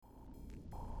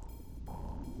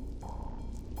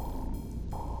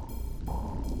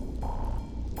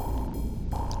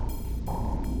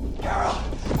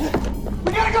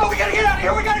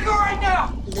here. We gotta go right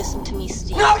now. Listen to me,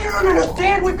 Steve. No, you don't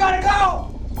understand. We've gotta go.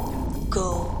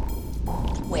 Go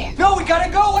where? No, we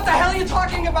gotta go. What the hell are you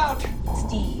talking about?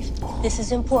 Steve, this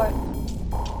is important.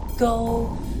 Go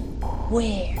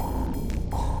where?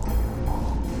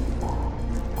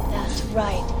 That's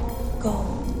right. Go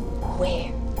where?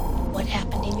 What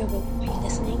happened in your room? Are you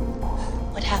listening?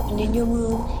 What happened in your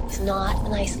room is not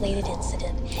an isolated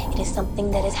incident. It is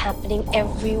something that is happening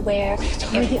everywhere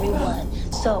to everyone.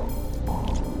 So,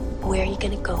 where are you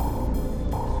gonna go?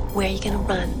 Where are you gonna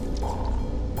run?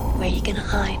 Where are you gonna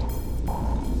hide?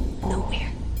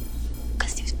 Nowhere.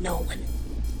 Because there's no one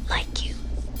like you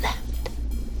left.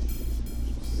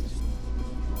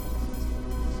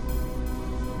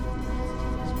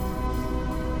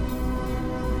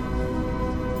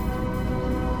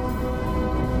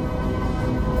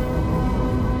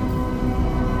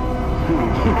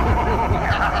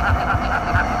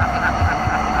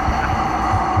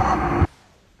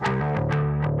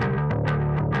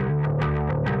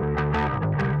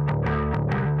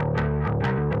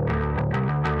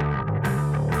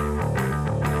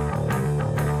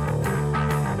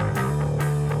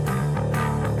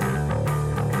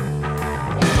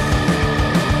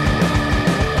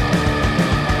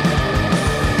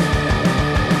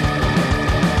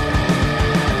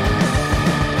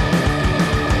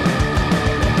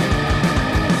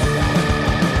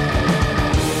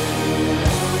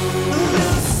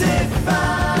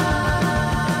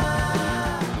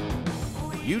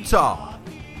 Utah,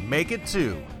 make it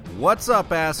 2. What's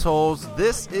up, assholes?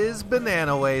 This is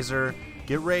Banana Laser.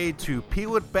 Get ready to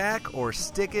peel it back or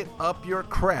stick it up your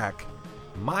crack.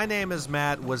 My name is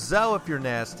Matt, Wazell if you're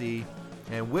nasty,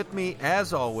 and with me,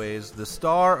 as always, the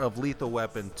star of Lethal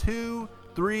Weapon 2,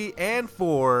 3, and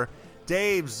 4,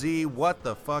 Dave Z. What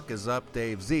the fuck is up,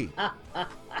 Dave Z?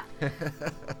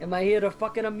 Am I here to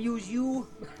fucking amuse you?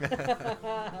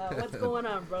 What's going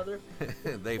on, brother?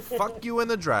 They fuck you in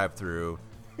the drive-thru.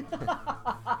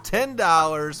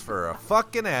 $10 for a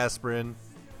fucking aspirin.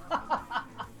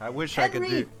 I wish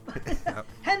Henry! I could do...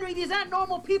 Henry, these aren't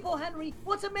normal people, Henry.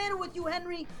 What's the matter with you,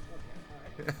 Henry?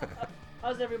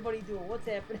 How's everybody doing? What's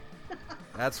happening?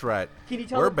 That's right. Can you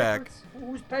tell We're the back. difference?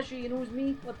 Who's Pesci and who's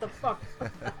me? What the fuck?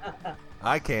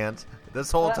 I can't.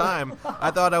 This whole time,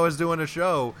 I thought I was doing a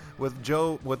show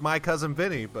with my cousin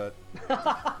Vinny, but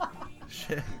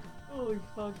shit. Holy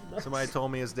fuck. Nuts. Somebody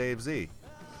told me it's Dave Z.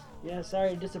 Yeah, sorry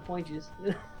to disappoint you.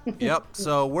 Yep.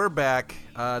 So we're back.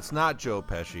 It's not Joe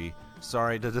Pesci.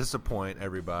 Sorry to disappoint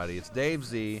everybody. It's Dave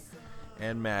Z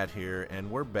and Matt here,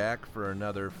 and we're back for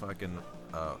another fucking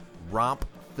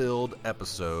romp-filled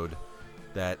episode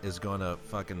that is gonna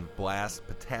fucking blast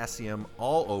potassium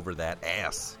all over that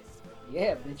ass.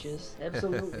 Yeah, bitches.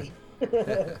 Absolutely.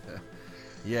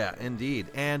 Yeah,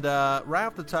 indeed. And right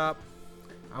off the top,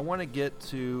 I want to get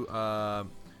to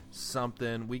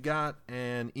something. We got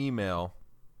an email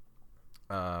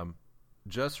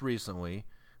just recently.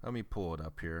 Let me pull it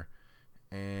up here.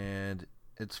 And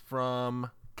it's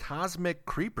from Cosmic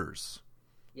Creepers.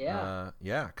 Yeah.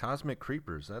 Yeah, Cosmic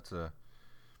Creepers. That's a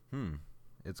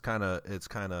It's kind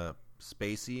of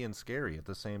spacey and scary at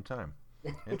the same time.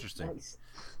 Interesting. Nice.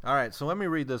 All right, so let me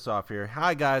read this off here.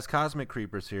 Hi, guys. Cosmic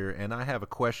Creepers here, and I have a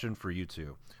question for you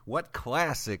two. What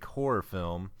classic horror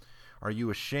film are you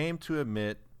ashamed to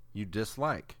admit you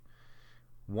dislike?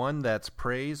 One that's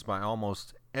praised by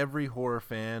almost every horror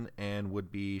fan and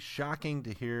would be shocking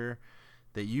to hear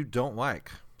that you don't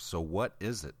like. So what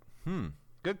is it?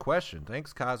 Good question.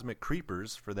 Thanks, Cosmic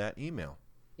Creepers, for that email.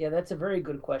 Yeah, that's a very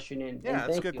good question. And Yeah,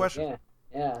 that's a good question.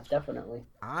 Yeah, definitely.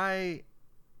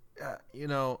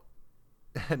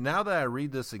 Now that I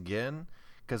read this again,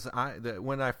 because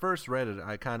when I first read it,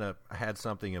 I kind of had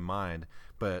something in mind,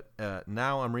 but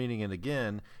now I'm reading it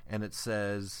again, and it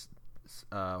says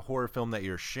horror film that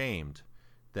you're ashamed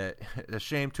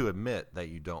to admit that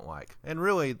you don't like. And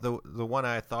really, the one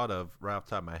I thought of right off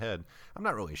the top of my head, I'm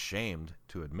not really ashamed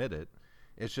to admit it.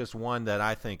 It's just one that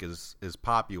I think is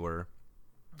popular,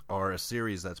 or a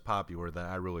series that's popular that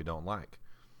I really don't like.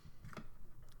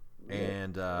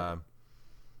 Yeah.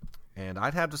 And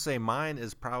I'd have to say mine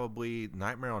is probably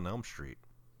Nightmare on Elm Street.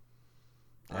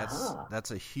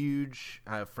 That's a huge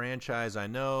franchise. I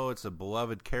know it's a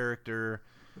beloved character,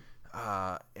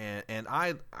 and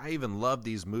I even loved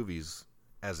these movies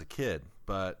as a kid,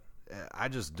 but I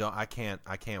just don't. I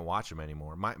can't watch them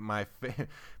anymore.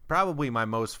 Probably my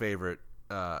most favorite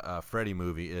Freddy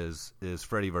movie is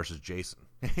Freddy versus Jason.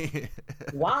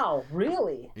 Wow,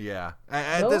 really? Yeah.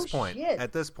 At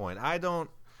this point, I don't.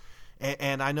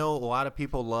 And I know a lot of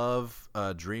people love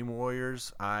Dream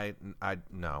Warriors.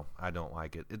 No, I don't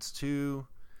like it. It's too.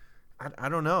 I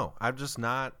don't know. I'm just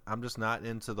not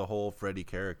into the whole Freddy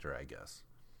character, I guess.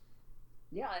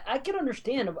 Yeah, I can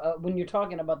understand when you're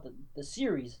talking about the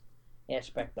series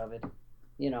aspect of it.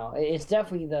 You know, it's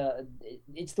definitely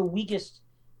it's the weakest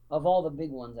of all the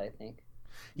big ones, I think.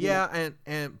 Yeah,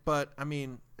 but I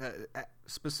mean,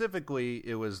 specifically,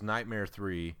 it was Nightmare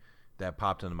 3 that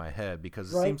popped into my head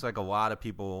because it seems like a lot of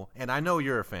people, and I know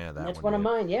you're a fan of that. That's one of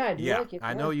mine. Yeah, I do like it.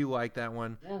 I know you like that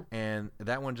one, yeah. And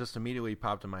that one just immediately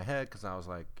popped in my head because I was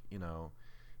like,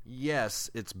 yes,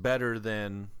 it's better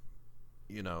than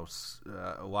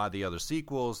a lot of the other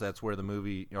sequels. That's where the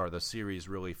movie or the series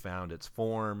really found its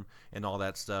form and all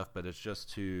that stuff. But it's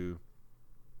just too,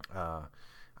 I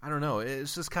don't know.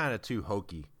 It's just kind of too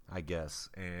hokey, I guess.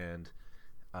 And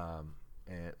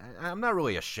I'm not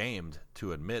really ashamed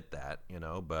to admit that,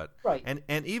 But right.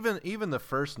 And even the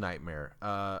first Nightmare,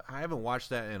 I haven't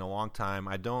watched that in a long time.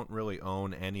 I don't really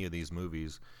own any of these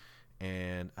movies.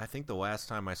 And I think the last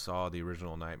time I saw the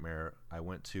original Nightmare, I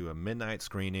went to a midnight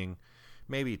screening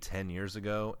maybe 10 years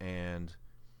ago, and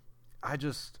I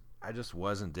just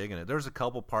wasn't digging it. There's a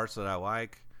couple parts that I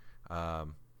like,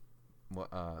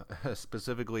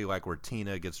 specifically like where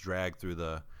Tina gets dragged through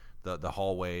the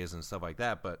hallways and stuff like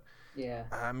that. But yeah,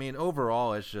 I mean,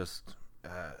 overall, it's just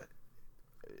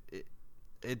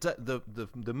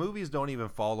the movies don't even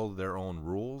follow their own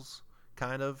rules.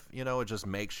 Kind of, it just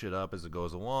makes shit up as it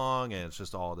goes along, and it's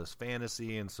just all this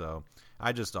fantasy, and so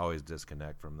I just always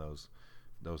disconnect from those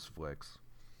flicks.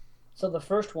 So the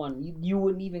first one, you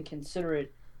wouldn't even consider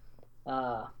it,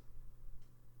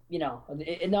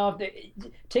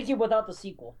 take it without the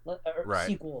sequel, right.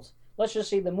 Sequels. Let's just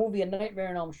say the movie A Nightmare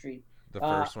on Elm Street. The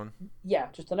first one? Yeah,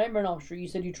 just A Nightmare on Elm Street. You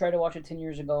said you tried to watch it 10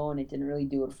 years ago, and it didn't really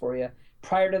do it for you.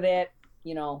 Prior to that,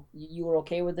 you were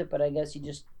okay with it, but I guess you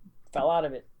just fell out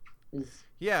of it.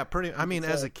 Yeah,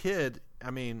 as a kid,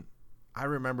 I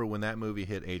remember when that movie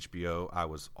hit HBO, I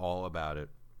was all about it,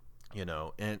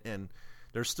 and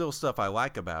there's still stuff I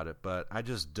like about it, but I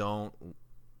just don't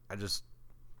want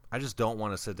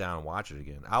to sit down and watch it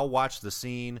again. I'll watch the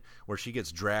scene where she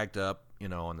gets dragged up,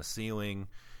 on the ceiling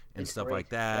and stuff like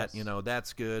that. Yes.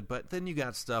 That's good. But then you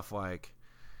got stuff like,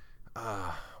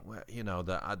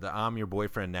 the I'm your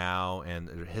boyfriend now,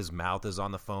 and his mouth is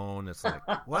on the phone. It's like,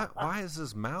 what? Why is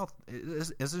his mouth?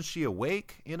 Isn't she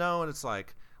awake? And it's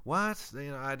like, what?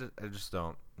 I just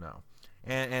don't know.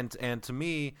 And to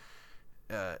me,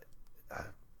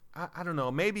 I don't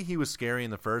know. Maybe he was scary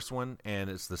in the first one, and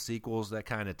it's the sequels that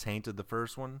kind of tainted the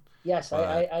first one. Yes, but,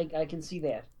 I can see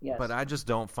that. Yes, but I just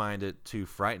don't find it too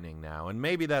frightening now, and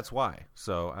maybe that's why.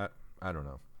 So I don't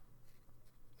know.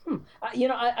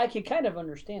 I can kind of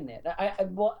understand that.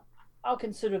 I'll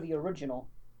consider the original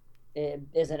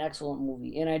as an excellent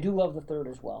movie, and I do love the third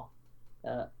as well.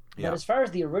 But as far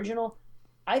as the original,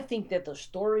 I think that the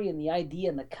story and the idea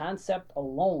and the concept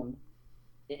alone,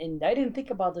 and I didn't think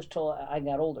about this till I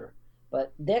got older,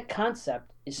 but that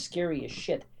concept is scary as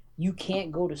shit. You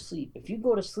can't go to sleep. If you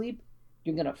go to sleep,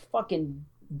 you're gonna fucking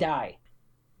die.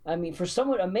 I mean, for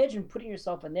someone, imagine putting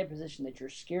yourself in that position that you're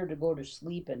scared to go to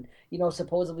sleep, and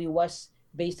supposedly Wes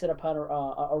based it upon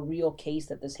a real case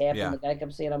that this happened. Yeah. The guy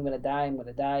kept saying, "I'm going to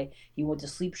die." He went to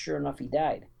sleep. Sure enough, he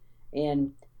died,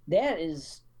 and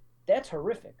that's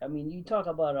horrific. I mean, you talk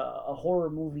about a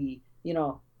horror movie,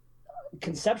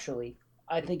 conceptually,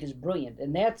 I think is brilliant,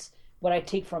 and that's what I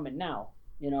take from it now.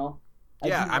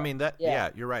 Yeah,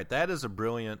 you're right. That is a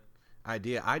brilliant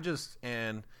idea.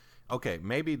 Okay,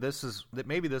 maybe this is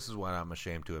what I'm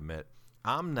ashamed to admit.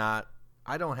 I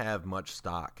don't have much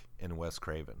stock in Wes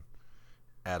Craven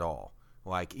at all.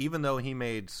 Like, even though he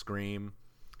made Scream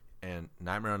and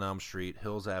Nightmare on Elm Street,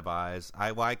 Hills Have Eyes,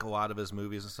 I like a lot of his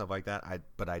movies and stuff like that. I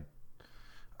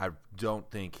don't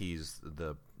think he's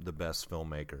the best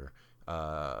filmmaker.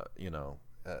 I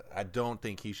don't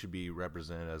think he should be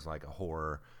represented as like a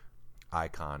horror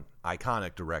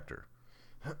iconic director.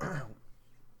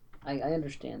 I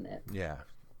understand that. Yeah,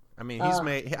 I mean,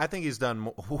 I think he's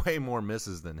done way more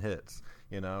misses than hits.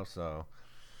 So.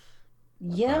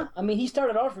 Yeah, I mean, he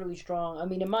started off really strong. I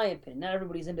mean, in my opinion, not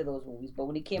everybody's into those movies, but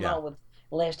when he came out with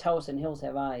Last House and Hills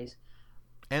Have Eyes,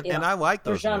 and I like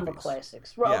those genre movies.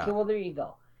 Classics. Right? Yeah. Okay, well there you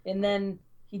go. And then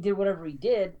he did whatever he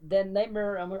did. Then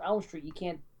Nightmare on Elm Street, you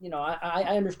can't.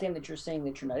 I understand that you're saying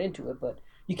that you're not into it, but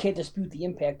you can't dispute the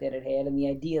impact that it had and the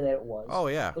idea that it was. Oh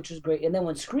yeah, which was great. And then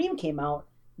when Scream came out,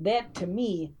 that to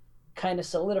me kind of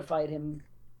solidified him,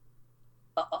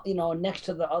 next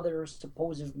to the other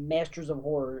supposed masters of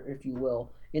horror, if you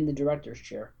will, in the director's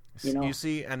chair. You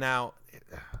see, and now,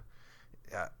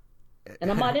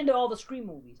 and I'm not into all the Scream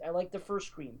movies. I like the first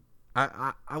Scream.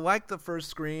 I like the first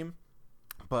Scream,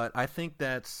 but I think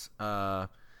that's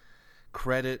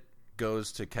credit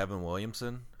goes to Kevin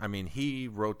Williamson. I mean, he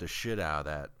wrote the shit out of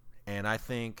that. And I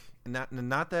think,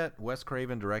 not that Wes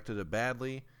Craven directed it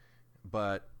badly,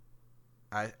 but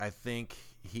I think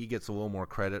he gets a little more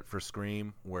credit for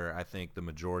Scream, where I think the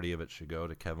majority of it should go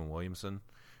to Kevin Williamson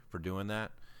for doing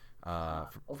that.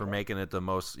 For making it the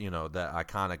most, that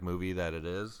iconic movie that it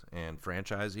is, and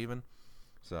franchise even.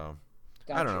 So,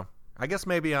 gotcha. I don't know. I guess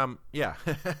maybe I'm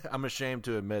ashamed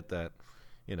to admit that,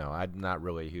 I'm not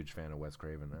really a huge fan of Wes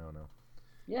Craven. I don't know.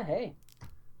 Yeah, hey.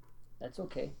 That's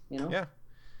okay, Yeah.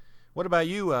 What about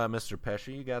you, Mr.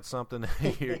 Pesci? You got something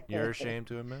you're ashamed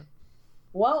to admit?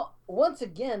 Well, once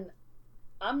again,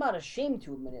 I'm not ashamed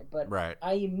to admit it, but right.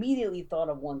 I immediately thought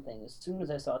of one thing as soon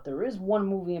as I saw it. There is one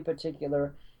movie in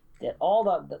particular that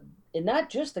and not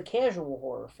just the casual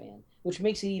horror fan, which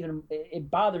makes it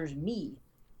bothers me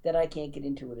that I can't get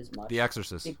into it as much. The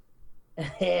Exorcist.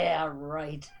 Yeah,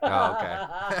 right. Oh,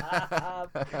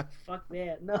 okay. Fuck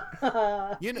that. No.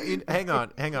 Hang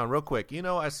on, real quick.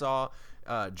 I saw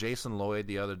Jason Lloyd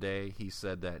the other day. He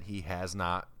said that he has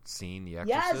not seen The Exorcist.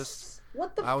 Yes.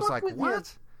 What the fuck? I was like,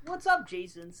 what? What's up,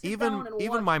 Jason?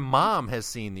 Even my mom has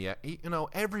seen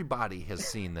everybody has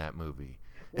seen that movie.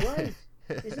 What?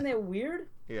 Isn't that weird?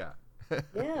 Yeah.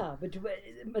 Yeah,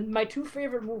 but my two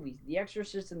favorite movies, The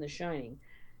Exorcist and The Shining,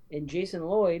 and Jason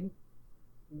Lloyd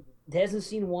hasn't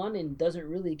seen one and doesn't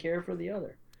really care for the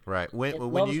other. Right.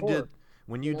 When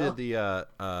you did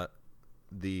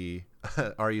the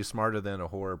Are You Smarter Than a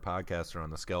Horror podcaster on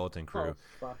the Skeleton Crew? Oh,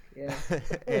 fuck, yeah.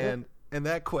 and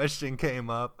that question came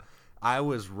up. I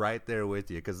was right there with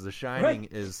you because The Shining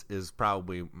is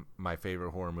probably my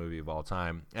favorite horror movie of all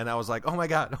time, and I was like, oh my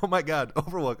god,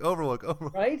 Overlook.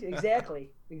 Right? Exactly.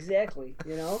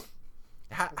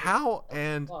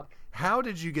 How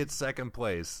did you get second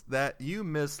place? That you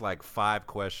missed like 5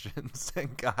 questions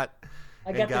and got.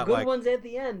 I got the good ones at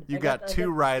the end. You got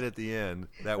 2 right at the end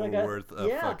that were worth a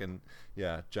fucking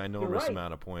ginormous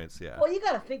amount of points. Yeah. Well, you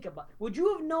got to think about it. Would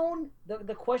you have known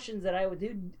the questions that I would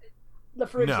do?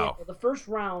 For example, the first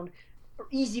round,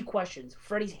 easy questions.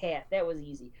 Freddy's hat, that was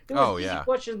easy. There was easy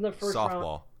questions in the first round.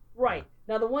 Softball. Right.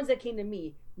 Yeah. Now, the ones that came to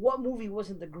me, what movie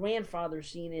wasn't the grandfather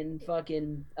scene in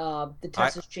fucking the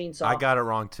Texas Chainsaw? I got it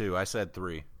wrong, too. I said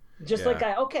 3.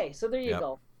 Okay, so there you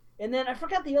go. And then I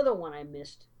forgot the other one I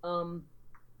missed.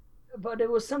 But it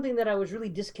was something that I was really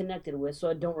disconnected with, so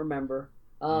I don't remember.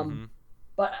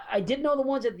 But I did know the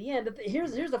ones at the end.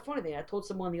 Here's the funny thing. I told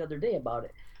someone the other day about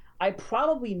it. I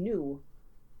probably knew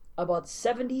about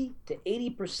 70 to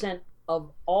 80%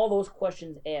 of all those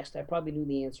questions asked. I probably knew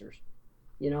the answers.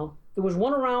 There was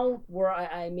one round where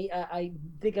I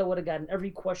think I would have gotten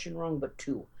every question wrong but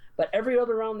 2. But every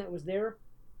other round that was there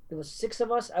was 6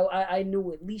 of us. I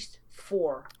knew at least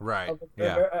 4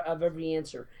 of every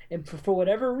answer. And for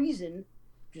whatever reason,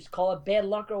 just call it bad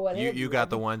luck or whatever. You got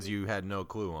the ones you had no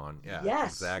clue on. Yeah.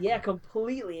 Yes. Exactly. Yeah,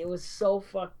 completely. It was so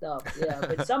fucked up. Yeah.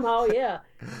 But somehow, I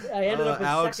ended up in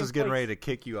Alex is getting place. ready to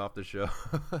kick you off the show.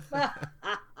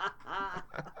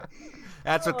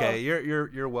 That's okay.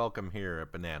 You're welcome here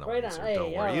at Banana right Laser. Hey,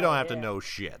 don't worry. You don't have to know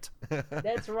shit.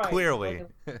 That's right. Clearly.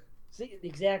 See,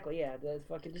 exactly, yeah.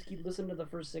 Fucking just keep listening to the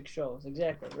first 6 shows.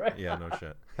 Exactly, right? Yeah, no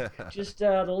shit. Just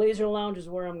the Laser Lounge is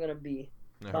where I'm going to be.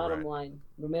 Bottom line.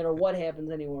 No matter what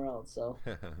happens anywhere else. So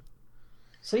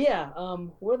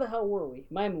where the hell were we?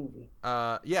 My movie.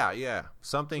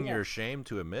 Something you're ashamed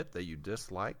to admit that you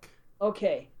dislike?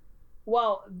 Okay.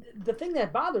 Well, the thing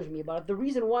that bothers me about it, the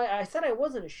reason why I said I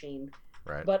wasn't ashamed,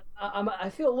 right? But I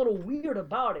feel a little weird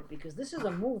about it because this is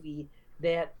a movie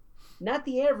that not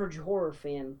the average horror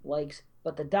fan likes,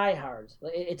 but the diehards.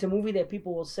 It's a movie that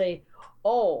people will say,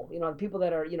 oh, people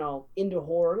that are, into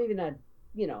horror, maybe not,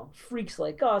 freaks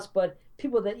like us, but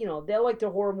people that, they like their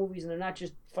horror movies and they're not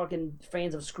just fucking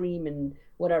fans of Scream and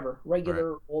whatever,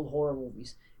 regular old horror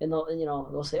movies. And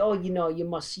they'll say, oh, you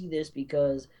must see this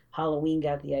because Halloween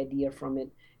got the idea from it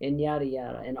and yada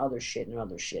yada and other shit.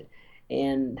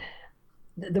 And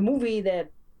the movie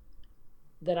that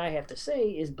I have to say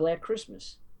is Black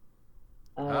Christmas.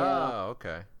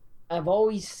 Okay.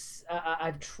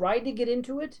 I've tried to get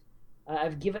into it.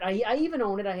 I even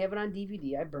own it. I have it on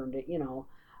DVD. I burned it,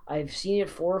 I've seen it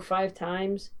 4 or 5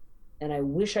 times, and I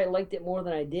wish I liked it more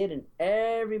than I did, and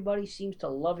everybody seems to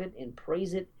love it and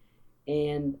praise it,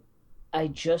 and I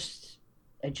just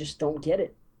don't get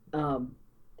it.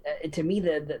 To me,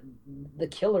 the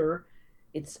killer,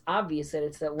 it's obvious that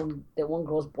it's that one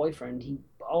girl's boyfriend. He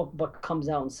all but comes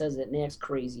out and says it and acts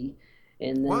crazy.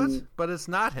 And then, what? But it's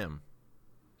not him.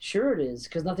 Sure it is,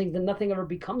 because nothing ever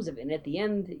becomes of it. And at the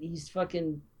end, he's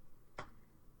fucking...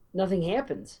 Nothing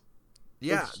happens.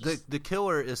 Yeah, the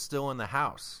killer is still in the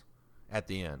house. at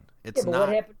the end. It's but not. what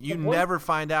happened? You never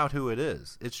find out who it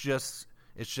is. It's just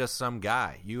some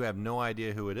guy. You have no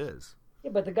idea who it is.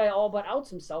 Yeah, but the guy all but outs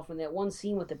himself in that one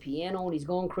scene with the piano, and he's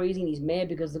going crazy, and he's mad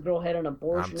because the girl had an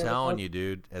abortion. I'm telling you,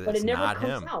 dude, but it's it never not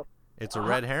comes him. out. It's a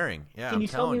red herring. Yeah, Can you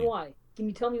tell me why? Can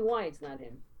you tell me why it's not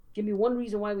him? Give me one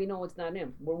reason why we know it's not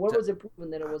him. Where was it proven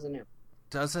that it wasn't him?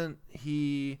 Doesn't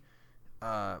he?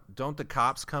 Don't the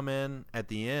cops come in at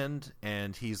the end,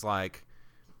 and he's like,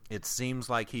 it seems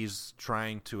like he's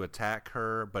trying to attack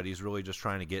her, but he's really just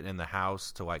trying to get in the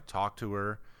house to like talk to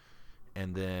her,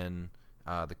 and then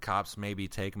the cops maybe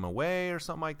take him away or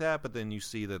something like that. But then you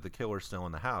see that the killer's still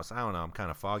in the house. I don't know. I'm kind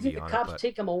of foggy on it. The cops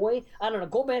take him away. I don't know.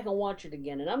 Go back and watch it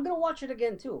again, and I'm gonna watch it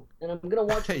again too. And I'm gonna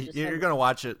watch it. You're gonna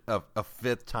watch it a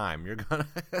fifth time. You're gonna.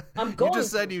 You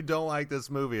just said you don't like this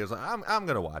movie. It's like I'm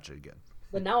gonna watch it again.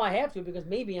 But now I have to because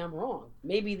maybe I'm wrong.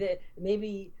 But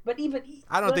even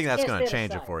I don't think that's going to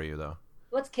change it for you, though.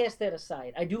 Let's cast that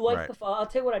aside. I do like I'll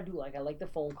tell you what I do like. I like the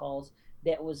phone calls.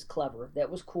 That was clever. That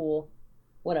was cool.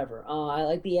 Whatever. I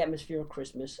like the atmosphere of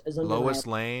Christmas. Lois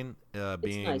Lane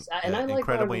being nice.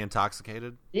 incredibly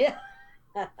intoxicated. Yeah.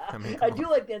 I do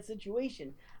on. like that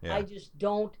situation. Yeah. I just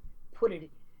don't put it.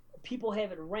 People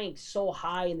have it ranked so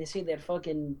high, and they say that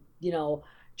fucking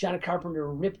John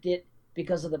Carpenter ripped it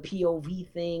because of the POV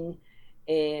thing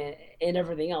and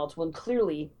everything else, when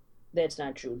clearly that's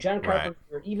not true. John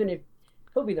Carpenter, even if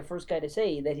he'll be the first guy to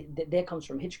say that comes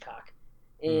from Hitchcock,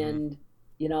 and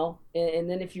and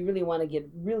then if you really want to get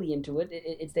really into it,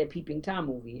 it's that Peeping Tom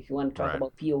movie. If you want to talk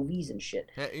about POVs and shit.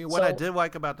 What I did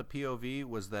like about the POV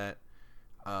was that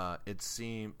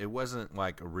it wasn't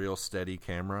like a real steady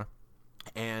camera.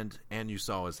 And you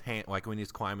saw his hand, like when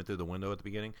he's climbing through the window at the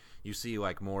beginning, you see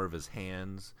like more of his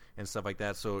hands and stuff like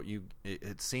that. So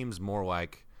it seems more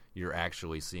like you're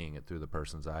actually seeing it through the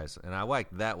person's eyes. And I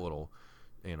like that little,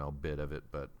 bit of it.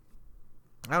 But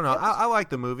I don't know. I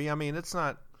like the movie. I mean, it's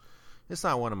not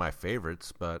one of my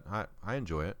favorites, but I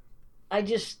enjoy it. I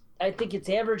think it's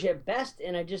average at best,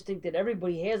 and I just think that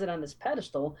everybody has it on this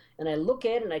pedestal. And I look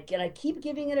at it, and I keep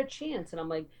giving it a chance, and I'm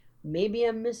like, maybe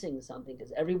I'm missing something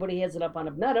because everybody has it up on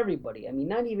a... Not everybody. I mean,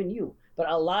 not even you. But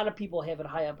a lot of people have it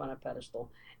high up on a pedestal.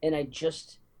 And I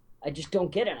just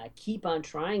don't get it. I keep on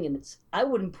trying, and I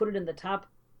wouldn't put it in the top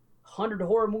 100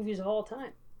 horror movies of all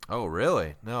time. Oh,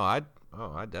 really? No, I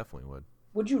definitely would.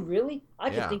 Would you really?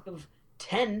 I can think of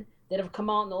 10 that have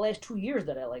come out in the last 2 years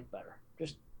that I like better.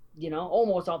 Just,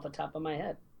 almost off the top of my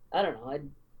head. I don't know.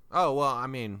 Oh, well, I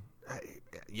mean,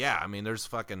 yeah. I mean, there's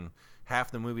fucking...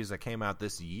 half the movies that came out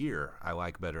this year I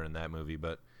like better than that movie,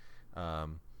 but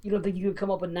you don't think you could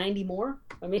come up with 90 more?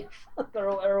 I mean,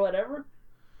 or whatever.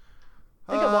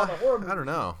 Think about the horror movies. I don't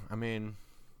know. I mean,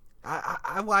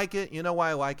 I like it. You know why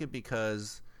I like it?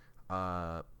 Because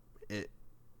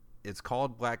it's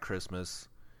called Black Christmas.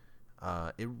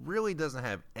 It really doesn't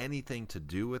have anything to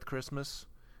do with Christmas,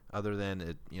 other than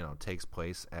it takes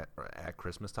place at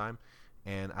Christmas time,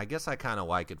 and I guess I kind of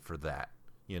like it for that.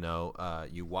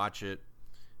 You watch it,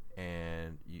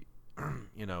 and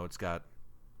it's got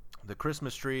the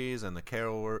Christmas trees and the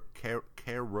carol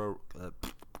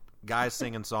guys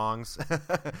singing songs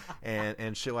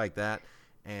and shit like that,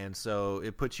 and so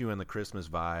it puts you in the Christmas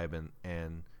vibe.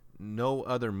 And no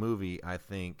other movie, I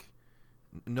think,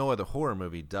 no other horror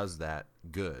movie does that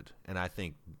good, and I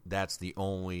think that's the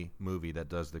only movie that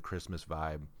does the Christmas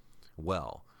vibe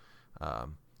well.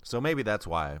 So maybe that's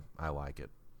why I like it.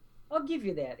 I'll give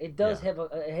you that. It does have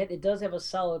a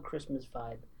solid Christmas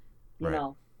vibe, you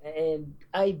know. And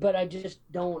I just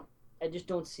don't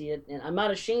see it, and I'm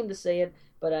not ashamed to say it,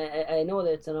 but I know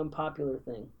that it's an unpopular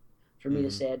thing for me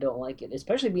to say I don't like it,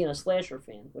 especially being a slasher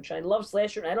fan, which I love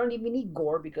slasher. And I don't even need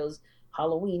gore because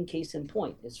Halloween, case in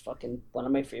point, is fucking one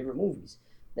of my favorite movies.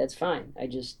 That's fine. It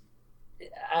just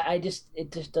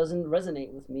doesn't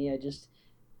resonate with me. I just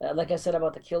like I said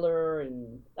about The Killer,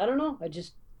 and I don't know. I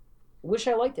just wish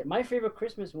I liked it. My favorite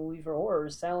Christmas movie for horror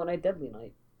is Silent Night, Deadly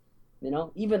Night.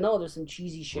 Even though there's some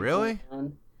cheesy shit going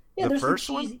on. Yeah, the there's first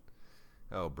some cheesy... one?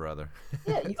 Oh, brother.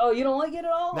 Yeah. You don't like it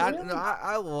at all? Really? No,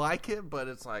 I like it, but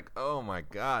it's like, oh my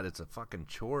God, it's a fucking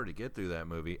chore to get through that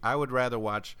movie. I would rather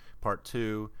watch part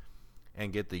 2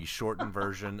 and get the shortened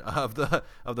version of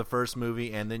the first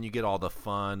movie, and then you get all the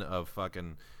fun of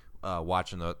fucking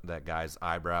watching that guy's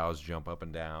eyebrows jump up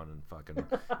and down and fucking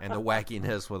and the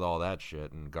wackiness with all that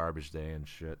shit and Garbage Day and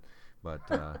shit. But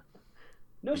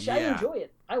no, I enjoy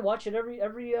it. I watch it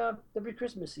every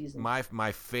Christmas season.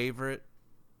 My favorite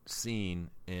scene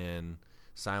in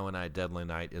Silent Night, Deadly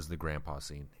Night is the grandpa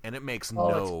scene, and it makes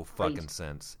no fucking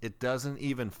sense. It doesn't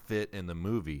even fit in the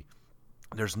movie.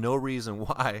 There's no reason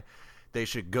why they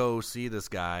should go see this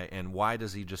guy, and why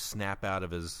does he just snap out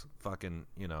of his fucking,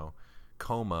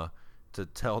 coma to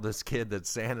tell this kid that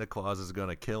Santa Claus is going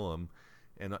to kill him?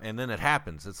 And then it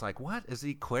happens. It's like, what? Is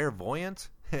he clairvoyant?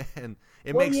 And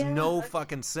it makes no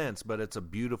fucking sense, but it's a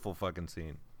beautiful fucking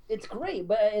scene. It's great,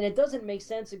 and it doesn't make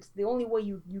sense. The only way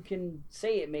you can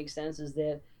say it makes sense is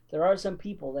that there are some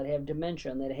people that have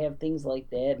dementia and that have things like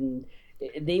that, and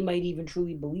they might even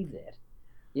truly believe that.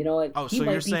 So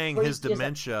you're saying his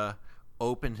dementia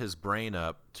opened his brain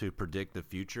up to predict the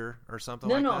future or something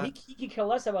like that? No, he could care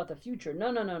less about the future.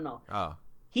 No. Oh.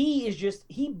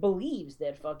 He believes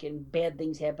that fucking bad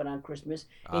things happen on Christmas,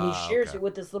 and he shares it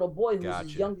with this little boy who's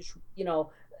his youngest,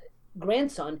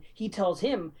 grandson. He tells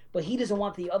him, but he doesn't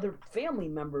want the other family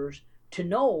members to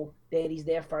know that he's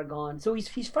that far gone. So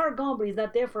he's far gone, but he's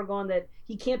not that far gone that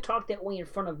he can't talk that way in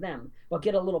front of them. But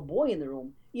get a little boy in the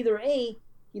room. Either A,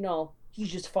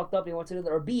 he's just fucked up and he wants to do that,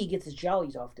 or B, he gets his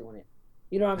jollies off doing it.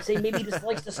 You know what I'm saying? Maybe he just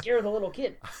likes to scare the little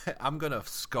kid. I'm going to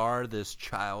scar this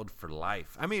child for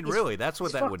life. I mean, really, that's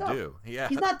what that would do. Yeah.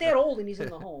 He's not that old and he's in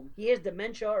the home. He has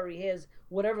dementia or he has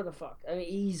whatever the fuck. I mean,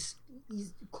 he's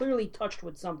clearly touched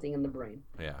with something in the brain.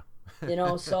 Yeah.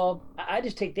 So I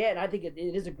just take that and I think it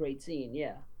is a great scene.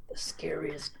 Yeah. The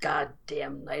scariest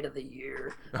goddamn night of the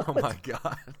year. Oh, my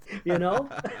God.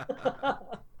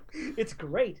 It's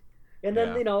great. And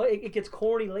then, it gets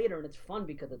corny later, and it's fun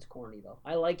because it's corny, though.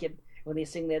 I like it when they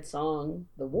sing that song,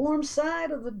 The Warm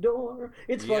Side of the Door.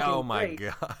 It's fucking oh my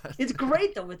great. God. It's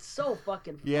great, though. It's so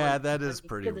fucking fun. Yeah, that is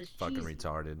pretty fucking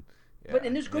retarded. Yeah.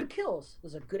 And there's good kills.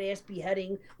 There's a good-ass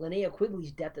beheading. Linnea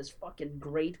Quigley's death is fucking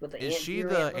great. With the Is she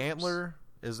the antler?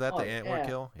 Is that the antler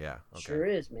kill? Yeah. Okay. Sure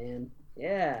is, man.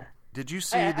 Yeah. Did you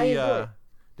see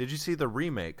Did you see the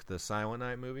remake, the Silent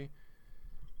Night movie?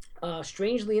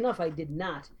 Strangely enough, I did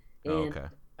not. And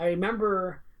I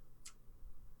remember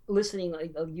listening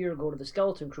a year ago to the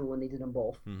Skeleton Crew when they did them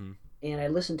both. Mm-hmm. And I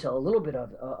listened to a little bit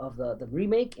of the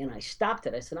remake, and I stopped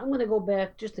it. I said, I'm going to go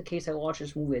back just in case I watch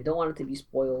this movie. I don't want it to be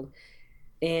spoiled.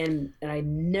 And I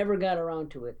never got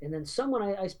around to it. And then someone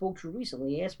I spoke to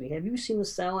recently asked me, have you seen the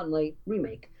Silent Night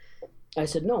remake? I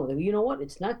said, no. You know what?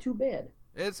 It's not too bad.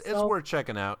 It's worth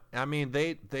checking out. I mean,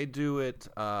 they do it...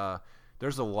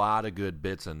 there's a lot of good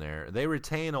bits in there. They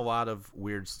retain a lot of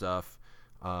weird stuff,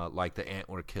 like the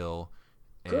antler kill,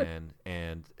 and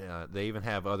they even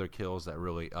have other kills that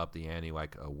really up the ante,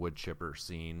 like a wood chipper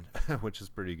scene, which is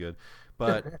pretty good.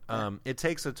 But it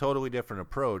takes a totally different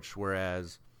approach,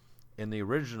 whereas in the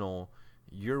original,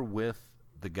 you're with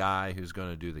the guy who's going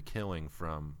to do the killing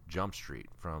from Jump Street,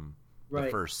 from the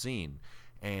first scene.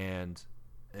 And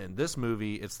in this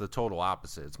movie, it's the total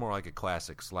opposite. It's more like a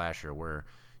classic slasher where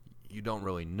you don't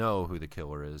really know who the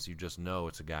killer is. You just know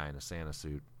it's a guy in a Santa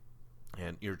suit,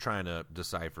 and you're trying to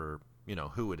decipher,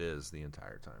 who it is the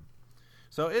entire time.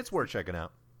 So it's worth checking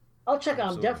out. I'll check it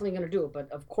out. I'm definitely going to do it, but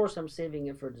of course I'm saving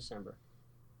it for December.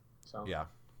 So yeah,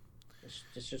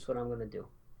 it's just what I'm going to do.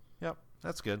 Yep,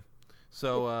 that's good.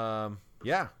 So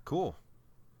yeah, cool.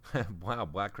 Wow,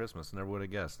 Black Christmas. Never would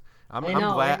have guessed.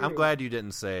 I'm glad you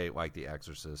didn't say like The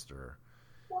Exorcist or.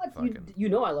 What? You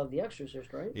know I love The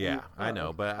Exorcist, right? Yeah, I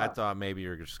know, but I thought maybe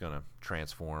you're just going to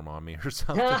transform on me or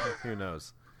something. Who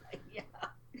knows? Yeah.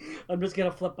 I'm just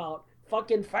going to flip out.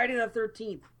 Fucking Friday the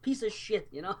 13th. Piece of shit,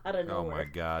 I don't know. Oh, my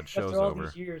God. Show's after all over.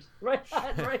 These years. Right.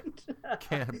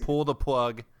 Can't pull the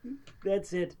plug.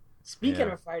 That's it. Speaking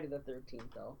of Friday the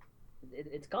 13th, though,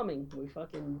 it's coming.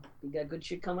 We got good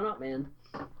shit coming up, man.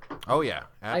 Oh, yeah.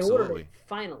 Absolutely. I ordered it,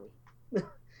 finally.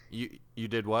 You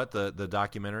did what? The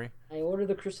documentary? I ordered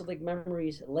the Crystal Lake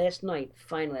Memories last night,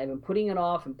 finally. I've been putting it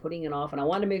off, and I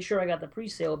wanted to make sure I got the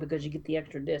pre-sale because you get the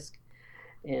extra disc.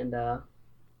 And,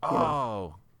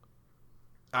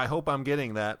 I hope I'm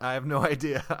getting that. I have no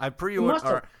idea. I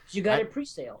pre-ordered. You got it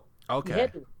pre-sale. Okay. You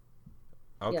had to.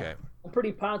 Okay. Yeah, I'm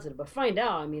pretty positive, but find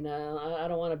out. I mean, I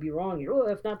don't want to be wrong here. Well,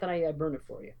 if not, then I burn it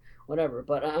for you. Whatever.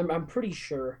 But I'm pretty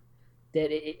sure that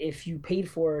if you paid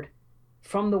for it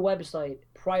from the website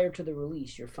prior to the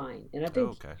release, you're fine. And I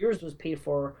think yours was paid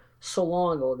for so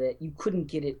long ago that you couldn't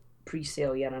get it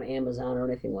pre-sale yet on Amazon or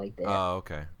anything like that. Oh,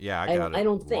 okay. Yeah, I got it a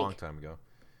long time ago.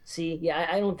 See, yeah,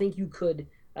 I don't think you could.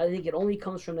 I think it only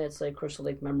comes from that site,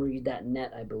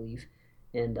 crystalllakememories.net, I believe.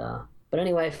 And but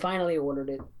anyway, I finally ordered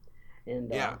it.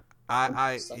 And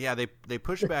they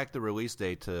pushed back the release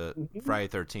date to Friday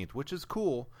 13th, which is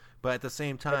cool. But at the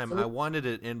same time, I wanted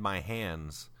it in my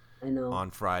hands. I know. On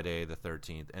Friday the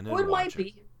 13th, and then it might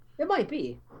be. It might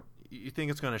be. You think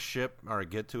it's going to ship or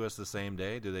get to us the same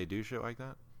day? Do they do shit like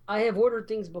that? I have ordered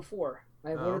things before.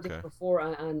 Things before,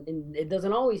 and it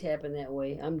doesn't always happen that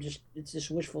way. It's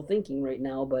just wishful thinking right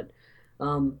now. But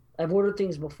I've ordered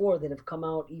things before that have come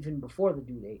out even before the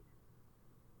due date.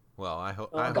 Well, I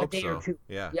hope so.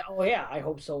 Yeah. Oh yeah, I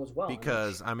hope so as well.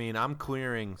 Because I'm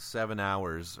clearing 7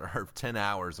 hours or 10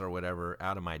 hours or whatever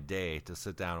out of my day to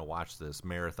sit down and watch this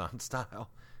marathon style.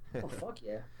 Oh fuck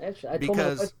yeah! Actually,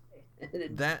 because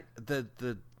that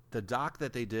the doc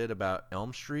that they did about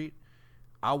Elm Street,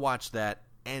 I'll watch that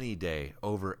any day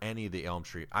over any of the Elm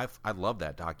Street. I love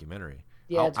that documentary.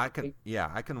 Yeah,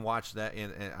 I can watch that.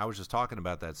 And I was just talking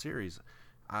about that series.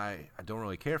 I don't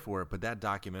really care for it, but that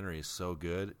documentary is so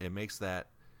good. It makes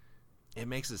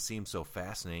it seem so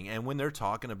fascinating. And when they're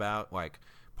talking about like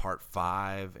part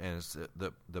 5 and it's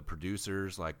the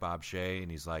producers like Bob Shea, and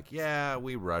he's like, yeah,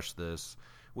 we rushed this.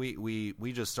 We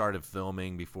just started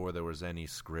filming before there was any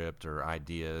script or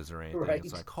ideas or anything. Right.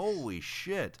 It's like, holy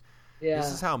shit. Yeah.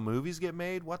 This is how movies get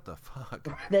made? What the fuck?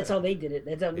 That's how they did it.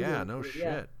 That's how no shit.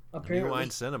 Yeah. Apparently. New Line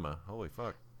Cinema. Holy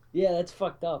fuck. Yeah, that's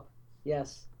fucked up.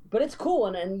 Yes. But it's cool,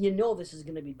 and you know this is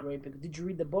going to be great. Because did you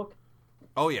read the book?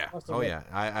 Oh, yeah.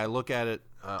 I look at it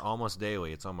almost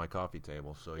daily. It's on my coffee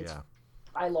table, so yeah.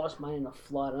 I lost mine in a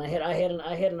flood, and I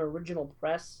had an original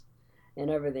press and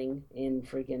everything, and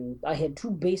freaking... I had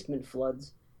 2 basement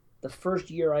floods the first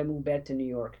year I moved back to New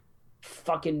York.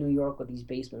 Fucking New York with these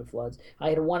basement floods.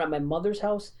 I had one at my mother's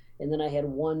house, and then I had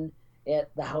one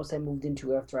at the house I moved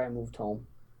into after I moved home.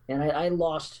 And I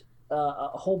lost...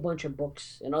 a whole bunch of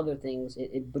books and other things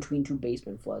between 2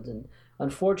 basement floods, and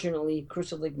unfortunately,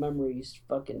 Crystal Lake Memories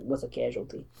fucking was a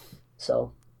casualty.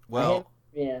 So,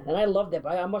 and I loved it,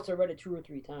 but I must have read it 2 or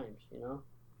 3 times. You know.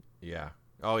 Yeah.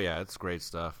 Oh yeah, it's great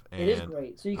stuff. And it is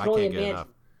great. So you can only imagine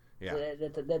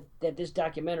that this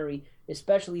documentary,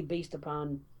 especially based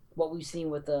upon what we've seen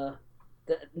with the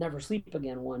Never Sleep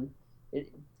Again one,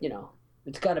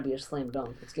 it's got to be a slam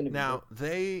dunk. It's going to be now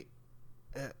great.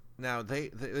 Now,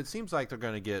 it seems like they're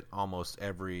going to get almost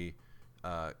every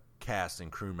cast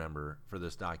and crew member for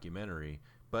this documentary.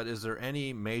 But is there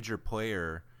any major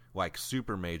player, like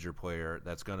super major player,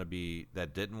 that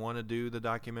didn't want to do the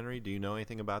documentary? Do you know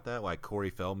anything about that? Like Corey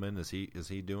Feldman, is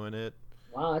he doing it?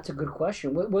 Wow, that's a good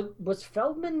question. Was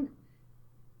Feldman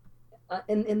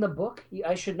in the book?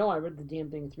 I should know. I read the damn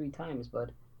thing 3 times,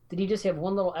 but did he just have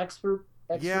one little expert?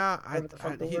 Yeah,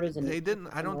 they didn't.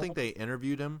 I don't think they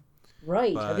interviewed him.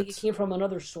 Right, I think it came from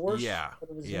another source. Yeah,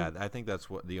 I think that's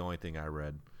the only thing I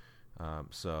read.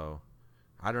 So,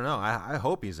 I don't know. I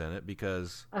hope he's in it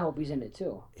because I hope he's in it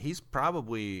too. He's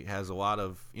probably has a lot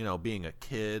of being a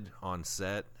kid on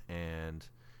set and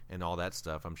all that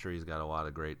stuff. I'm sure he's got a lot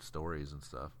of great stories and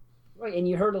stuff. Right, and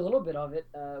you heard a little bit of it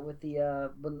with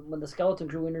the when the Skeleton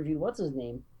Crew interviewed what's his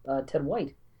name, Ted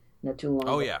White, not too long.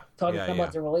 Oh yeah, talking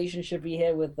about the relationship he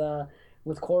had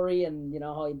with Corey, and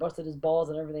how he busted his balls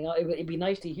and everything else. It'd be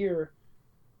nice to hear,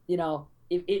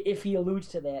 if he alludes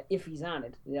to that, if he's on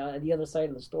it, the other side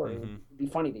of the story. Mm-hmm. It'd be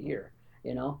funny to hear,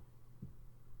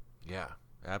 Yeah,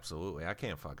 absolutely. I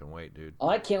can't fucking wait, dude. Oh,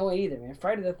 I can't wait either, man.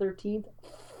 Friday the 13th,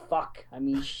 fuck. I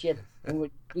mean, shit.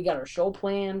 We got our show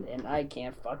planned, and I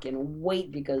can't fucking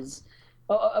wait because,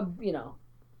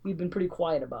 we've been pretty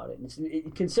quiet about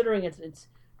it. Considering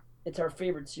it's our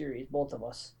favorite series, both of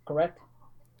us, correct?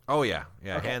 Oh yeah,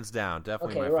 okay. Hands down,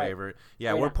 definitely my favorite.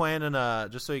 Yeah, we're planning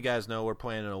just so you guys know, we're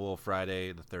planning a little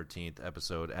Friday the 13th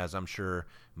episode, as I'm sure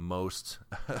most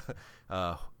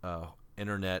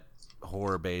internet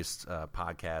horror-based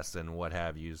podcasts and what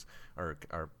have yous are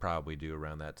probably due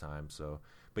around that time. So,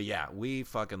 but yeah, we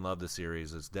fucking love the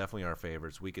series. It's definitely our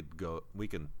favorites. We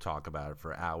can talk about it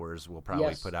for hours. We'll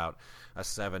probably put out a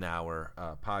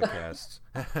 7-hour podcast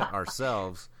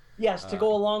ourselves. Yes, to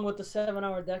go along with the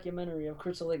 7-hour documentary of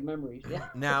Crystal Lake Memories. Yeah.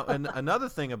 Now, another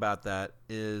thing about that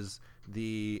is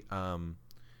the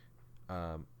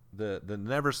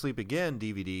Never Sleep Again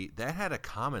DVD that had a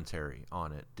commentary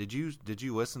on it. Did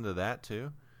you listen to that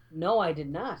too? No, I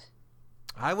did not.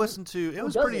 I listened to. It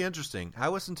was pretty interesting. I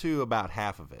listened to about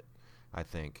half of it. I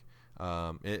think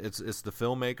it's the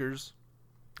filmmakers,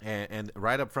 and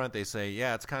right up front they say,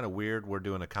 yeah, it's kind of weird. We're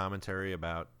doing a commentary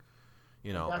about.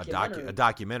 A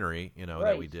documentary, right.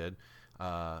 That we did.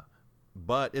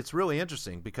 But it's really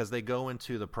interesting because they go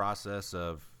into the process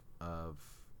of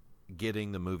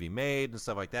getting the movie made and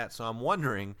stuff like that. So I'm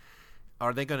wondering,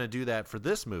 are they going to do that for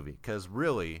this movie? Because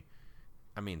really,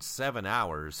 7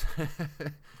 hours.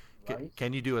 Right.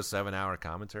 Can you do a 7-hour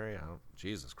commentary?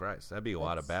 Jesus Christ, that'd be a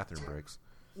lot of bathroom breaks.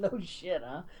 No shit,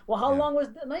 huh? Well, how long was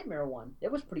the Nightmare one?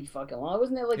 It was pretty fucking long.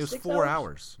 Wasn't it like 6 hours? It was 4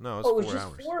 hours. No, it was 4 hours. Oh, it was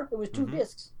just 4? It was 2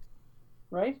 discs.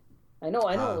 Right? I know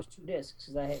it was 2 discs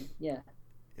because I had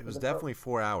It was definitely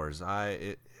 4 hours.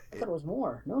 I thought it was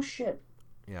more. No shit.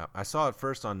 Yeah, I saw it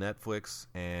first on Netflix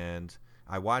and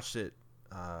I watched it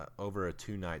over a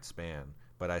 2-night span,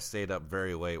 but I stayed up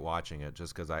very late watching it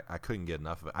just because I couldn't get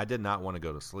enough of it. I did not want to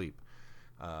go to sleep.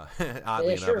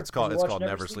 Oddly enough, it's called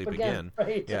Never Sleep Again.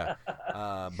 Right? Yeah,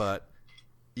 but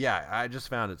yeah, I just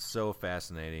found it so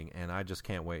fascinating, and I just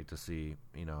can't wait to see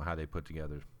how they put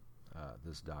together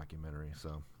this documentary.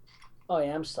 So, oh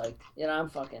yeah, I'm psyched. I'm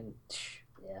fucking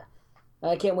yeah.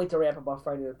 I can't wait to wrap about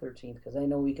Friday the 13th because I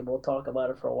know we can both talk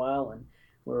about it for a while, and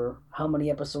we're how many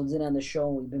episodes in on the show,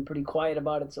 and we've been pretty quiet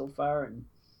about it so far, and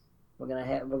we're gonna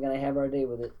have our day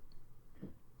with it.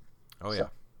 Oh yeah,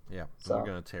 yeah. So we're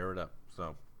gonna tear it up.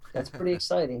 So that's pretty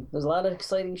exciting. There's a lot of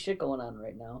exciting shit going on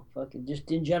right now. Fucking just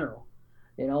in general,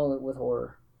 with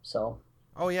horror. So.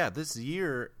 Oh yeah, this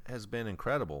year has been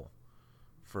incredible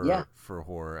for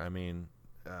horror. I mean,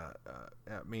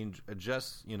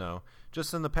 just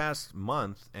in the past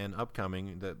month and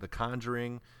upcoming, the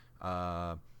Conjuring,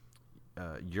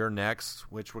 You're Next,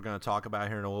 which we're going to talk about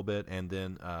here in a little bit, and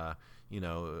then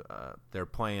they're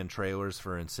playing trailers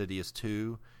for Insidious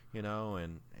 2,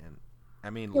 and I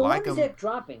mean, when is that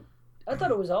dropping? I thought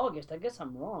it was August. I guess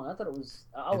I'm wrong. I thought it was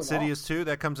Insidious 2.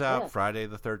 That comes out Friday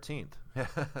the 13th.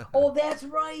 Oh, that's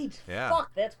right. Yeah.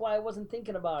 Fuck, that's why I wasn't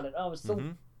thinking about it. I was so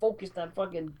focused on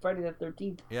fucking Friday the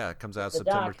 13th. Yeah, it comes out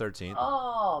September 13th.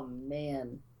 Oh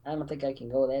man, I don't think I can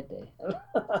go that day.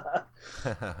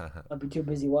 I'll be too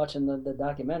busy watching the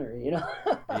documentary.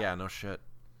 Yeah, no shit.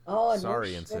 Oh,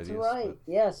 sorry, no, Insidious. That's right. But...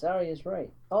 Yeah, sorry is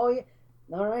right. Oh yeah.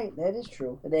 All right, that is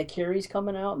true. That Carrie's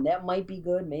coming out, and that might be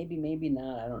good. Maybe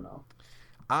not. I don't know.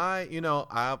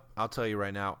 I'll tell you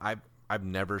right now. I've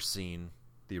never seen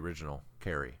the original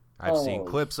Carrie. I've seen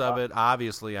clips of it.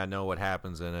 Obviously, I know what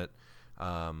happens in it,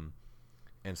 and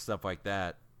stuff like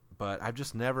that. But I've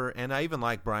just never. And I even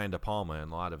like Brian De Palma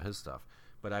and a lot of his stuff.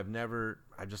 But I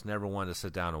just never wanted to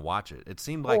sit down and watch it. It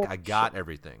seemed like I got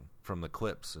everything from the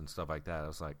clips and stuff like that. I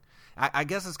was like. I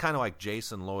guess it's kind of like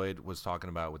Jason Lloyd was talking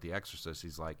about with The Exorcist.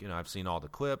 He's like, I've seen all the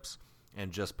clips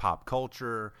and just pop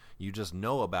culture. You just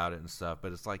know about it and stuff.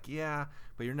 But it's like, yeah,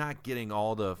 but you're not getting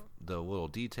all the little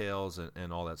details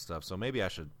and all that stuff. So maybe I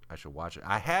should watch it.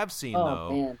 I have seen though.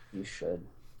 Oh man, you should.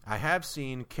 I have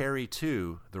seen Carrie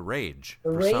 2, The Rage.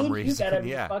 For some reason. You gotta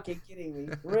be fucking kidding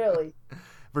me. Really?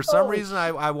 For some reason,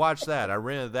 I watched that. I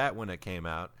rented that when it came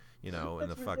out. In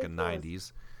the fucking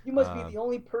ridiculous. 90s. You must be the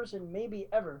only person, maybe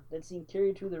ever, that's seen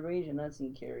Carrie 2 The Rage and not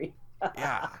seen Carrie.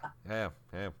 yeah,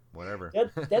 whatever.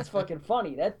 That's fucking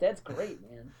funny. That's great,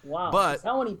 man. Wow. But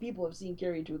how many people have seen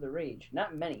Carrie 2 The Rage?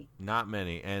 Not many.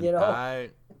 And I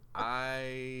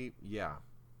can't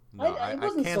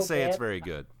so say bad. It's very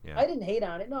good. Yeah. I didn't hate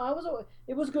on it. No,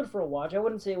 it was good for a watch. I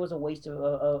wouldn't say it was a waste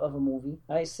of a movie.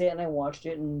 I sat and I watched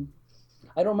it, and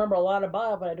I don't remember a lot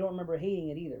about it, but I don't remember hating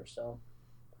it either. So,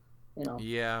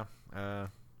 Yeah.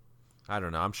 I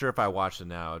don't know. I'm sure if I watched it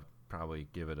now, I'd probably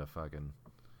give it a fucking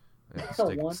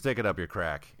stick it up your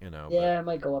crack, Yeah, it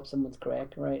might go up someone's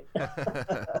crack, right?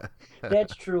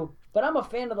 That's true. But I'm a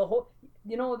fan of the whole.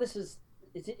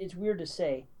 It's weird to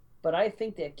say, but I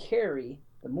think that Carrie,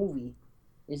 the movie,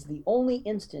 is the only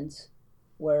instance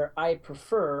where I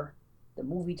prefer the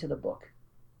movie to the book.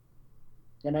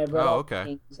 And I've read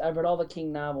I've read all the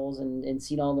King novels and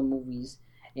seen all the movies,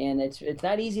 and it's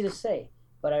not easy to say.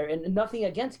 But and nothing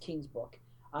against King's book.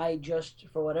 I just,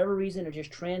 for whatever reason, it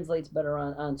just translates better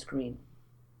on screen.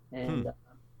 And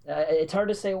it's hard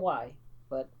to say why.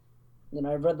 But,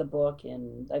 I've read the book,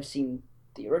 and I've seen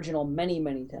the original many,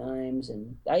 many times.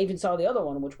 And I even saw the other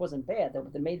one, which wasn't bad,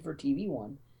 the made-for-TV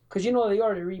one. Because, they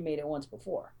already remade it once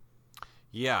before.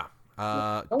 Yeah.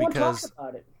 No one talks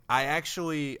about it. I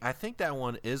think that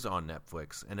one is on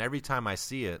Netflix. And every time I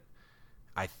see it,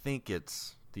 I think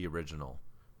it's the original.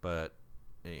 But...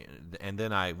 And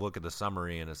then I look at the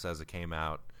summary and it says it came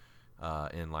out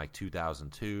in like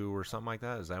 2002 or something like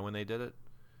that. Is that when they did it?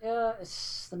 Yeah,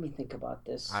 let me think about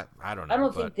this. I don't know. I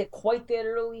don't think that quite that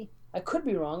early. I could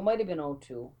be wrong. It might have been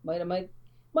 2002.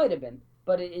 Might have been.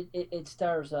 But it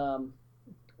stars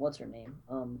what's her name?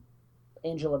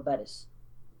 Angela Bettis.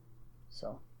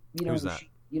 So who's that? Have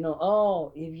you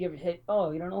ever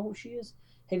you don't know who she is?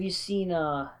 Have you seen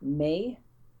May?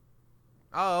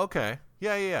 Oh, okay.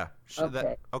 Yeah.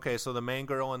 Okay. So the main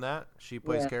girl in that, she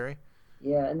plays Carrie?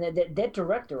 Yeah, and that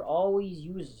director always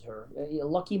uses her.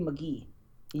 Lucky McGee.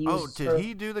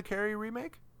 He do the Carrie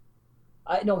remake?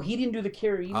 No, he didn't do the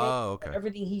Carrie remake. Oh, okay.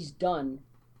 Everything he's done,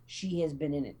 she has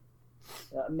been in it.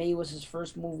 May was his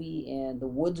first movie, and The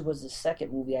Woods was his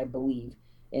second movie, I believe.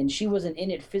 And she wasn't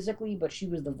in it physically, but she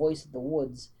was the voice of The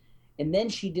Woods. And then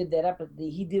she did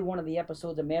he did one of the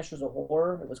episodes of Masters of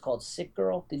Horror. It was called Sick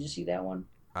Girl. Did you see that one?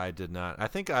 I did not. I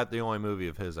think the only movie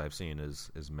of his I've seen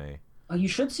is May. Oh, you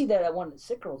should see that one.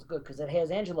 Sick Girl's good because it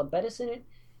has Angela Bettis in it,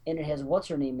 and it has what's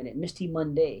her name in it, Misty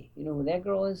Monday. You know who that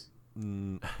girl is?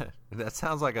 That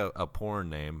sounds like a porn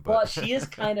name, but Well, she is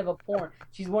kind of a porn.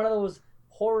 She's one of those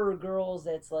horror girls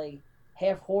that's like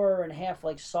half horror and half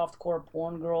like softcore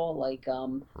porn girl. Like there's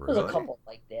a Really? couple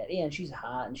like that. Yeah, and she's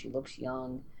hot and she looks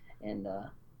young. And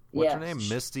what's yeah, her name?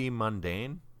 Misty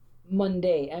Mundane?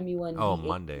 Monday, Mund. Oh,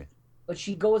 Monday. But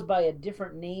she goes by a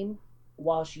different name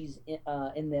while she's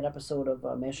in that episode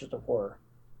of Masters of Horror.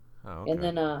 Oh, okay. And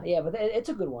then but it's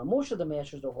a good one. Most of the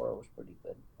Masters of Horror was pretty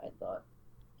good, I thought.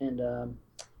 And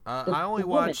I only the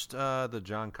woman- watched the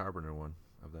John Carpenter one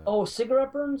of that. oh,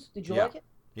 Cigarette Burns. Did you Yeah. like it?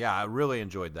 Yeah, I really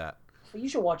enjoyed that. You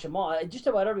should watch them all. Just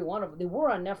about every one of them. They were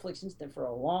on Netflix Instant for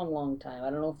a long, long time. I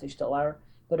don't know if they still are,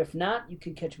 but if not, you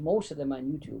can catch most of them on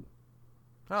YouTube.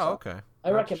 Oh, So, okay. I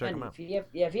I'll have to check recommend them it out.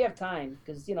 if you have time,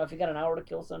 because if you got an hour to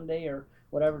kill someday or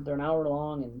whatever, they're an hour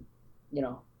long, and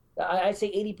I'd say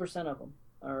 80% of them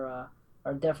are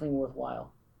definitely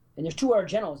worthwhile. And there's 2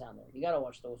 Argentos on there. You got to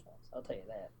watch those ones. I'll tell you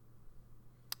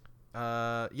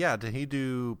that. Yeah, did he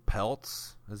do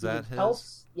Pelts? Is He that did his?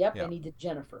 Peltz, yep, Yeah. and he did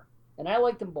Jennifer, and I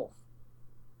liked them both.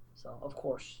 So of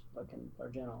course, fucking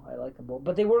Argento, I like them both,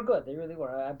 but they were good. They really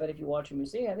were. I bet if you watch them, you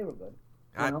see, yeah, they were good.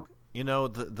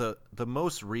 The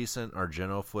most recent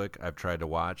Argento flick I've tried to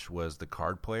watch was The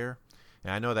Card Player,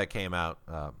 and I know that came out,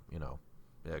 a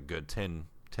good 10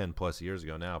 plus years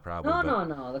ago now, probably.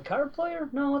 No. The Card Player?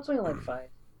 No, it's only like 5.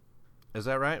 Is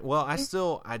that right? Well, I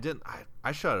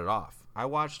shut it off. I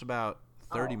watched about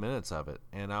 30 minutes of it,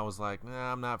 and I was like,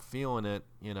 nah, I'm not feeling it,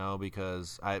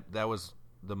 because that was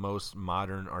the most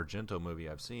modern Argento movie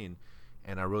I've seen,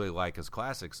 and I really like his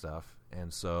classic stuff,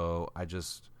 and so I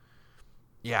just,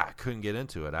 I couldn't get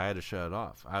into it. I had to shut it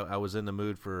off. I was in the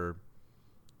mood for,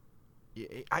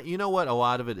 you know what a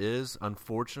lot of it is,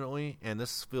 unfortunately, and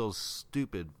this feels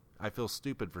stupid. I feel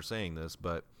stupid for saying this,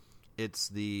 but it's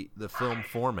the film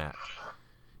format.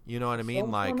 You know what I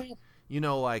mean?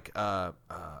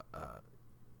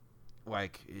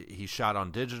 Like he shot on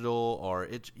digital, or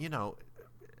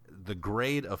the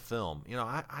grade of film.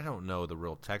 I don't know the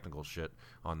real technical shit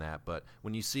on that, but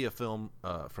when you see a film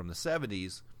from the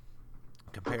 70s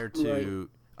compared to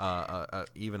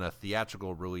even a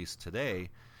theatrical release today,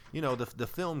 the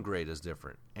film grade is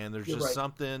different, and there's just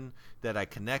something that I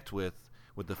connect with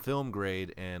the film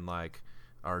grade and like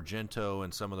Argento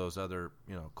and some of those other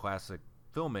classic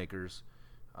filmmakers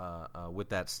with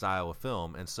that style of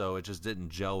film, and so it just didn't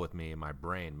gel with me in my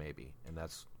brain, maybe, and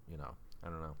that's I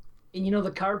don't know. And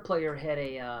the Card Player had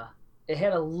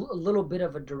a little bit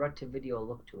of a direct-to-video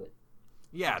look to it.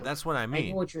 Yeah, that's what I mean. I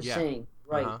know what you're saying.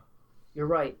 Right. Uh-huh. You're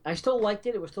right. I still liked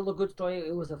it. It was still a good story.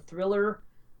 It was a thriller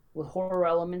with horror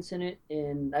elements in it,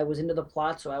 and I was into the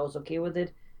plot, so I was okay with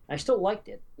it. I still liked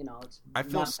it. I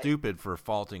feel stupid for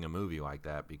faulting a movie like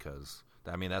that because,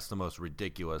 that's the most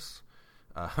ridiculous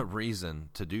reason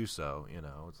to do so.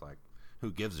 It's like,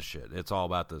 who gives a shit? It's all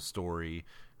about the story,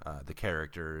 the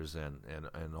characters,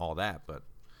 and all that. But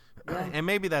and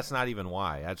maybe that's not even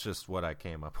why. That's just what I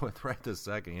came up with right this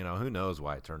second. Who knows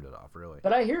why I turned it off, really.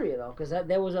 But I hear you though, because that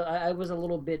was I was a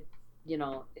little bit,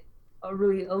 a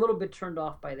little bit turned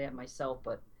off by that myself.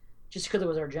 But just because it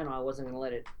was Argento, I wasn't going to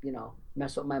let it,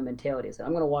 mess up my mentality. I said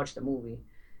I'm going to watch the movie,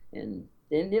 and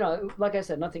like I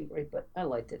said, nothing great, but I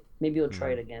liked it. Maybe you'll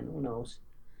try it again. Who knows?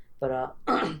 But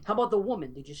how about The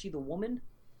Woman? Did you see The Woman?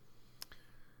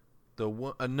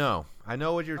 No, I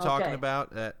know what you're talking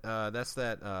about. That's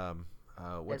that.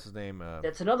 What's his name?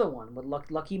 That's another one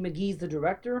with Lucky McGee's the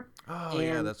director. Oh,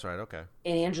 yeah, that's right. Okay.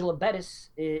 And Angela Bettis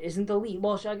isn't the lead.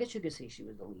 Well, I guess you could say she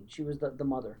was the lead. She was the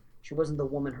mother. She wasn't the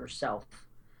woman herself.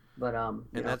 But and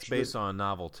that's based on a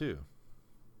novel too.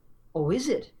 Oh, is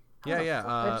it? Yeah.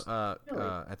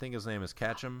 I think his name is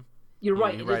Ketchum. You're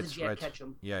right. He It is a Jack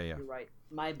Ketchum. Yeah. You're right.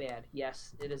 My bad.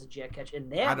 Yes, it is a Jack Ketchum.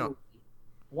 And that movie,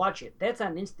 watch it. That's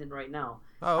on Instant right now.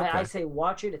 Oh, okay. I say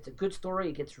watch it. It's a good story.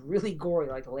 It gets really gory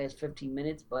like the last 15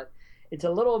 minutes, but it's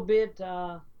a little bit,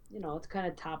 it's kind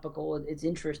of topical. It's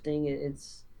interesting.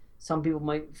 It's some people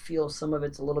might feel some of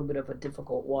it's a little bit of a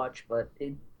difficult watch, but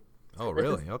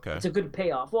really? Okay. It's a good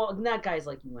payoff. Well, not guys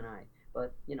like you and I,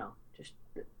 but just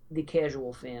the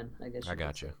casual fan, I guess. I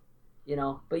got you.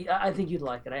 But I think you'd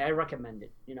like it. I recommend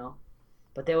it.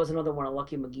 But there was another one, a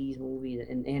Lucky McGee's movie,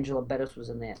 and Angela Bettis was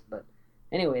in that. But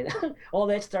anyway, all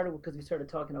that started because we started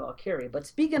talking about Carrie. But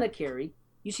speaking of Carrie,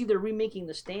 you see they're remaking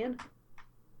The Stand?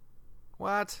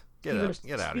 What? Get out of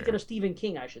here. Speaking of Stephen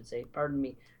King, I should say. Pardon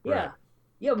me. Yeah. Right.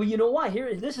 Yeah, but you know why?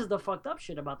 This is the fucked up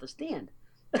shit about The Stand.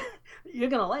 You're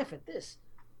going to laugh at this.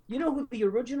 You know who the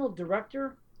original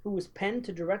director who was penned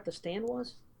to direct The Stand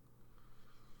was?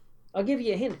 I'll give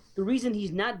you a hint. The reason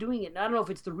he's not doing it, I don't know if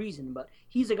it's the reason, but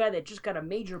he's a guy that just got a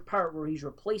major part where he's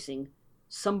replacing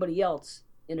somebody else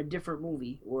in a different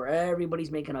movie where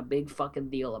everybody's making a big fucking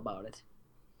deal about it.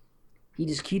 He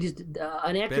just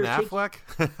an actor. Ben Affleck?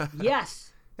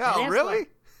 Yes. Oh, really?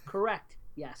 Correct.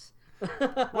 Yes.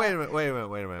 Wait a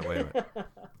minute.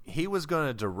 He was going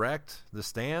to direct The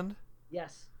Stand?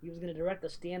 Yes. He was going to direct the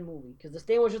Stand movie because The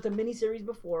Stand was just a miniseries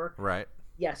before. Right.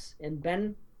 Yes. And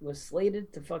Ben was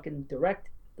slated to fucking direct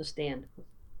The Stand.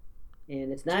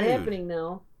 And it's not happening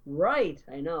now. Right.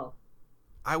 I know.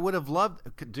 I would have loved...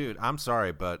 Dude, I'm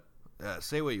sorry, but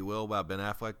say what you will about Ben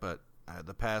Affleck, but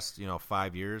the past,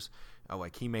 5 years,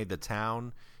 like he made The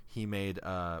Town, he made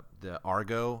the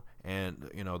Argo, and,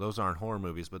 those aren't horror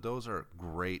movies, but those are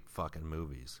great fucking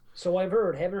movies. So I've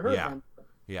heard. Haven't heard them.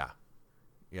 Yeah,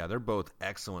 they're both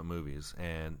excellent movies.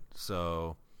 And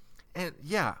so... And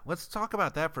yeah, let's talk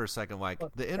about that for a second. Like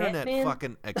the internet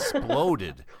fucking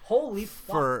exploded. Holy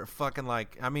fuck. For fucking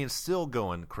it's still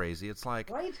going crazy. It's like,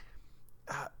 right?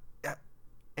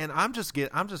 And I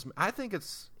think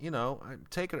it's,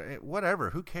 take it, whatever.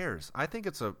 Who cares? I think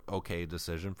it's a okay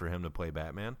decision for him to play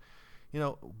Batman.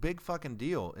 Big fucking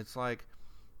deal. It's like,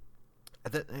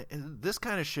 this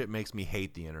kind of shit makes me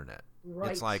hate the internet.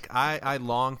 Right. It's like, I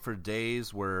long for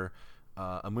days where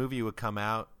a movie would come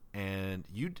out and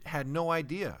you had no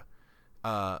idea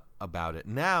about it.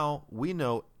 Now we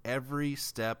know every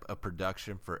step of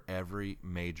production for every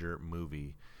major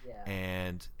movie. Yeah.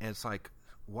 And it's like,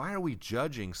 why are we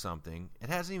judging something? It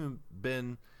hasn't even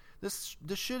been this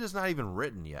shit is not even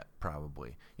written yet,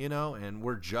 probably. And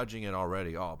we're judging it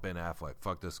already. Oh, Ben Affleck,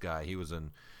 fuck this guy. He was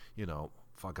in,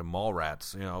 fucking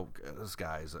Mallrats. This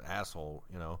guy's an asshole,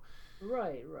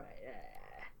 Right.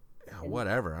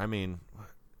 Whatever. I mean,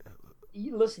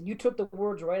 listen, you took the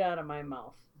words right out of my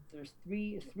mouth. There's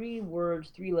three words,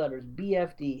 3 letters.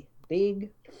 BFD.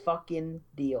 Big fucking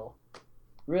deal.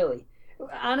 Really.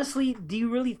 Honestly, do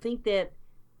you really think that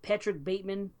Patrick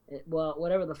Bateman, well,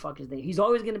 whatever the fuck his name, he's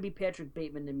always going to be Patrick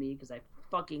Bateman to me because I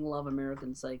fucking love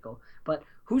American Psycho. But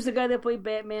who's the guy that played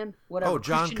Batman? Whatever. Oh,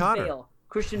 John Connor. Bale.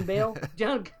 Christian Bale?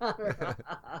 John Connor.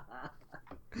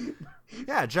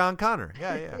 Yeah, John Connor.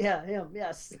 Yeah. Yeah, him,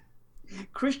 yes.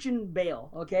 Christian Bale,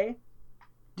 okay?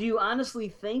 Do you honestly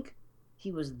think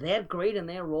he was that great in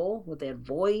that role with that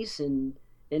voice and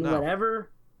No.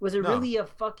 whatever? Was it No. really a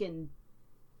fucking...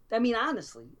 I mean,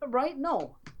 honestly, right?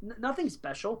 No. Nothing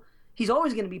special. He's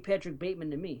always going to be Patrick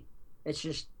Bateman to me. It's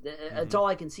just... It's all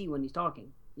I can see when he's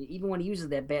talking. Even when he uses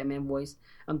that Batman voice,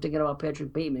 I'm thinking about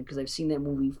Patrick Bateman because I've seen that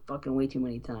movie fucking way too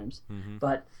many times. Mm-hmm.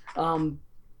 But,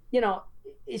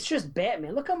 it's just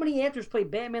Batman. Look how many actors played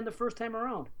Batman the first time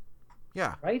around.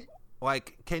 Yeah. Right?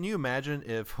 Like, can you imagine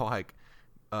if,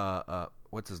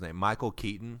 what's his name? Michael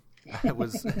Keaton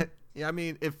was... Yeah, I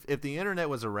mean, if the internet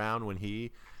was around when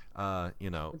he,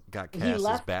 got cast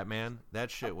as Batman, that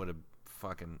shit would have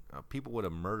fucking... people would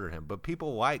have murdered him. But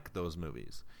people like those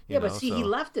movies. He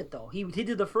left it, though. He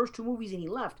did the first 2 movies and he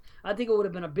left. I think it would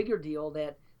have been a bigger deal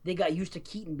that they got used to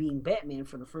Keaton being Batman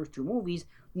for the first 2 movies.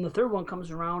 And the third one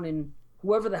comes around and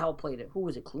whoever the hell played it. Who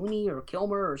was it? Clooney or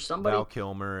Kilmer or somebody? Val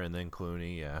Kilmer and then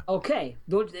Clooney, yeah. Okay.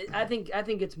 I think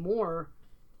it's more,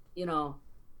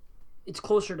 it's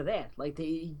closer to that. Like,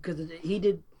 because he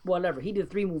did whatever. He did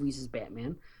 3 movies as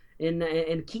Batman.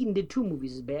 And Keaton did 2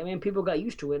 movies as Batman. People got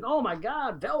used to it. Oh, my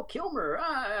God, Val Kilmer.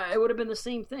 It would have been the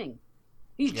same thing.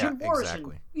 He's Jim Morrison.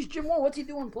 Exactly. He's Jim Morrison. What's he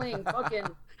doing playing fucking...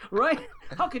 Right?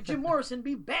 How could Jim Morrison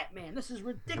be Batman? This is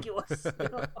ridiculous.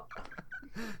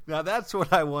 Now that's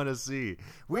what I want to see.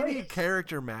 We need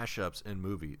character mashups in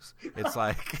movies. It's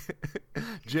like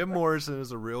Jim Morrison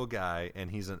is a real guy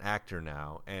and he's an actor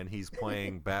now and he's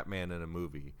playing Batman in a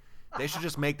movie. They should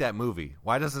just make that movie.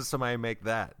 Why doesn't somebody make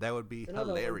that? That would be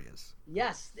hilarious.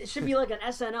 Yes. It should be like an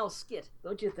SNL skit,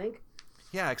 don't you think?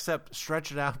 Yeah, except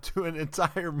stretch it out to an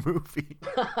entire movie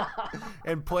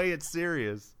and play it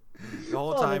serious. The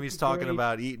whole time he's talking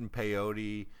about eating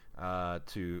peyote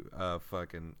to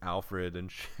fucking Alfred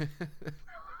and shit.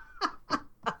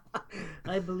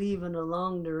 I believe in a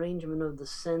long derangement of the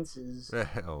senses.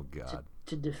 Oh, God.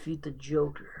 To defeat the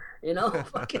Joker.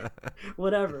 Fucking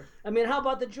whatever. I mean, how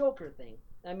about the Joker thing?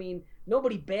 I mean,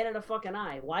 nobody batted a fucking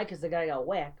eye. Why? Because the guy got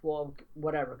whacked. Well,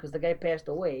 whatever. Because the guy passed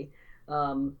away.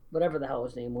 Whatever the hell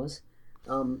his name was.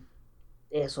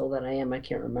 Asshole that I am, I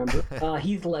can't remember.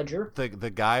 Heath Ledger. The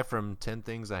guy from 10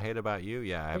 Things I Hate About You?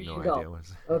 Yeah, I have no idea.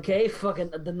 Okay,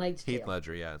 fucking The Knight's Tale. Heath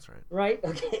Ledger, yeah, that's right. Right?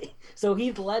 Okay. So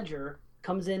Heath Ledger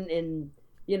comes in and,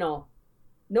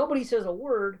 nobody says a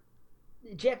word.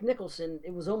 Jack Nicholson,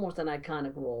 it was almost an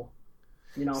iconic role.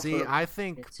 See, I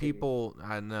think people...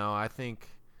 I think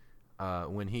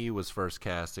when he was first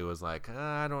cast, it was like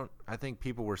I think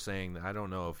people were saying that I don't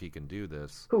know if he can do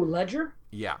this. Who, Ledger?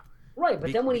 Yeah. Right,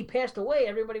 but then when he passed away,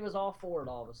 everybody was all for it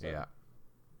all of a sudden. Yeah.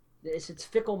 It's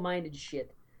fickle-minded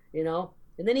shit, you know?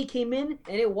 And then he came in,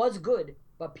 and it was good,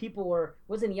 but people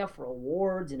wasn't he up for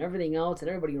awards and everything else, and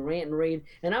everybody rant and rave.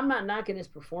 And I'm not knocking his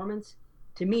performance.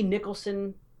 To me,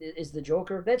 Nicholson is the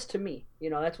Joker. That's to me. You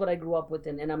know, that's what I grew up with,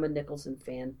 and I'm a Nicholson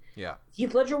fan. Yeah.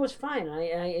 Heath Ledger was fine,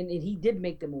 and he did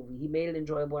make the movie. He made it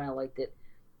enjoyable, and I liked it.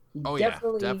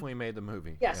 Definitely made the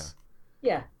movie. Yes.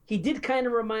 Yeah. He did kind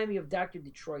of remind me of Dr.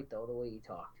 Detroit, though, the way he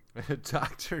talked.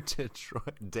 Dr.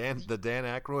 Detroit, the Dan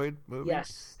Aykroyd movie.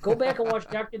 Yes, go back and watch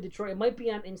Dr. Detroit. It might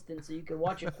be on instant, so you can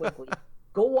watch it quickly.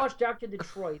 Go watch Dr.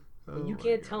 Detroit, and you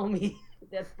can't tell me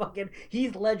that fucking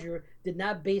Heath Ledger did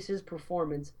not base his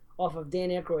performance off of Dan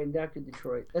Aykroyd in Dr.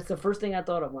 Detroit. That's the first thing I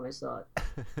thought of when I saw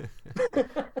it.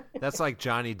 That's like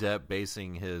Johnny Depp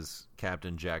basing his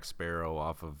Captain Jack Sparrow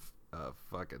off of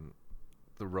fucking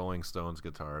the Rolling Stones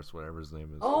guitarist, whatever his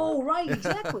name is. Oh, right,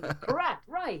 exactly. Correct,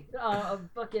 right.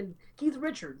 Fucking Keith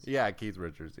Richards. Yeah, Keith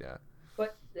Richards, yeah.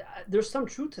 But there's some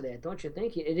truth to that, don't you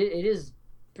think? It is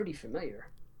pretty familiar.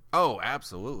 Oh,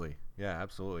 absolutely. Yeah,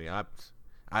 absolutely.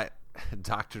 I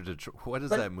Dr. Detroit, what is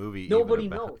that movie nobody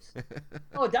even about? Knows.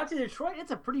 Oh, Dr. Detroit,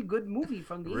 it's a pretty good movie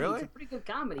from the 80s. It's a pretty good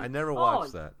comedy. I never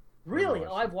watched that. Really?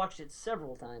 Oh, I've watched it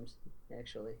several times,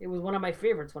 actually. It was one of my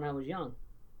favorites when I was young.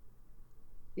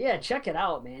 Yeah, check it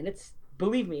out, man.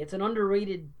 Believe me, it's an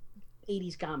underrated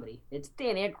 80s comedy. It's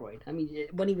Dan Aykroyd. I mean,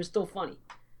 when he was still funny,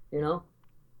 you know?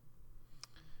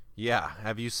 Yeah.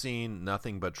 Have you seen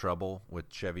Nothing But Trouble with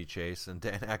Chevy Chase and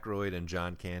Dan Aykroyd and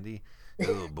John Candy?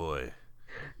 Oh, boy.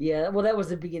 Yeah, well, that was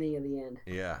the beginning of the end.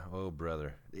 Yeah. Oh,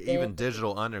 brother. Even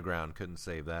Digital Underground couldn't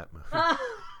save that movie.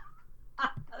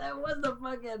 That was the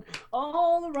fucking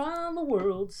all around the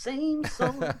world, same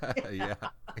song. Yeah,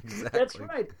 exactly. That's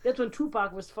right. That's when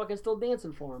Tupac was fucking still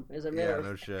dancing for him, as a matter of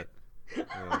fact. Yeah, no shit.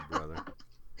 Oh, brother.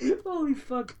 Holy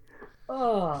fuck.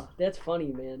 Oh, that's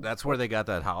funny, man. That's where they got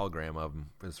that hologram of him,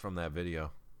 is from that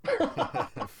video.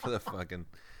 For the fucking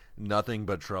Nothing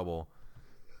But Trouble.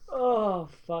 Oh,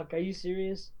 fuck. Are you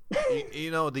serious? You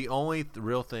know, the only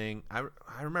real thing, I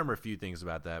remember a few things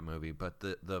about that movie, but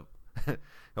the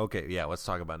okay, yeah, let's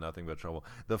talk about Nothing But Trouble.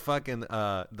 The fucking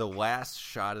the last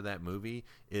shot of that movie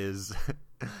is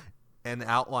an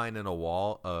outline in a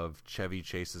wall of Chevy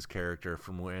Chase's character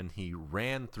from when he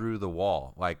ran through the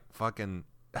wall, like fucking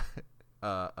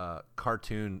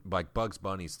cartoon, like Bugs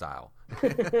Bunny style.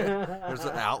 There's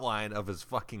an outline of his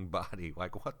fucking body.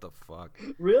 Like, what the fuck?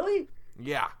 Really?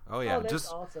 Yeah. Oh yeah. That's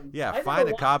just awesome. Yeah. Find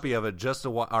a copy of it just to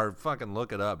or fucking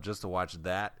look it up just to watch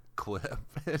that clip.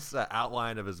 It's the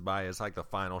outline of his body. It's like the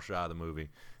final shot of the movie.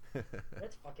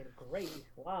 That's fucking great.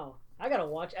 Wow. I gotta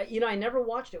watch. I never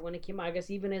watched it when it came out. I guess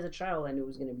even as a child, I knew it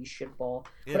was gonna be shitball.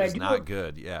 It's not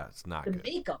good. Yeah, it's not good.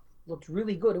 The makeup looked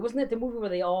really good. It wasn't that the movie where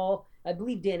they all, I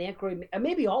believe Dan Aykroyd,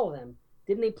 maybe all of them,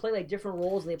 didn't they play like different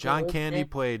roles? And John Candy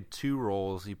played 2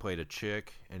 roles. He played a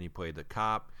chick and he played the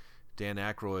cop. Dan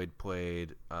Aykroyd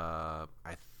played, I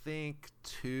think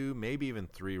 2, maybe even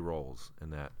 3 roles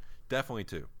in that. Definitely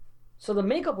 2. So the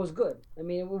makeup was good. I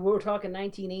mean, we were talking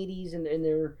 1980s, and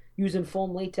they're using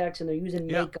foam latex and they're using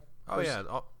makeup. Oh yeah,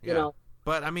 you know.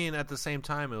 But I mean, at the same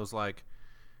time, it was like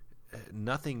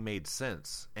nothing made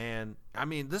sense. And I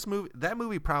mean, that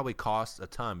movie probably cost a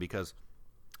ton because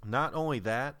not only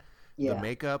that, the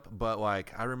makeup, but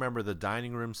like I remember the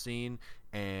dining room scene,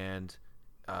 and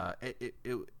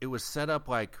it was set up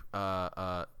like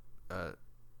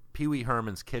Pee Wee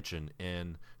Herman's kitchen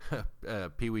in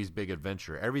Pee Wee's Big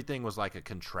Adventure. Everything was like a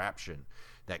contraption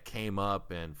that came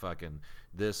up, and fucking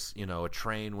this, a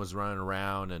train was running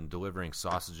around and delivering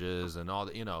sausages and all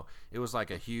that. It was like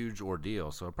a huge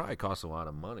ordeal. So it probably cost a lot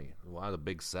of money. A lot of the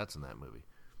big sets in that movie.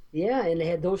 Yeah, and they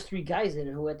had those 3 guys in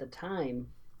it who at the time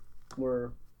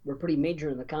were pretty major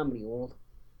in the comedy world.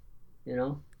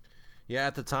 Yeah,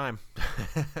 at the time.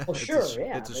 Well, sure,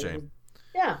 it's a shame.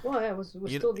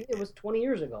 It was 20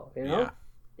 years ago. Yeah.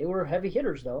 They were heavy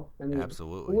hitters, though. I mean,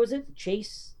 absolutely. Who was it?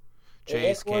 Chase,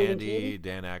 Candy,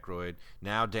 Dan Aykroyd.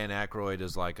 Now Dan Aykroyd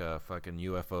is like a fucking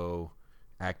UFO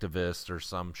activist or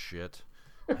some shit.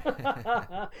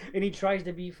 And he tries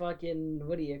to be fucking,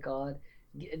 what do you call it?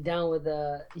 Down with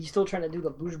he's still trying to do the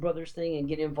Blues Brothers thing and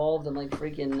get involved in like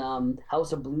freaking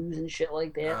House of Blues and shit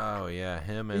like that. Oh yeah,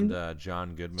 him and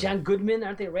John Goodman. John Goodman,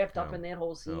 aren't they wrapped up in that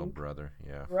whole scene? Oh brother,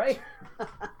 yeah. Right.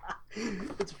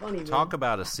 It's funny. Man. Talk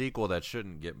about a sequel that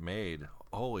shouldn't get made.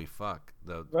 Holy fuck,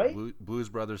 the Blues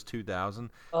Brothers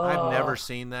 2000. I've never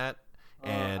seen that,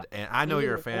 And I know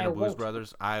you're a fan of Blues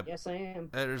Brothers. Yes, I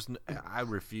am. I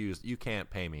refuse. You can't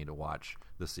pay me to watch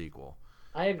the sequel.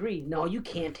 I agree. No, you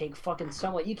can't take fucking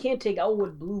someone. You can't take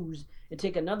Elwood Blues and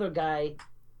take another guy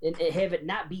and have it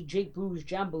not be Jake Blues,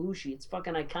 John Belushi. It's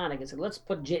fucking iconic. It's like, let's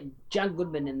put John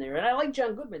Goodman in there. And I like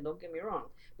John Goodman, don't get me wrong.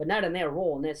 But not in that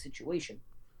role, in that situation.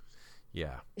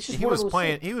 Yeah. He was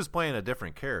playing a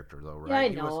different character, though, right? Yeah, I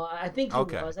know. I think he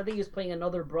was. I think he was playing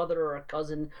another brother or a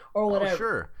cousin or whatever. Oh,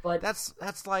 sure. But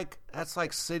that's like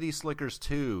City Slickers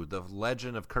 2, The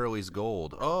Legend of Curly's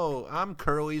Gold. Oh, I'm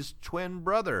Curly's twin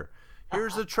brother.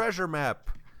 Here's a treasure map.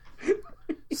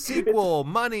 Sequel,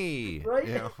 money. Right?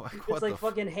 You know, it's like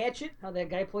fucking Hatchet, how that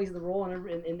guy plays the role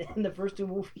in the first two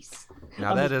movies.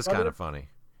 Now that is kind of funny.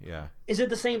 Yeah. Is it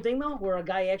the same thing though, where a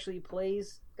guy actually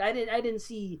plays? I didn't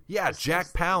see. Yeah, Jack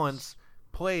Palance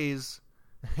plays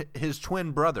his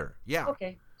twin brother. Yeah.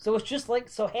 Okay, so it's just like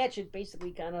Hatchet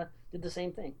basically kind of did the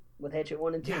same thing with Hatchet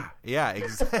 1 and 2. Yeah,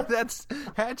 exactly. That's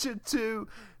Hatchet 2,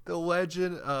 The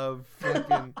Legend of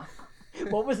fucking.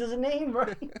 What was his name,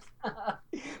 right?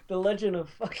 The Legend of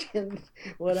fucking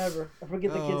whatever. I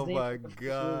forget the kid's name. Oh my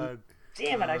god!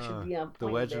 Damn it! I should be on point. The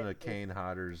Legend of Kane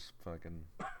Hodder's fucking.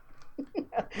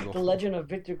 The Legend of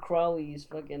Victor Crowley's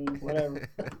fucking whatever.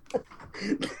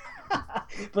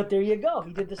 But there you go.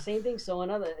 He did the same thing. So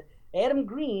Adam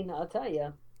Green, I'll tell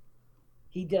you,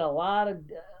 he did a lot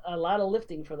of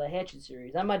lifting for the Hatchet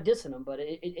series. I'm not dissing him, but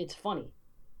it's funny,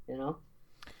 you know.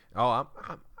 Oh,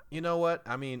 you know what?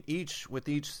 I mean, with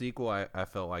each sequel, I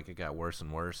felt like it got worse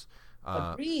and worse.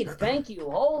 Agreed. Thank you.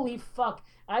 Holy fuck!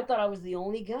 I thought I was the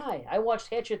only guy. I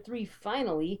watched Hatchet 3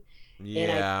 finally.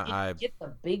 Yeah, and I didn't get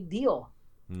the big deal.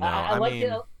 No, I liked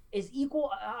it. It's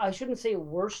equal. I shouldn't say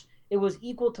worse. It was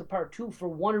equal to Part 2 for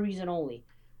one reason only.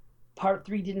 Part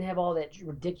 3 didn't have all that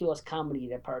ridiculous comedy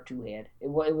that Part 2 had. It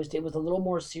was a little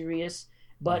more serious,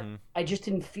 but I just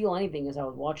didn't feel anything as I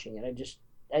was watching it.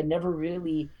 I never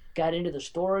really got into the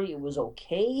story. It was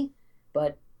okay,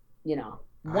 but you know,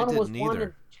 one was one and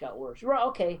it got worse. Right?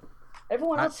 Okay.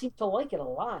 Everyone else seemed to like it a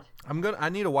lot. I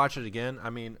need to watch it again. I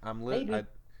mean, I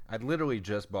literally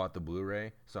just bought the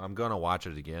Blu-ray, so I'm gonna watch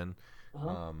it again.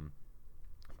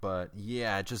 But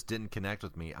yeah, it just didn't connect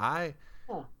with me. I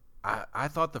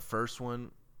thought the first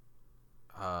one.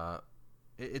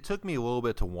 It took me a little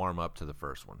bit to warm up to the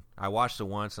first one. I watched it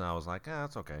once and I was like,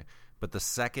 that's okay. But the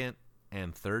second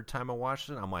and third time I watched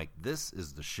it, I'm like, this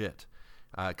is the shit,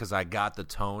 because I got the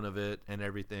tone of it and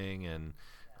everything, and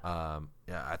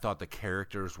I thought the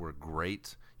characters were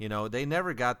great. You know, they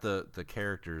never got the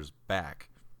characters back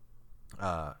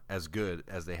as good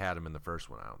as they had them in the first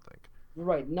one, I don't think.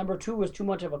 Right. Number 2 was too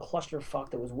much of a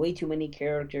clusterfuck. There was way too many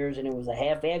characters, and it was a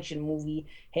half action movie,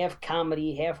 half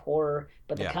comedy, half horror.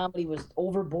 But the comedy was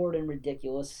overboard and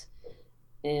ridiculous,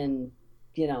 and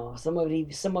you know, some of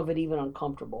it even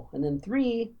uncomfortable. And then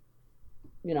 3,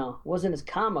 you know, wasn't as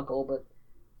comical, but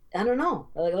I don't know.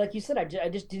 Like you said, I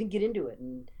just didn't get into it,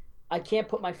 and I can't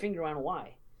put my finger on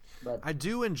why. But I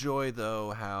do enjoy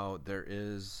though how there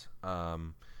is,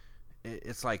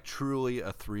 it's like truly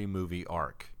a 3-movie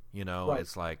arc. You know, right.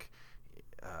 It's like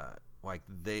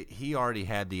he already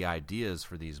had the ideas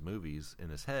for these movies in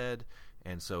his head,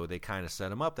 and so they kind of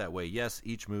set him up that way. Yes,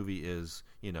 each movie is,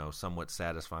 you know, somewhat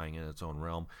satisfying in its own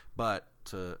realm, but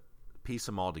to piece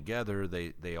them all together,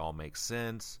 they all make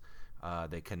sense.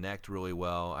 They connect really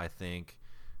well, I think,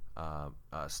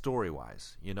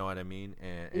 story-wise. You know what I mean?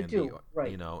 And do, right.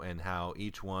 You know, and how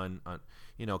each one,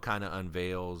 you know, kind of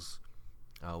unveils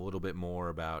a little bit more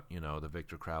about, you know, the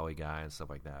Victor Crowley guy and stuff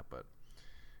like that. But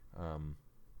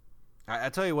I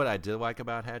tell you what I did like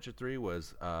about Hatchet 3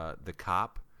 was the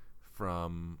cop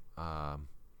from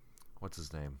what's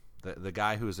his name? The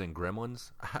guy who was in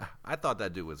Gremlins. I thought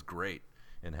that dude was great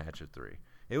in Hatchet 3.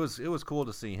 It was cool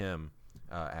to see him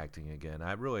acting again.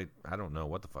 I don't know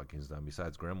what the fuck he's done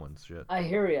besides Gremlins shit. I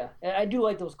hear ya. I do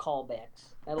like those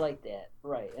callbacks. I like that.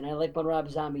 Right. And I like when Rob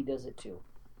Zombie does it too.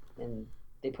 And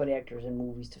they put actors in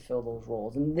movies to fill those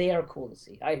roles, and they are cool to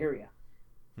see. I hear you,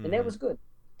 and that was good.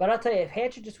 But I'll tell you, if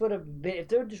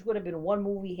there just would have been one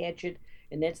movie Hatchet,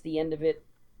 and that's the end of it,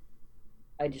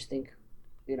 I just think,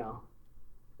 you know,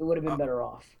 it would have been better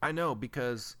off. I know,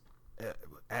 because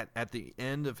at the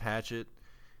end of Hatchet,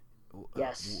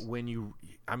 yes, when you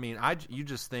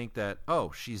just think that,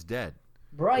 oh, she's dead.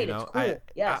 Right, you know? It's cool.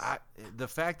 Yes. The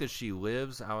fact that she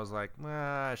lives, I was like,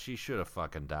 she should have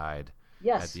fucking died.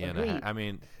 Yes, at the end agreed. I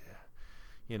mean,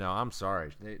 you know, I'm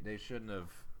sorry. They shouldn't have.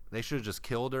 They should have just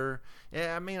killed her.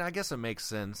 Yeah, I mean, I guess it makes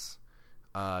sense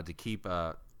to keep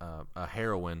a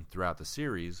heroine throughout the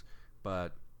series,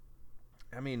 but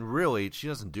I mean, really, she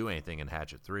doesn't do anything in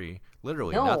Hatchet 3.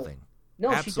 Literally nothing.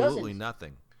 No, absolutely she doesn't.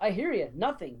 nothing. I hear you.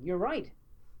 Nothing. You're right.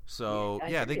 So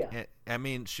I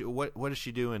mean, what does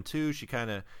she do in 2? She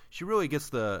really gets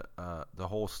the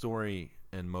whole story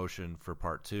in motion for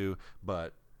part 2,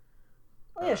 but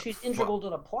she's integral to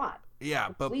the plot. Yeah,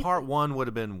 completely. But part 1 would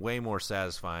have been way more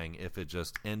satisfying if it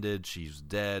just ended. She's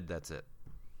dead. That's it.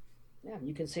 Yeah,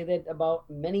 you can say that about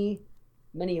many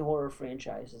horror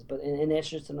franchises, but and that's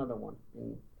just another one.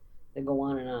 And they go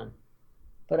on and on.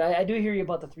 But I do hear you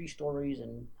about the 3 stories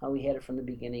and how we had it from the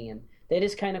beginning, and that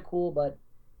is kind of cool. But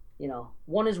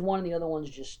one is one, and the other one's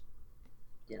just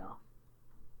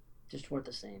weren't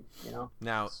the same.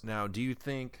 Now, do you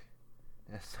think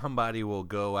somebody will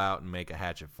go out and make a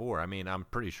Hatchet 4? I mean, I'm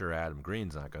pretty sure Adam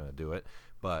Green's not going to do it,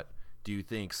 but do you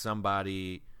think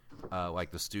somebody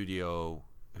like the studio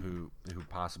who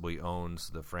possibly owns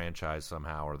the franchise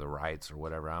somehow, or the rights or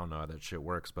whatever, I don't know how that shit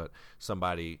works, but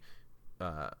somebody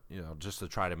just to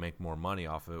try to make more money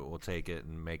off of it will take it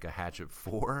and make a Hatchet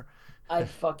 4? I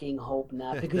fucking hope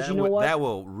not, because that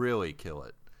will really kill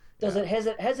it. Has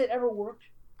it ever worked?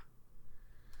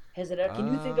 Has it?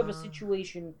 Can you think of a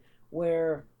situation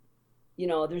where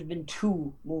there's been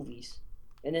 2 movies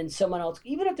and then someone else,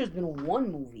 even if there's been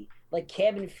 1 movie like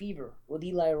Cabin Fever with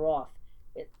Eli Roth?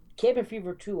 Cabin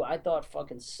Fever 2 I thought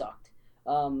fucking sucked.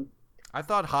 I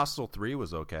thought Hostel 3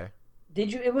 was okay.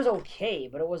 Did you? It was okay,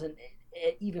 but it wasn't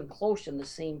even close in the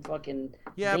same fucking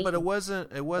vein. But it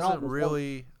wasn't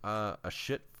really a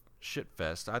shit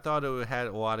fest. I thought it had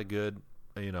a lot of good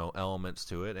elements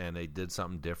to it, and they did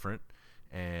something different,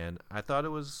 and I thought it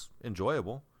was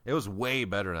enjoyable. It was way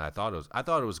better than I thought it was. I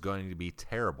thought it was going to be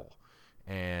terrible,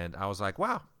 and I was like,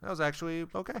 wow, that was actually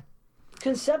okay.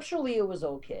 Conceptually, it was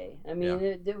okay. I mean,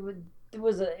 it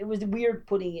was weird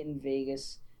putting it in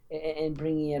Vegas and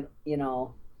bringing it,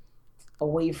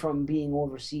 away from being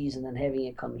overseas and then having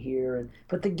it come here.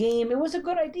 But the game, it was a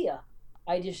good idea.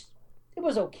 It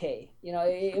was okay.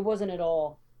 It wasn't at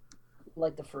all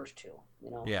like the first 2.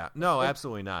 Yeah, no,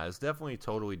 absolutely not. It's definitely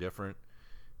totally different.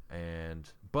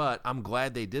 But I'm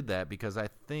glad they did that, because I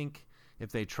think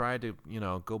if they tried to,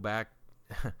 go back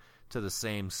to the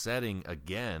same setting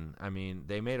again, I mean,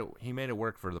 he made it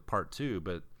work for the part 2,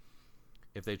 but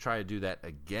if they try to do that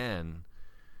again,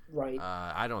 right?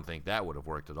 I don't think that would have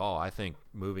worked at all. I think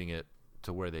moving it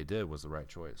to where they did was the right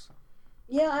choice.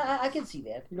 Yeah, I can see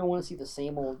that. You don't want to see the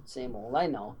same old. I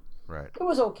know. Right. It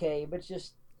was okay, but it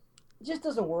just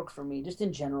doesn't work for me, just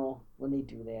in general, when they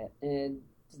do that. And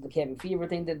the Cabin Fever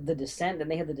thing, the Descent, and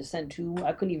they had the Descent 2.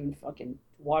 I couldn't even fucking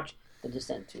watch the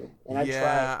Descent 2. And I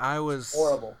tried. I was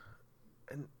horrible.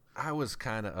 And I was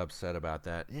kind of upset about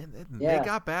that. Yeah.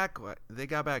 They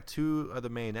got back 2 of the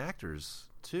main actors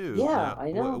too. Yeah,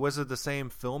 I know. Was it the same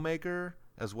filmmaker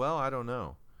as well? I don't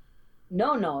know.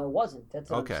 No, it wasn't. That's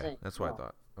what I'm saying. That's what I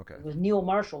thought. Okay. It was Neil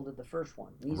Marshall did the first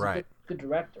one. He's a good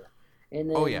director. And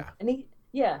then,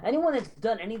 anyone that's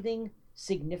done anything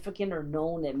significant or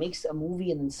known that makes a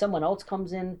movie and then someone else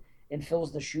comes in and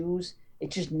fills the shoes, it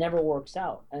just never works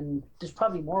out. And there's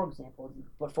probably more examples,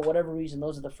 but for whatever reason,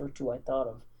 those are the first 2 I thought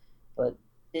of. But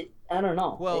I don't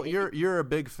know. Well, you're a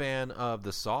big fan of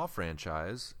the Saw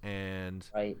franchise, and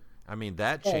right. I mean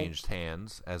that changed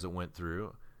hands as it went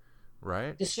through,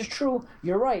 right? This is true.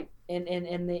 You're right, and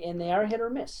they are hit or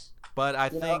miss. But I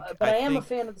am a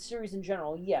fan of the series in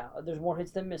general. Yeah, there's more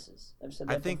hits than misses. I've said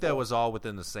that. I think that was all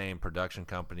within the same production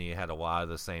company. It had a lot of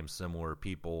the same similar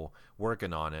people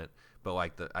working on it. But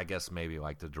I guess maybe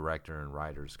the director and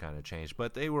writers kind of changed.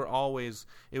 But they were always.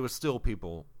 It was still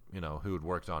people who had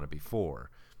worked on it before.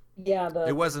 Yeah,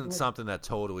 it wasn't something that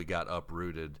totally got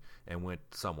uprooted and went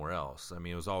somewhere else. I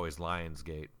mean, it was always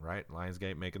Lionsgate, right?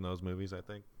 Lionsgate making those movies, I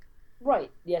think. Right.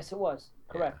 Yes, it was.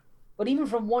 Correct. Yeah. But even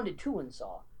from 1 to 2 in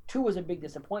Saw, 2 was a big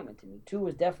disappointment to me. 2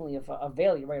 was definitely a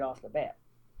failure right off the bat.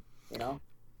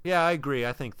 Yeah, I agree.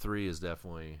 I think 3 is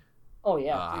definitely. Oh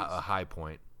yeah, a high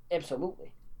point.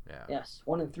 Absolutely. Yeah. Yes,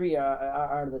 1 and 3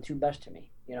 are the 2 best to me.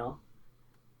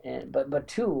 And but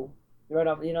 2. Right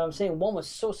off, what I'm saying, 1 was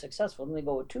so successful, then they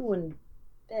go with 2 and,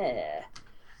 Yeah,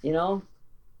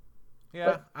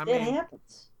 but I mean, it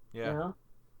happens. Yeah,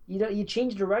 you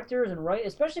change directors and write,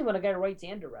 especially when a guy writes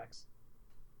and directs.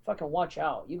 Fucking watch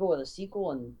out. You go with a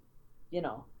sequel, and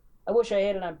I wish I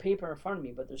had it on paper in front of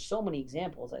me, but there's so many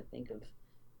examples I think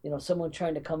of, someone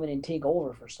trying to come in and take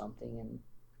over for something, and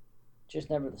just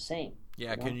never the same.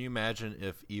 Yeah, can you imagine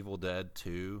if Evil Dead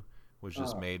 2 was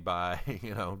just made by,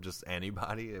 just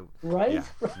anybody? Right? Yeah,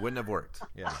 wouldn't have worked.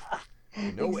 Yeah.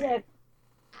 No way.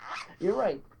 You're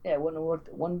right. Yeah, it wouldn't have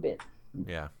worked one bit.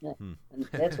 Yeah. And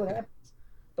that's what happens.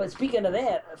 But speaking of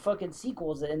that, fucking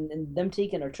sequels and them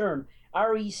taking a turn,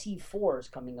 REC 4 is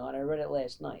coming on. I read it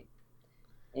last night.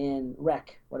 and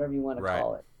Wreck, whatever you want to Right.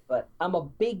 call it. But I'm a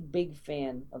big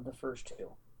fan of the first two.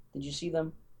 Did you see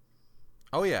them?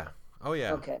 Oh yeah.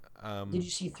 Okay. Did you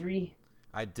see 3?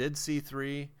 I did see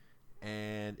 3,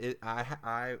 and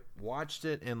I watched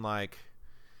it in like,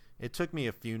 it took me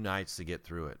a few nights to get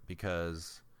through it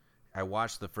because I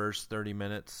watched the first 30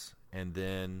 minutes and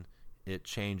then it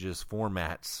changes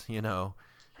formats,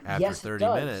 after Yes, it 30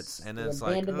 does. minutes, and then They it's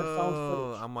like, abandon the found oh,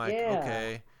 footage. I'm like, Yeah.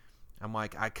 okay. I'm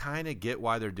like, I kind of get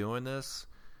why they're doing this,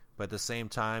 but at the same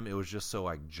time, it was just so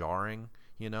like jarring,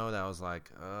 that I was like,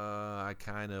 I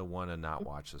kind of want to not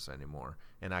watch this anymore,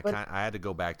 and I had to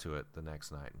go back to it the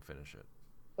next night and finish it.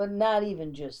 But not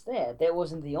even just that. That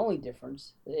wasn't the only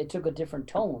difference. It took a different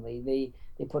tone. They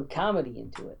put comedy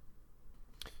into it.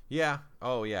 Yeah.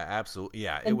 Oh yeah. Absolutely.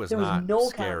 Yeah. And it was there not no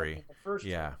comedy scary. in the first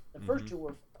Yeah. two. The first two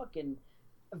were fucking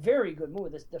a very good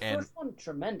movie. The And- first one,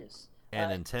 tremendous.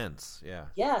 And intense. Yeah.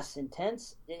 Yes,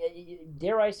 intense.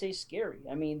 Dare I say scary?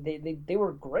 I mean, they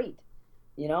were great,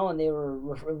 and they were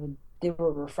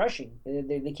refreshing.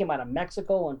 They came out of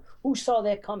Mexico, and who saw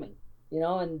that coming?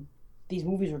 And these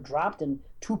movies were dropped, and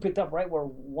 2 picked up right where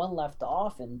 1 left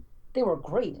off, and they were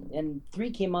great. And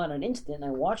 3 came out an instant, and I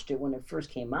watched it when it first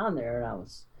came on there, and I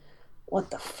was, what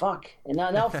the fuck? And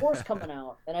now 4's coming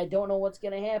out, and I don't know what's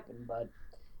gonna happen, but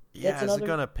Yeah. Is it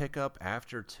gonna pick up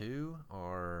after 2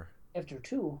 or? After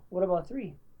 2, what about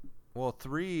 3? Well,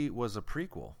 3 was a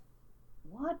prequel.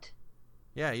 What?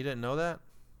 Yeah, you didn't know that?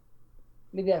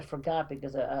 Maybe I forgot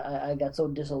because I got so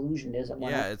disillusioned as it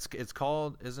went. Yeah, it's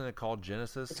called. Isn't it called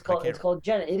Genesis? It is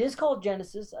called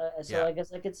Genesis. So Yeah. I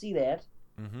guess I could see that.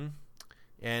 Mm-hmm.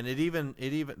 And it even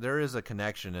there is a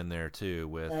connection in there too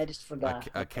with I just forgot.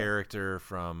 a character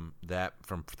from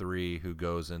 3 who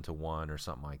goes into 1 or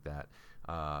something like that.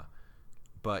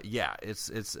 But yeah, it's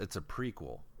a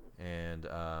prequel, and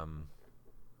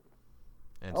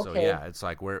so Okay. yeah, it's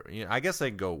like where I guess they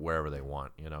can go wherever they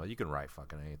want. You can write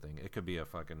fucking anything. It could be a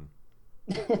fucking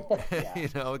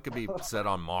it could be set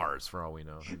on Mars for all we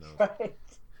know. Who knows? Right.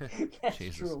 That's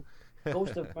Jesus. true.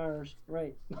 Ghost of Mars.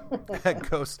 Right.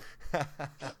 Ghost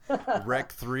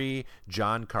Wreck 3,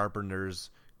 John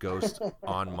Carpenter's Ghost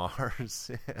on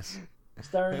Mars. Yes.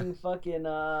 Starring fucking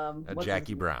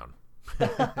Jackie Brown.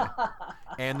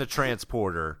 And the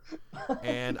Transporter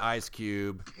and Ice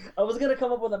Cube. I was gonna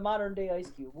come up with a modern day Ice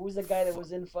Cube. Who was the guy that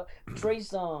was in Trey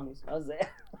Songz? How's that?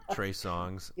 Trey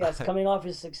Songz. Yes, coming off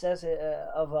his success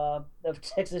of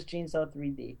Texas Chainsaw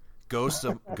 3D.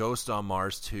 Ghost on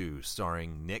Mars 2,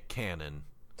 starring Nick Cannon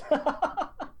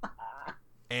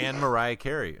and Mariah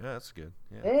Carey. Oh, that's good.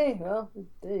 Yeah. Hey, well,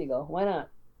 there you go. Why not?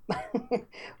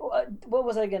 What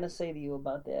was I gonna say to you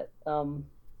about that?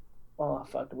 Oh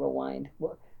fuck! Rewind.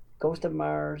 What? Ghost of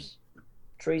Mars,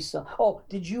 Trace. Oh,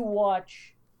 did you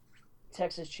watch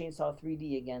Texas Chainsaw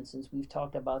 3D again? Since we've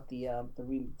talked about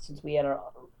since we had our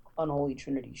Unholy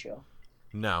Trinity show.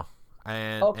 No,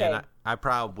 and Okay. and I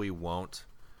probably won't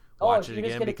watch it you're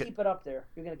just again gonna because keep it up there.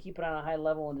 You're gonna keep it on a high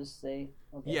level and just say,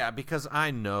 okay. yeah, because I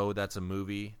know that's a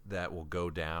movie that will go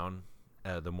down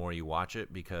the more you watch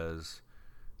it because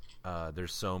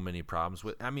there's so many problems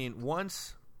with. I mean,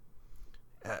 once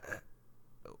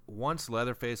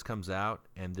Leatherface comes out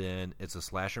and then it's a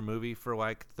slasher movie for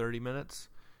like 30 minutes,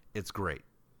 it's great.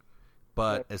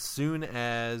 But Right. as soon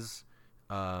as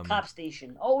Cop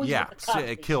Station. Always yeah, with the Cop it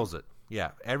Station. kills it.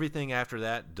 Yeah, everything after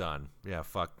that done. Yeah,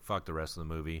 fuck the rest of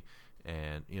the movie.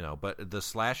 And but the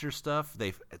slasher stuff,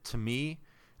 to me,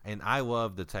 and I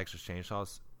love the Texas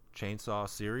Chainsaw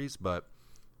series, but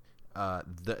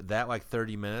that like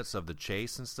 30 minutes of the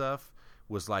chase and stuff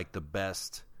was like the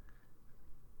best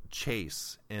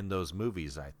chase in those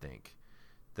movies. I think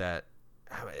that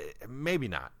maybe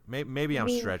not. Maybe I'm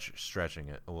stretching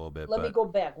it a little bit. Let me go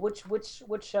back. Which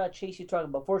chase you talking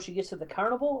about? Before she gets to the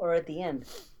carnival or at the end?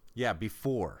 Yeah,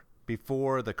 before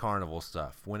the carnival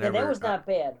stuff. Yeah, Whenever that was not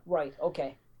bad. Right.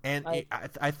 Okay. And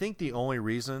I think the only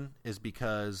reason is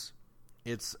because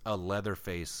it's a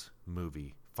Leatherface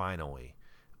movie. Finally,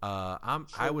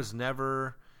 I was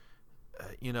never,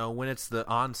 when it's the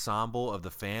ensemble of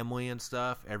the family and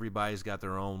stuff. Everybody's got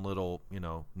their own little,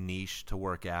 niche to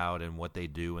work out and what they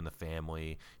do in the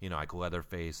family. Like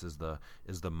Leatherface is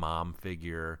the mom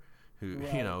figure who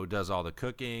Right. does all the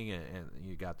cooking, and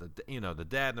you got the the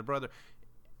dad and the brother.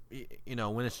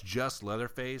 When it's just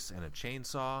Leatherface and a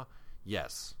chainsaw,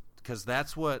 yes, because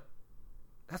that's what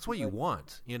you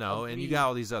want, and you Agreed. got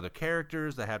all these other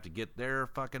characters that have to get their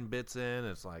fucking bits in.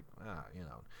 It's like,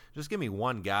 just give me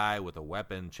one guy with a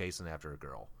weapon chasing after a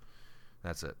girl.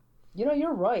 That's it.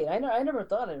 You're right. I never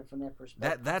thought of it from that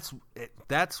perspective. That's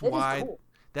That is why cool.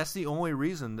 that's the only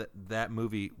reason that that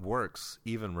movie works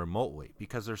even remotely,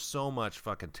 because there's so much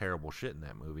fucking terrible shit in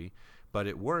that movie, but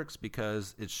it works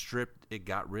because it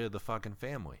got rid of the fucking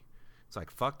family. It's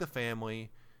like, fuck the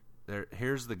family.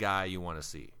 Here's the guy you want to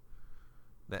see.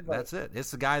 That's it.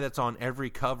 It's the guy that's on every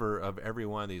cover of every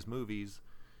one of these movies.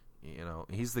 You know,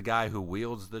 he's the guy who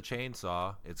wields the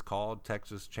chainsaw. It's called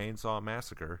Texas Chainsaw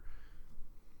Massacre.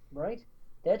 Right.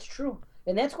 That's true.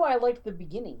 And that's why I liked the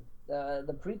beginning,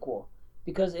 the prequel.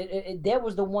 Because that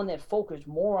was the one that focused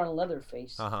more on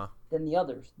Leatherface than the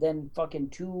others, than fucking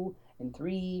 2 and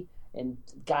 3 and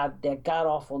that god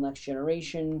awful Next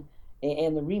Generation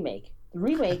and the remake.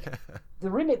 The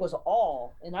remake was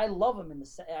all, and I love him in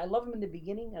the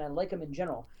beginning, and I like him in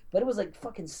general. But it was like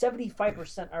fucking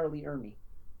 75% R. Lee Ermey.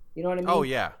 You know what I mean? Oh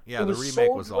yeah. The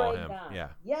remake was all him. Yeah.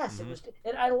 Yes, it was,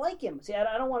 and I like him. See,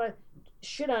 I don't want to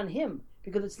shit on him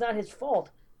because it's not his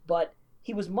fault, but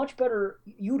he was much better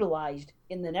utilized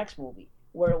in the next movie,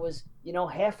 where it was,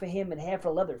 half of him and half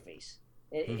of Leatherface.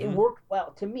 It worked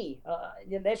well to me.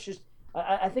 That's just,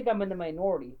 I think I'm in the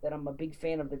minority that I'm a big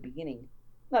fan of the beginning.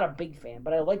 Not a big fan,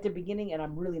 but I like the beginning, and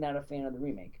I'm really not a fan of the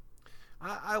remake.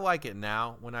 I like it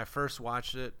now. When I first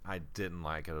watched it, I didn't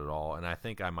like it at all, and I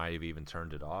think I might have even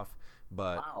turned it off.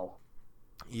 But wow.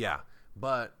 Yeah,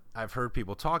 but I've heard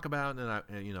people talk about it,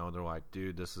 and they're like,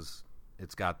 dude,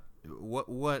 it's got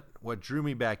what drew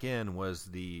me back in was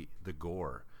the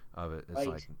gore of it. It's right.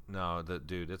 Like, no,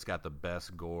 it's got the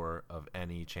best gore of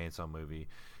any chainsaw movie,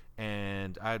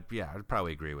 and I'd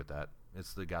probably agree with that.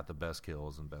 It's got the best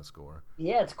kills and best gore.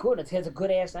 Yeah, it's good. It has a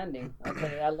good ass ending.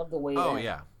 Okay, I love the way. Oh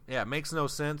yeah. It makes no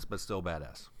sense, but still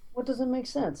badass. What doesn't make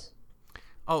sense?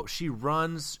 Oh, she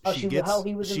runs. She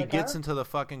gets into the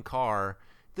fucking car.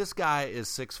 This guy is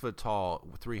 6 foot tall,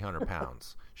 300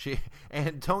 pounds. She's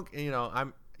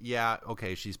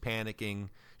panicking.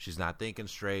 She's not thinking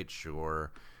straight,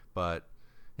 sure, but.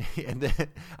 And then,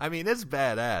 it's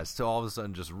badass to all of a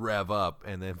sudden just rev up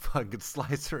and then fucking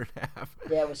slice her in half.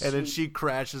 Yeah, it was and then she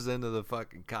crashes into the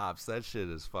fucking cops. That shit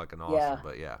is fucking awesome. Yeah.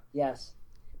 But yeah. Yes.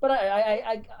 But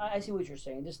I see what you're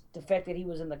saying. Just the fact that he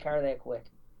was in the car that quick.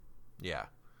 Yeah.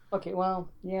 Okay, well,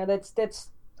 yeah, that's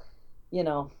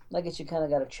I guess you kind of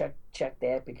got to check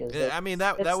that because that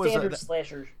was standard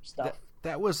slasher stuff.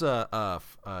 That was a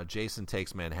Jason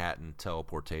Takes Manhattan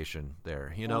teleportation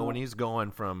there. When he's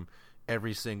going from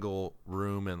every single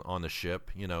room on the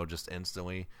ship, just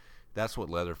instantly. That's what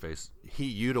Leatherface, he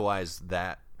utilized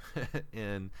that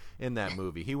in that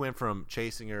movie. He went from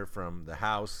chasing her from the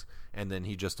house, and then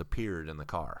he just appeared in the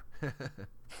car.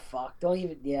 Fuck, don't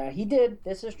even. Yeah, he did.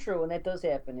 This is true, and that does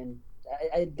happen. And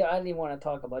I didn't even want to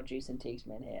talk about Jason Takes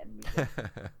Manhattan.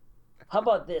 How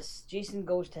about this? Jason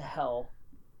Goes to Hell.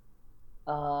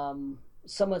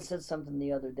 Someone said something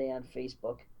the other day on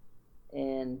Facebook,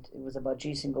 and it was about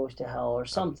Jason Goes to Hell or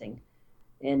something.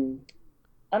 And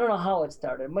I don't know how it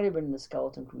started. It might have been in the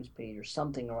Skeleton Crews page or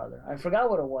something or other. I forgot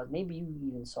what it was. Maybe you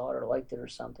even saw it or liked it or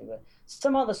something. But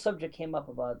somehow the subject came up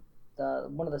about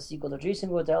one of the sequels, or Jason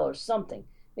Goes to Hell or something.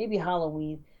 Maybe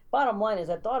Halloween. Bottom line is,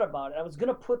 I thought about it. I was going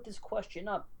to put this question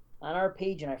up on our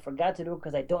page, and I forgot to do it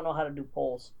because I don't know how to do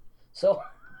polls. So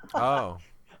oh.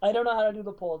 I don't know how to do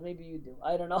the polls. Maybe you do.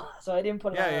 I don't know. So I didn't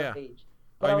put it on our page.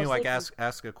 But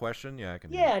ask a question? Yeah, I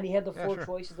can do that. And he had the four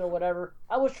choices or whatever.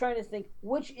 I was trying to think,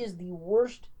 which is the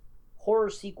worst horror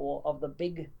sequel of the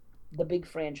big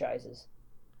franchises?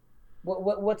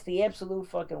 What's the absolute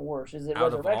fucking worst? Is it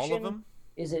Out Resurrection? Of all of them?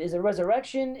 Is it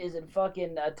Resurrection? Is it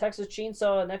fucking Texas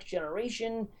Chainsaw Next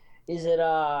Generation? Is it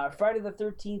Friday the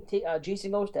 13th,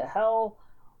 Jason Goes to Hell?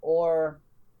 Or,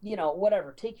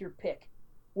 whatever. Take your pick.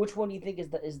 Which one do you think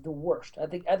is the worst? I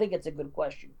think it's a good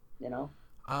question, Because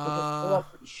they're all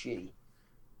pretty shitty.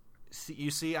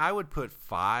 See, I would put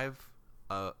 5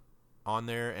 on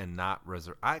there and not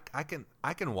I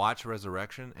can watch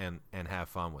Resurrection and have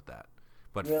fun with that.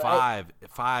 But really?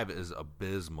 5 is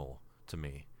abysmal to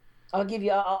me. I'll give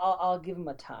them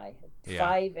a tie.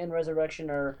 5 and Resurrection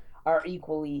are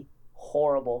equally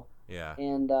horrible. Yeah.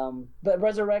 And but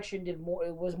Resurrection did more.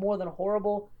 It was more than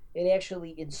horrible. It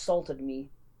actually insulted me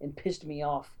and pissed me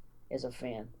off as a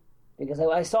fan, because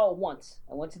I saw it once.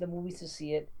 I went to the movies to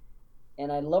see it,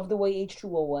 and I loved the way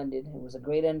H2O ended. It was a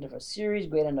great end of a series,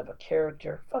 great end of a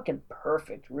character. Fucking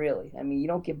perfect, really. I mean, you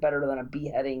don't get better than a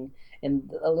beheading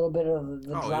and a little bit of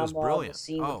the drama of the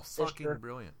scene with the sister. Fucking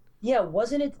brilliant. Yeah,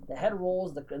 wasn't it? The head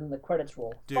rolls, and the credits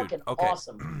roll. Dude, fucking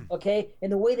awesome. Okay?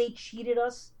 And the way they cheated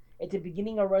us at the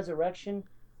beginning of Resurrection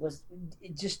was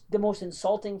just the most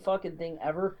insulting fucking thing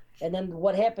ever. And then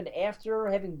what happened after,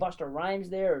 having Busta Rhymes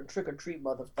there, or Trick or Treat,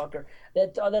 motherfucker.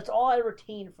 That's all I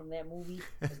retained from that movie,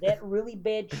 was that really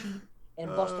bad cheat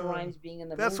and Busta Rhymes being in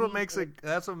the that's movie.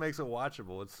 That's what makes it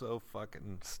watchable. It's so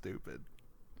fucking stupid.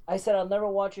 I said I'll never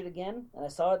watch it again, and I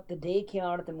saw it the day it came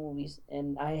out at the movies,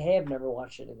 and I have never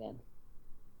watched it again.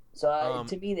 So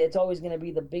to me, it's always going to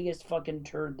be the biggest fucking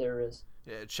turd there is.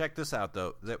 Yeah, check this out,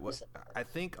 though. I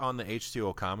think on the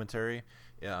H2O commentary,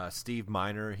 Steve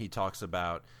Miner, he talks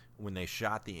about when they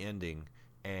shot the ending,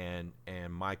 and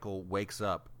Michael wakes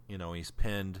up. You know, he's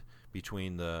pinned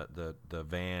between the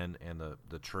van and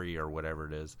the tree or whatever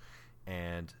it is,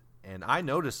 and I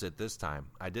noticed it this time.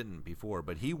 I didn't before,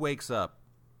 but he wakes up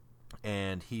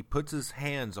and he puts his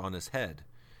hands on his head,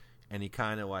 and he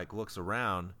kind of like looks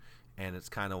around, and it's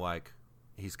kind of like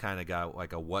he's kind of got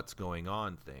like a what's going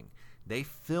on thing. They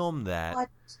filmed that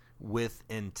with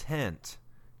intent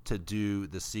to do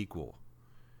the sequel.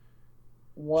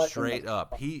 Straight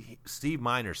up. Steve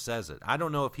Miner says it. I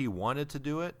don't know if he wanted to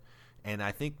do it, and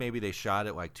I think maybe they shot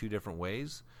it like two different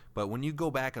ways. But when you go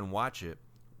back and watch it,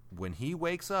 when he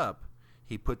wakes up,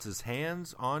 he puts his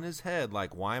hands on his head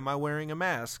like, why am I wearing a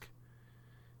mask?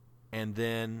 And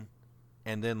then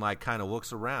like kind of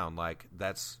looks around like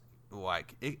that's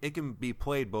like it can be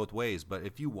played both ways. But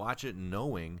if you watch it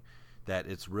knowing that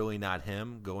it's really not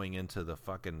him going into the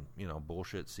fucking,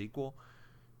 bullshit sequel,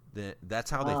 that's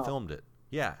how they filmed it.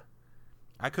 Yeah.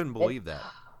 I couldn't believe that.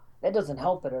 That doesn't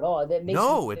help it at all. That makes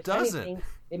it doesn't. Anything,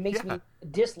 it makes me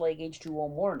dislike H2O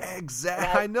more now.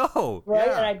 Exactly. I know. Right?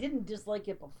 Yeah. And I didn't dislike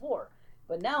it before.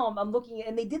 But now I'm looking at,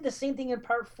 and they did the same thing in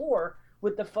part 4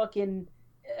 with the fucking,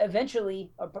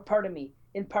 eventually, pardon me,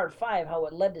 in part 5, how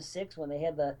it led to 6 when they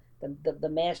had the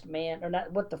masked man, or not,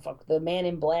 what the fuck, the man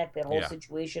in black, that whole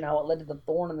situation, how it led to the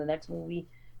Thorn in the next movie,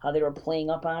 how they were playing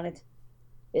up on it.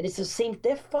 And it's the same,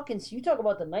 you talk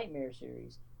about the Nightmare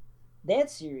series. That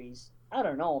series, I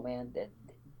don't know, man.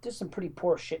 There's some pretty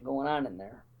poor shit going on in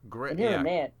there. Great,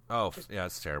 that. Oh, yeah,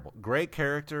 it's terrible. Great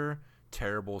character,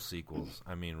 terrible sequels.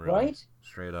 I mean, really, right?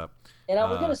 Straight up. And I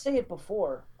was going to say it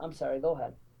before. I'm sorry, go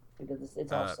ahead, because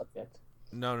it's off subject.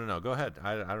 No. Go ahead.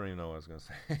 I don't even know what I was going to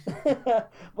say.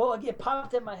 Well, it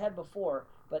popped in my head before,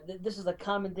 but this is a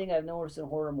common thing I've noticed in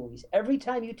horror movies. Every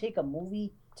time you take a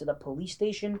movie to the police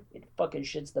station, it fucking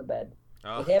shits the bed.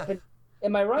 Oh. It happened.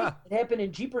 Am I right? It happened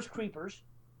in Jeepers Creepers.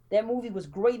 That movie was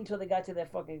great until they got to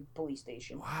that fucking police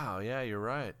station. Wow, yeah, you're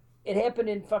right. It happened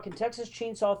in fucking Texas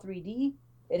Chainsaw 3D.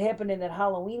 It happened in that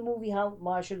Halloween movie. Well,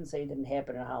 I shouldn't say it didn't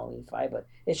happen in Halloween 5, but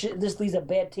this leaves a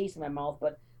bad taste in my mouth.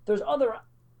 But there's other,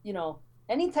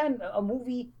 anytime a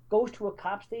movie goes to a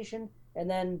cop station and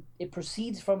then it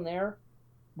proceeds from there,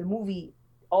 the movie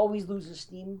always loses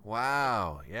steam.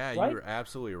 Wow. Yeah, right? You're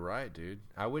absolutely right, dude.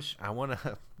 I'm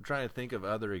trying to think of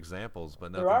other examples,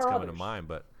 but There nothing's are coming others. to mind.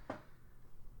 But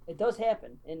it does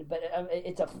happen, but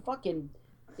it's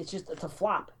a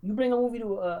flop. You bring a movie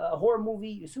to a horror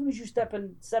movie, as soon as you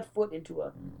set foot into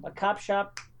a cop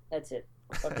shop, that's it.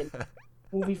 Fucking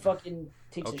movie fucking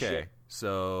takes a shit. Okay,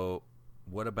 so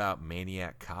what about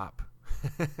Maniac Cop?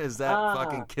 Is that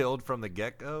fucking killed from the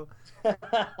get-go?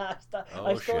 I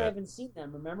still shit. haven't seen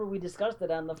them. Remember, we discussed it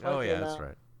on the fucking, that's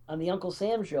right. on the Uncle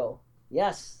Sam show.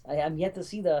 Yes, I'm yet to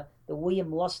see the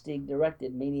William Lustig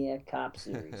directed Maniac Cop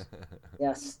series.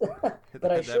 Yes,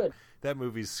 but I should. That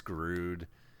movie's screwed.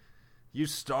 You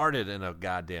started in a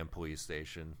goddamn police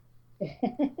station.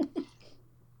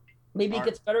 Maybe it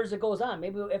gets better as it goes on.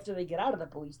 Maybe after they get out of the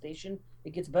police station,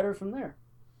 it gets better from there.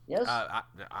 Yes?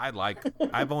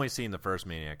 I've only seen the first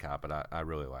Maniac Cop, but I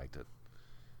really liked it.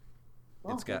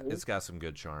 It's got some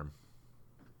good charm.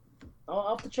 I'll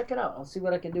have to check it out. I'll see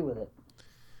what I can do with it.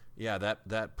 Yeah,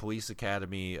 that Police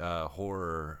Academy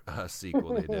horror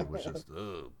sequel they did was just,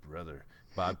 oh, brother.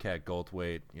 Bobcat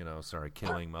Goldthwait,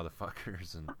 killing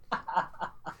motherfuckers. And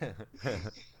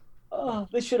oh,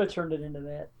 they should have turned it into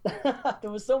that.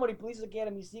 There was so many Police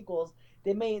Academy sequels.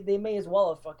 They may as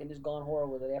well have fucking just gone horror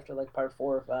with it after like part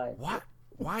 4 or 5. What?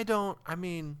 Why don't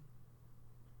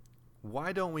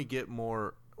we get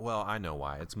more? Well, I know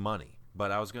why. It's money.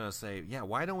 But I was going to say, yeah,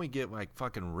 why don't we get like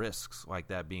fucking risks like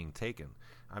that being taken?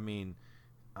 I mean,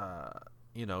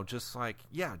 just like,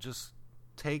 just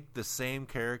take the same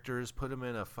characters, put them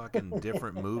in a fucking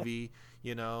different movie.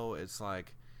 It's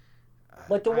like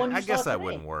the one I guess that today.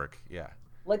 Wouldn't work. Yeah.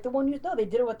 Like the one they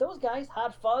did it with those guys,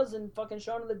 Hot Fuzz and fucking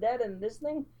Shaun of the Dead and this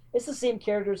thing. It's the same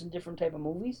characters in different type of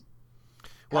movies.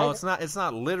 Well, it's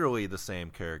not literally the same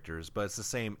characters, but it's the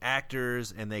same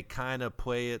actors, and they kind of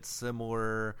play it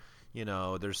similar.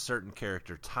 There's certain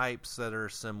character types that are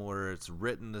similar. It's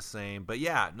written the same, but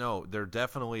yeah, no, they're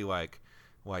definitely like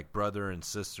brother and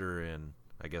sister, and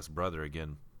I guess brother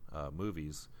again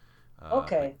movies.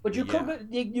 Okay, but you could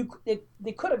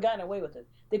they could have gotten away with it.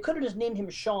 They could have just named him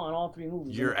Shaun all 3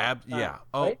 movies. Yeah.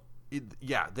 Oh, right?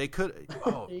 Yeah, they could.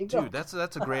 Oh, There you dude, go. that's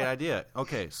a great idea.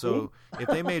 Okay, so if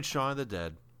they made Shaun of the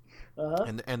Dead,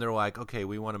 and they're like, okay,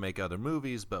 we want to make other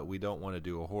movies, but we don't want to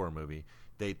do a horror movie.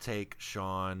 They take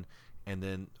Shaun, and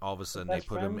then all of a sudden they best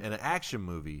put him friend? in an action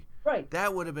movie. Right.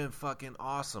 That would have been fucking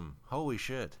awesome. Holy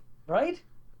shit. Right?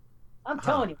 I'm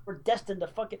telling you, we're destined to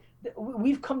fucking.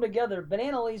 We've come together.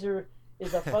 Banana Laser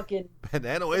is a fucking.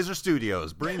 Banana Laser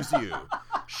Studios brings you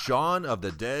Shaun of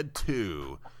the Dead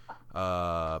 2.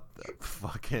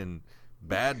 Fucking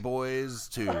Bad Boys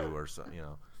 2 or something, you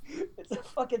know. It's a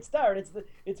fucking start.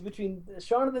 It's between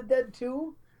Shaun of the Dead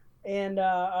 2 and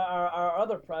our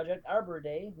other project, Arbor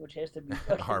Day, which has to be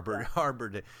Arbor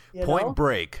Day. You Point know?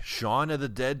 Break, Shaun of the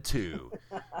Dead 2.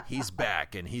 He's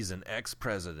back and he's an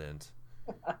ex-president.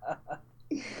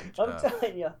 I'm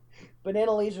telling you,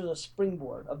 Banana Laser is a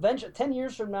springboard. Eventually, 10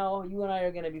 years from now, you and I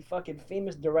are going to be fucking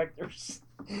famous directors.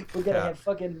 We're going to have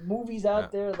fucking movies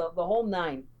out there, the whole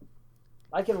nine.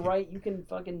 I can write, you can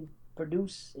fucking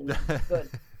produce, and good.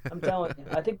 I'm telling you.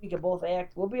 I think we can both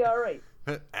act. We'll be all right.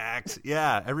 Act.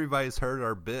 Yeah, everybody's heard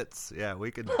our bits. Yeah,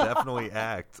 we could definitely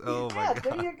act. Oh, my God.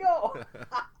 There you go.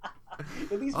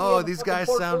 At least we Oh, have a these fucking guys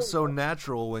sound portfolio. so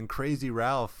natural when Crazy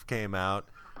Ralph came out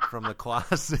from the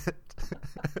closet.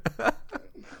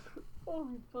 Oh,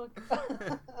 my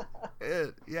fuck.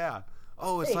 Yeah.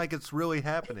 Oh, it's Hey. like it's really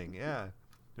happening. Yeah.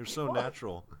 They're so What?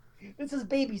 natural. This is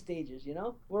baby stages, you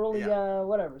know? We're only, Yeah.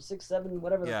 whatever, 6, 7,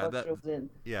 whatever the Yeah, fuck that- show's in.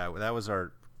 Yeah, that was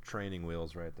our training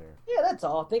wheels right there. Yeah, that's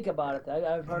all. Think about it.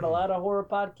 I've heard a lot of horror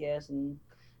podcasts, and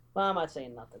well, I'm not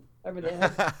saying nothing. Everything's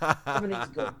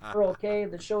good. We're okay.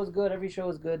 The show's good. Every show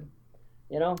is good.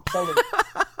 You know? Salute.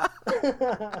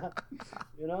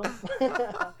 You know?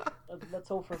 let's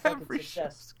hope for fucking Every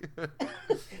success. show's good.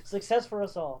 Success for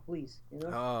us all, please. You know?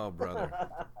 Oh, brother.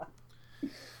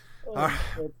 Oh, All right.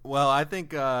 shit. Well, I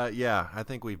think, I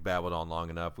think we've babbled on long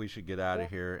enough. We should get out of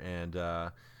here, and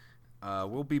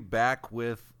we'll be back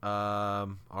with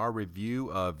our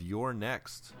review of You're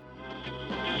Next.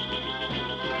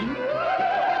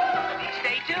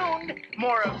 Stay tuned.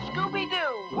 More of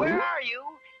Scooby-Doo. Where are you?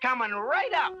 Coming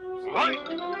right up.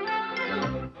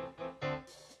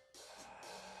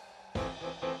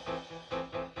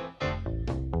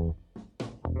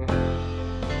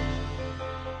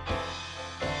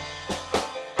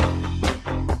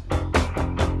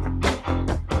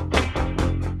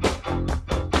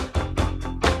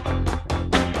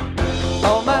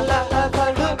 All my life I'm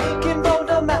looking for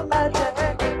the magic.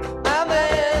 I've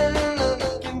been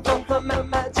looking for the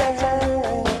magic.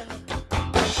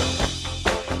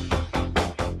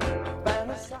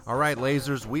 All right,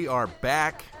 lasers, we are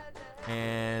back,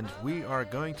 and we are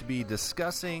going to be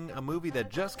discussing a movie that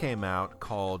just came out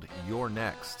called You're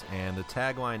Next, and the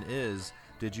tagline is,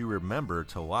 "Did you remember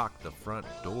to lock the front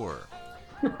door?"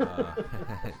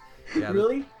 Yeah,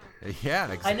 Really? Yeah,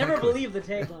 exactly. I never believe the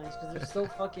taglines because they're so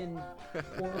fucking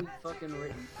poorly fucking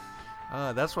written.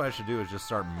 That's what I should do is just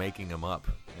start making them up,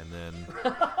 and then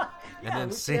Yeah, then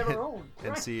we see should have it, our own. and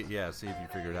Right. see if you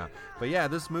figure it out. But yeah,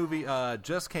 this movie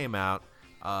just came out.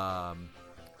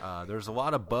 There's a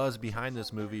lot of buzz behind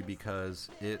this movie because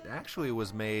it actually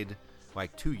was made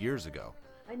like 2 years ago.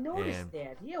 I noticed And-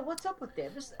 that. Yeah, what's up with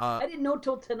that? I didn't know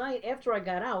till tonight after I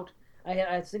got out.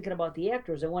 I was thinking about the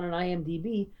actors. I went on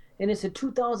IMDb, and it said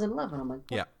 2011. I'm like,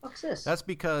 what Yeah. the fuck's this? That's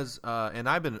because, and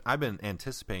I've been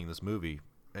anticipating this movie,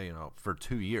 for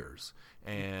 2 years,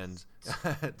 and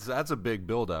that's a big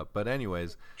buildup. But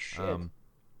anyways, Shit.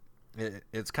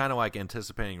 it's kind of like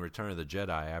anticipating Return of the Jedi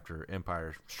after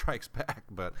Empire Strikes Back.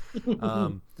 But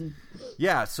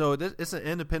yeah, so it's an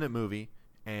independent movie,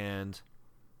 and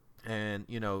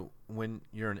when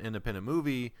you're an independent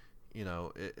movie,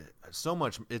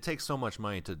 it takes so much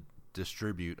money to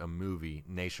distribute a movie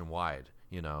nationwide,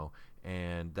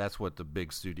 and that's what the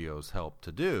big studios help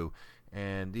to do.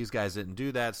 And these guys didn't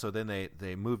do that, so then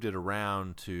they moved it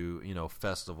around to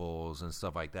festivals and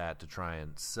stuff like that to try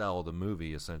and sell the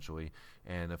movie essentially.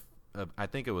 And if I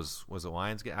think it was it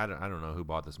Lionsgate? I don't know who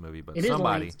bought this movie, but It is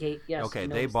somebody. Lionsgate, yes, okay, I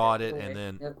they noticed bought that. it, and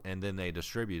then Yep. and then they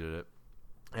distributed it,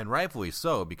 and rightfully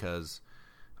so because,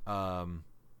 well,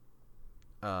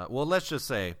 let's just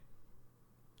say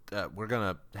we're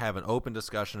gonna have an open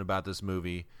discussion about this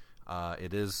movie.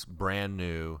 It is brand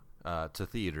new to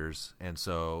theaters, and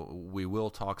so we will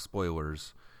talk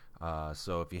spoilers.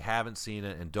 So if you haven't seen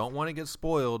it and don't want to get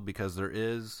spoiled, because there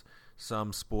is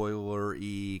some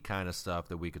spoiler-y kind of stuff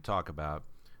that we could talk about,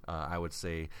 I would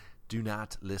say do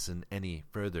not listen any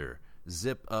further.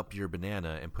 Zip up your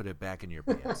banana and put it back in your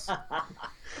pants.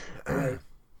 Right.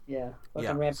 Yeah. Fucking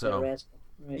Yeah, rap so- that rascal.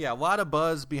 Right. Yeah, a lot of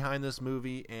buzz behind this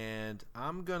movie, and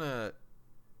I'm gonna,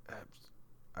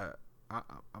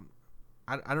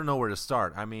 I don't know where to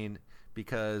start. I mean,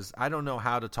 because I don't know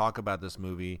how to talk about this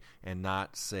movie and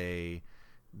not say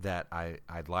that I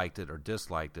liked it or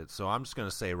disliked it. So I'm just going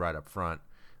to say right up front,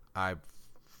 I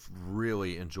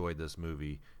really enjoyed this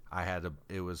movie.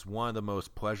 It was one of the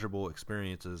most pleasurable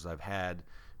experiences I've had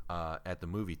at the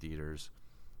movie theaters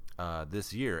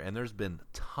this year, and there's been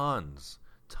tons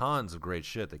of great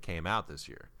shit that came out this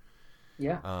year.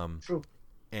 Yeah, true.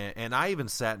 And I even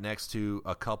sat next to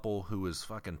a couple who was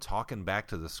fucking talking back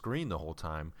to the screen the whole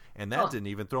time, and that didn't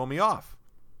even throw me off.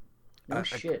 No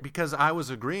shit. Because I was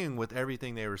agreeing with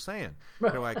everything they were saying.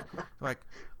 They're like,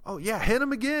 oh yeah, hit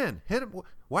him again. Hit him.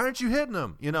 Why aren't you hitting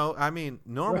him? You know, I mean,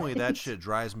 normally that shit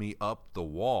drives me up the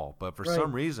wall, but for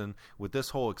some reason, with this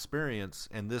whole experience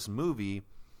and this movie,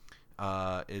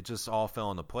 it just all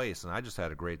fell into place, and I just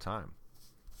had a great time.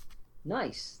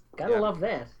 Nice. Gotta love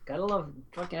that. Gotta love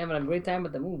fucking having a great time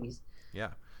with the movies. Yeah.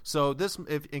 So this,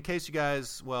 in case you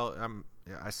guys,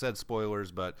 I said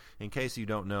spoilers, but in case you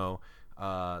don't know,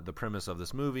 the premise of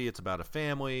this movie, it's about a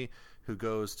family who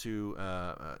goes to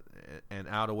an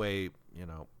out-of-way,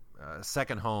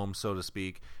 second home, so to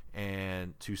speak,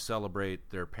 and to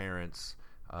celebrate their parents'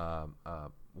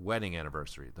 wedding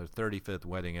anniversary, their 35th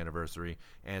wedding anniversary.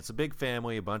 And it's a big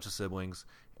family, a bunch of siblings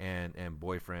and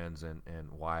boyfriends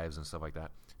and wives and stuff like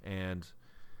that. And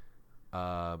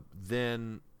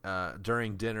then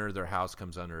during dinner, their house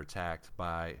comes under attack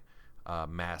by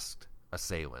masked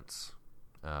assailants,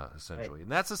 essentially. Right.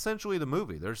 And that's essentially the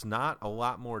movie. There's not a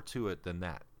lot more to it than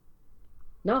that.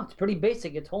 No, it's pretty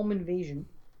basic. It's home invasion.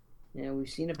 We've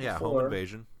seen it before. Yeah, home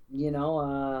invasion.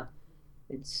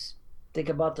 It's think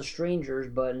about The Strangers,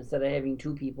 but instead of having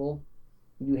 2 people,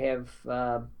 you have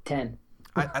 10.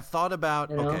 I thought about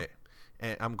okay,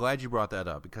 and I'm glad you brought that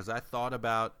up because I thought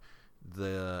about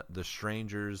the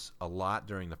Strangers a lot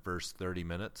during the first 30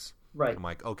 minutes. Right. I'm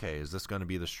like, okay, is this going to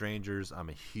be The Strangers? I'm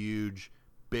a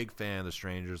big fan of The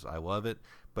Strangers. I love it,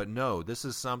 but no, this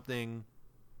is something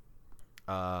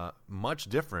much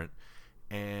different.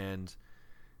 And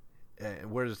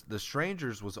whereas The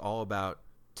Strangers was all about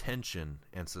tension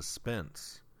and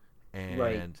suspense,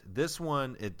 and this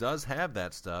one, it does have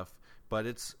that stuff, but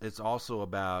it's also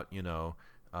about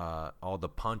all the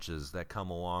punches that come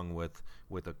along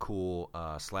with a cool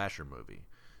slasher movie.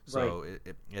 So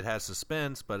it has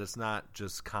suspense, but it's not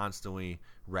just constantly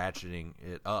ratcheting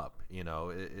it up.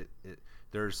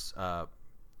 There's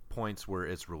points where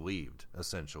it's relieved,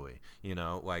 essentially.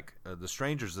 The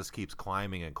Strangers just keeps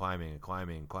climbing and climbing and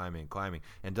climbing and climbing and climbing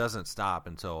and doesn't stop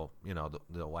until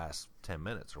the last 10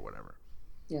 minutes or whatever.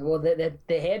 Yeah, well,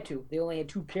 they had to. They only had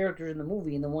 2 characters in the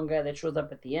movie, and the one guy that shows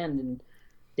up at the end, and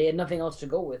they had nothing else to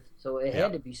go with. So it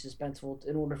had to be suspenseful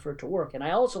in order for it to work. And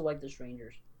I also like The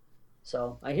Strangers.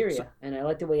 So I hear you, and I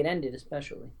like the way it ended,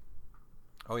 especially.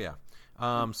 Oh yeah.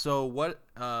 So what?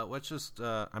 Let's just.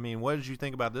 What did you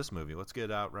think about this movie? Let's get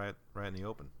it out right in the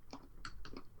open.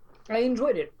 I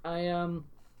enjoyed it.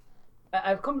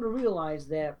 I've come to realize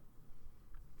that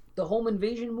the home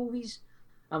invasion movies,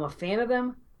 I'm a fan of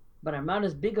them, but I'm not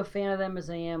as big a fan of them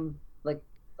as I am like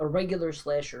a regular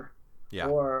slasher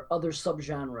or other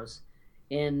subgenres.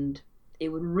 And it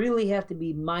would really have to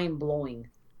be mind blowing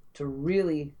to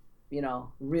really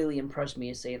impress me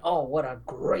as saying, "Oh, what a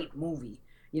great movie."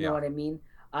 You know what I mean?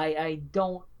 I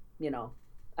don't,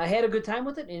 I had a good time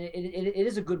with it, and it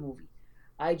is a good movie.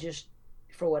 I just,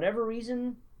 for whatever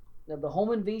reason, the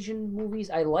home invasion movies,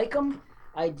 I like them.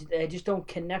 I just don't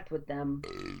connect with them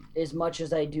as much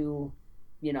as I do,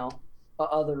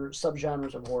 other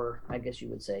subgenres of horror, I guess you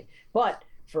would say. But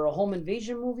for a home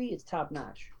invasion movie, it's top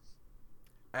notch.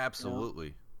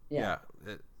 Absolutely. Yeah.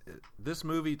 This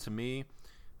movie, to me,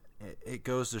 it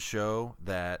goes to show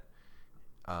that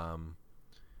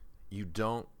you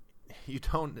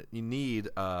need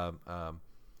a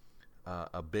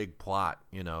big plot,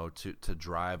 to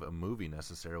drive a movie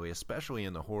necessarily, especially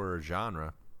in the horror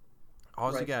genre.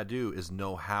 All you gotta do is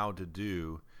know how to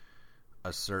do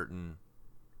a certain,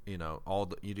 you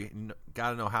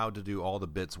gotta know how to do all the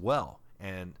bits well,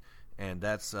 and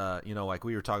that's like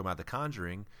we were talking about The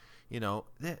Conjuring,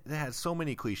 they had so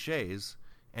many cliches.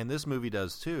 And this movie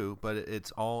does too, but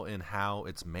it's all in how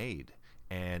it's made,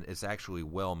 and it's actually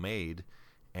well made,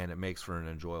 and it makes for an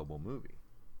enjoyable movie.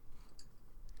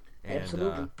 And,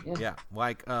 absolutely,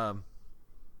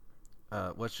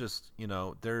 let's just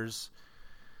there's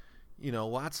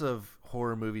lots of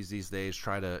horror movies these days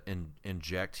try to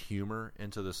inject humor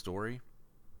into the story,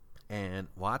 and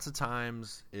lots of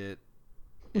times it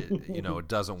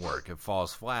doesn't work. It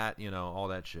falls flat, all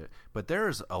that shit. But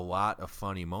there's a lot of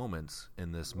funny moments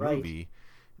in this movie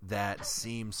that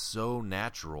seem so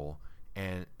natural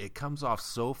and it comes off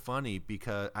so funny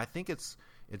because I think it's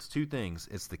two things.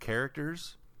 It's the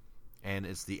characters, and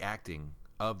it's the acting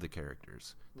of the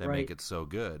characters that Right. make it so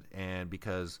good. And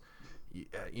because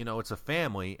it's a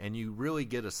family, and you really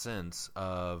get a sense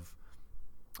of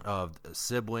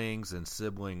siblings and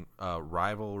sibling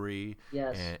rivalry,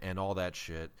 Yes. and all that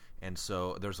shit. And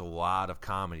so there's a lot of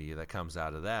comedy that comes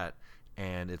out of that,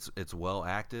 and it's well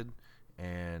acted,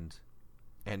 and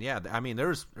yeah, I mean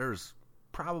there's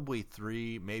probably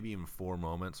 3, maybe even 4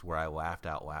 moments where I laughed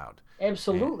out loud.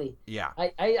 Absolutely. And, yeah.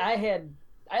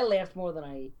 I laughed more than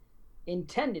I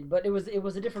intended, but it was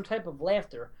a different type of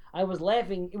laughter. I was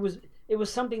laughing. It was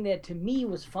something that to me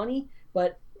was funny,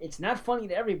 but it's not funny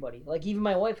to everybody. Like even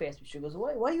my wife asked me, she goes,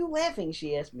 "Why are you laughing?"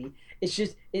 She asked me. It's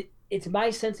just it's my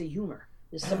sense of humor.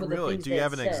 It's some of the Really? things Do you that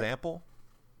have an said. example?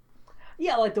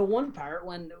 Yeah, like the one part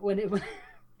when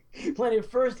it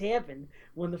first happened,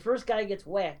 when the first guy gets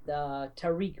whacked,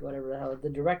 Tariq, whatever the hell, the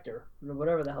director,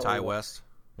 whatever the hell. Ty he was. West.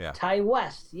 Yeah. Ty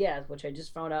West, yeah, which I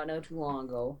just found out not too long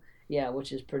ago. Yeah,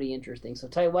 which is pretty interesting. So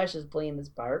Ty West is playing this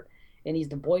part, and he's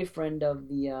the boyfriend of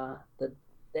the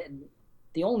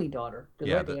only daughter. 'Cause,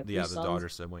 Yeah, right, they have three the sons, daughter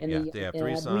sibling. and Yeah, the- they have and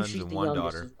 3 I believe sons she's and the 1 youngest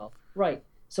daughter. as well. Right.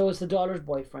 So it's the daughter's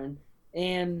boyfriend,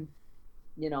 and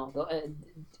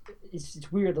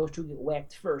it's weird those two get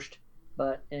whacked first,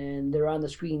 and they're on the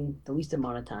screen the least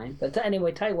amount of time. But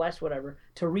anyway, Ty West, whatever,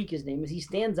 Tariq his name is. He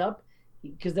stands up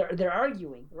because they're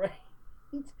arguing, right?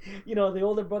 The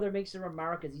older brother makes a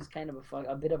remark because he's kind of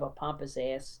a bit of a pompous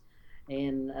ass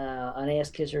and an ass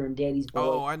kisser and daddy's boy.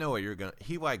 Oh, I know what you're gonna.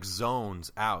 He like zones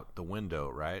out the window,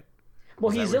 right?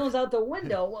 Well, Is he that zones out the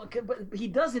window, but he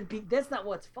doesn't. That's not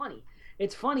what's funny.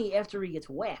 It's funny after he gets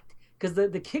whacked because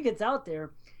the kid gets out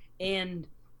there, and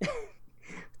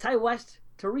Ty West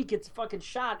Tariq gets fucking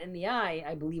shot in the eye,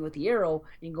 I believe, with the arrow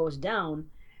and goes down,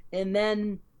 and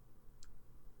then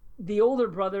the older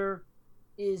brother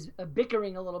is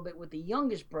bickering a little bit with the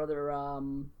youngest brother.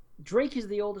 Drake is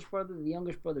the oldest brother. The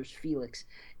youngest brother's Felix,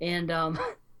 and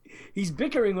he's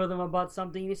bickering with him about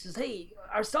something. He says, "Hey,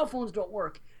 our cell phones don't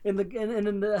work." And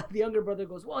then the younger brother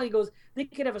goes, "Well," he goes, "they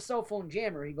could have a cell phone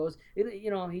jammer." He goes,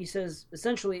 he says,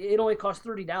 essentially, it only costs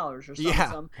 $30 or something.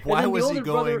 Yeah. And Why then was the he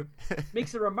older brother going?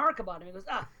 makes a remark about him.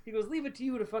 He goes, "Leave it to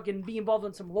you to fucking be involved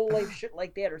in some low life shit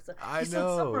like that," or something. I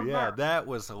know. Yeah, that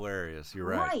was hilarious. You're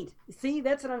right. Right. See,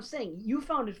 that's what I'm saying. You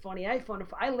found it funny. I found it.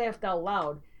 I laughed out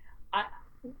loud.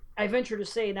 I venture to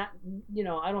say, I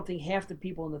don't think half the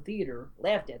people in the theater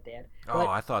laughed at that. Oh,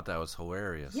 I thought that was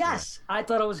hilarious. Yes, I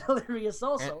thought it was hilarious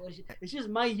also. It's just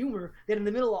my humor that in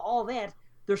the middle of all that,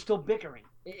 they're still bickering.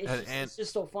 It's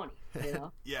just so funny,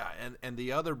 Yeah, and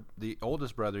the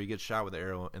oldest brother, he gets shot with an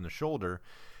arrow in the shoulder,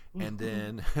 and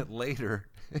then later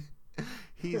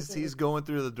he's going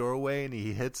through the doorway and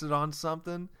he hits it on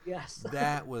something. Yes,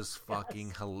 that was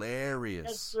fucking hilarious.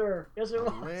 Yes, sir. Yes, it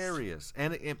was hilarious.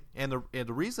 And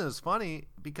the reason it's funny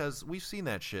because we've seen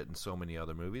that shit in so many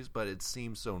other movies, but it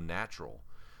seems so natural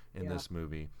in this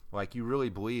movie. Like you really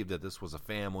believe that this was a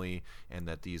family and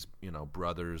that these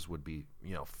brothers would be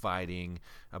fighting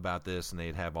about this, and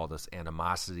they'd have all this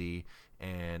animosity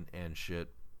and shit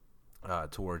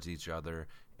towards each other.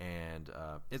 And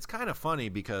it's kind of funny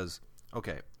because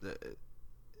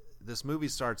this movie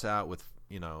starts out with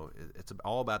it's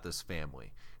all about this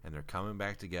family and they're coming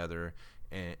back together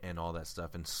and all that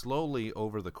stuff, and slowly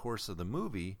over the course of the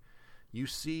movie you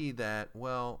see that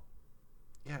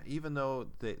even though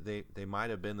they might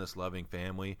have been this loving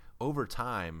family, over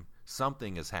time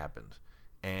something has happened,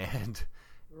 and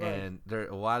a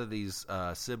lot of these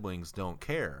siblings don't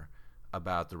care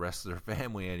about the rest of their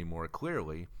family anymore,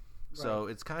 clearly. So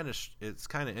it's kind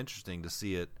of interesting to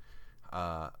see it,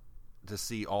 to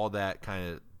see all that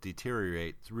kind of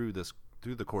deteriorate through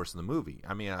the course of the movie.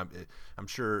 I mean, I'm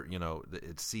sure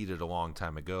it's seeded a long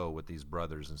time ago with these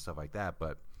brothers and stuff like that,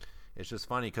 but it's just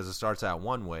funny because it starts out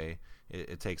one way,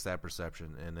 it takes that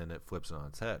perception, and then it flips it on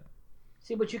its head.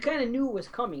 See, but you kind of knew it was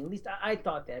coming. At least I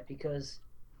thought that, because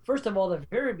first of all, the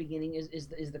very beginning is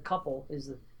the couple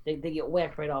they get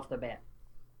whacked right off the bat.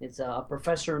 It's a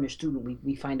professor and a student.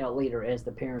 We find out later as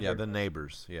the parents. Yeah, the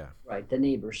neighbors. Yeah. Right, the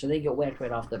neighbors. So they get whacked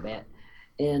right off the bat,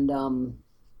 and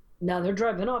now they're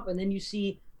driving up, and then you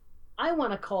see, I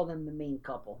want to call them the main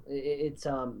couple. It's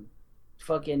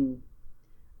fucking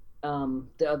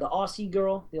the Aussie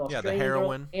girl, the Australian the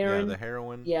heroine, girl, Aaron. the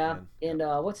heroine. Yeah, and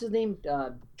what's his name?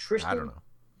 Tristan. I don't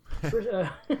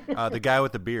know. The guy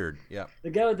with the beard. Yeah.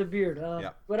 The guy with the beard.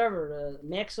 Yeah. Whatever.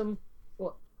 Maxim.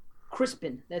 Well,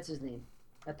 Crispin. That's his name.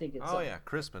 I think it's. Oh yeah,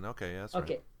 Crispin. Okay, that's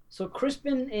okay. Right. So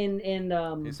Crispin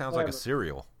and he sounds like a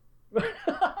cereal.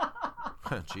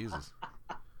 Jesus.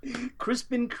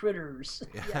 Crispin Critters.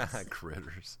 Yes.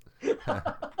 Critters.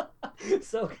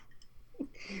 So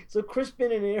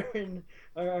Crispin and Aaron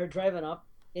are driving up,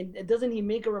 and doesn't he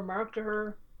make a remark to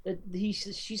her that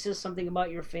she says something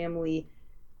about your family?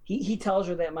 He tells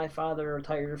her that my father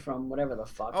retired from whatever the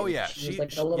fuck. Oh yeah, she was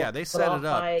like a little they set it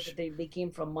up. That they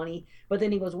came from money, but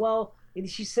then he goes, well,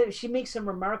 she makes some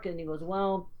remark, and he goes,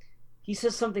 well, he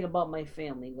says something about my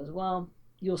family. He goes, well,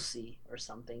 you'll see, or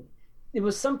something. It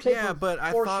was some type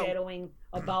of foreshadowing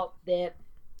about that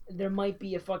there might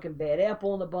be a fucking bad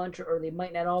apple in the bunch, or they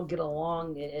might not all get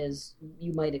along as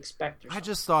you might expect. Or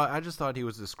something. I just thought he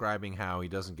was describing how he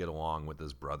doesn't get along with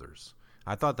his brothers.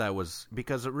 I thought that was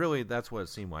because that's what it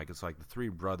seemed like. It's like the three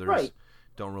brothers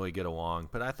don't really get along.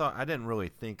 But I didn't really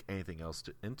think anything else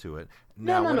into it.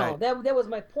 No. That was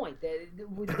my point. That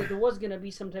there was going to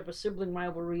be some type of sibling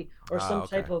rivalry or some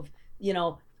type of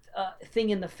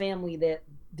thing in the family that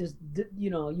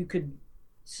you could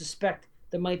suspect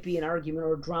there might be an argument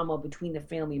or drama between the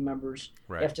family members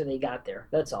after they got there.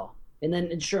 That's all.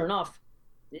 And sure enough,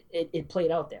 it played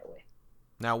out that way.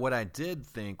 Now, what I did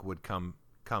think would come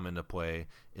into play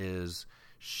is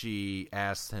she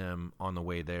asked him on the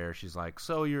way there, she's like,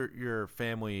 so your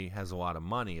family has a lot of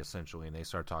money, essentially, and they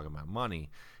start talking about money.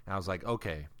 And I was like,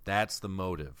 okay, that's the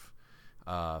motive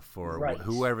for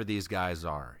whoever these guys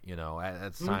are.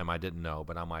 At the time I didn't know,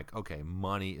 but I'm like, okay,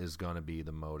 money is going to be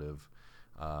the motive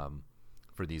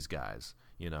for these guys.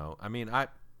 I mean,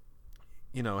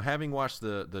 having watched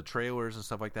the trailers and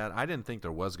stuff like that, I didn't think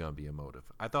there was going to be a motive.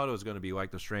 I thought it was going to be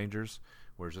like The Strangers,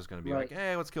 where it's just going to be like,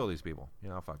 hey, let's kill these people.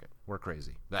 Fuck it. We're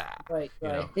crazy. Right.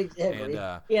 Exactly.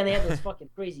 And, they have those fucking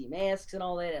crazy masks and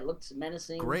all that. It looks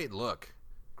menacing. Great look.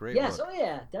 Yes, oh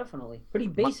yeah, definitely. Pretty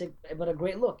basic, but a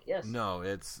great look, yes. No,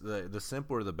 it's the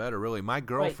simpler the better, really. My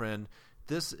girlfriend,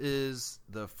 this is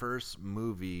the first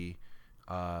movie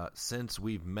since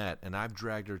we've met, and I've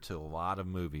dragged her to a lot of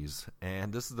movies,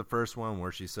 and this is the first one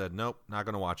where she said, nope, not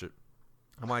going to watch it.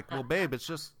 I'm like, well, babe, it's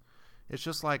just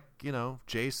like,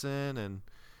 Jason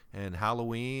and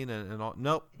Halloween and all.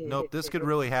 Nope, this could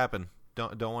really happen.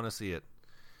 Don't want to see it.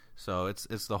 So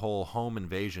it's the whole home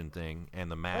invasion thing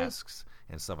and the masks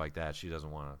and stuff like that. She doesn't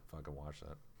want to fucking watch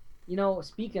that.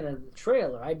 Speaking of the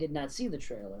trailer, I did not see the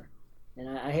trailer,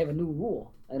 and I have a new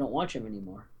rule. I don't watch them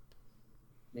anymore.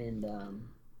 And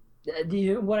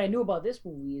what I knew about this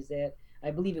movie is that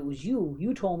I believe it was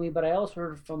you told me, but I also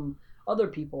heard from other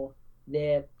people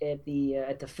that at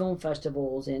the film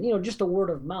festivals and just the word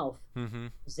of mouth,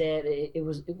 that it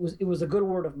was a good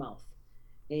word of mouth,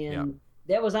 and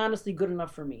that was honestly good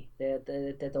enough for me. That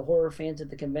the horror fans at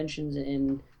the conventions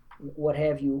and what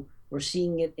have you were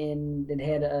seeing it, and it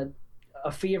had a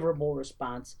favorable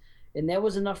response. And that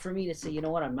was enough for me to say, you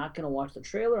know what, I'm not going to watch the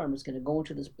trailer. I'm just going to go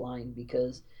into this blind,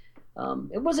 because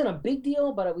it wasn't a big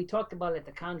deal, but we talked about it at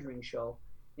the Conjuring show,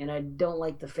 and I don't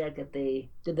like the fact that they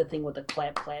did the thing with the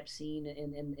clap scene,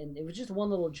 and it was just one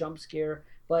little jump scare.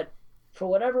 But for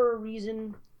whatever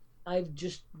reason, I've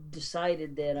just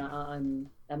decided that I'm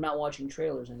not watching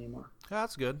trailers anymore.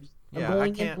 That's good. I'm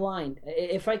going in blind.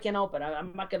 If I can help it,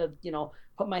 I'm not going to,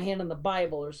 put my hand on the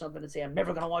Bible or something and say I'm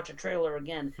never going to watch a trailer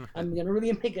again. I'm going to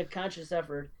really make a conscious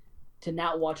effort to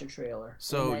not watch a trailer.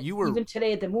 So even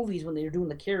today at the movies when they were doing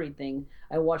the Carrie thing,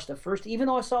 I watched the first, even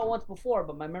though I saw it once before,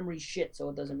 but my memory's shit, so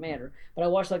it doesn't matter. But I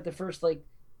watched the first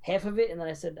half of it, and then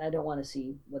I said I don't want to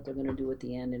see what they're going to do at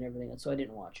the end and everything, so I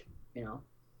didn't watch it.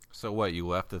 So what? You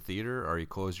left the theater, or you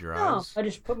closed your eyes? No, I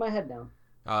just put my head down.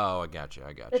 Oh, I got you.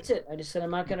 That's it. I just said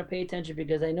I'm not going to pay attention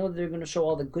because I know they're going to show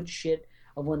all the good shit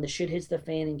of when the shit hits the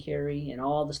fan in Carrie and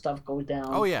all the stuff goes down.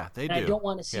 Oh yeah, they do. I don't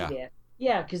want to see that.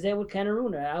 Yeah, because that would kind of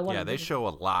ruin it. They show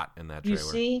a lot in that trailer. You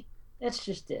see, that's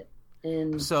just it.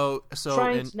 And so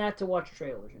trying not to watch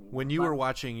trailers anymore. When you were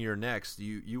watching your next,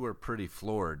 you were pretty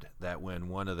floored that when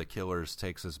one of the killers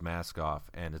takes his mask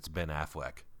off and it's Ben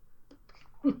Affleck.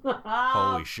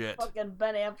 Holy shit. Fucking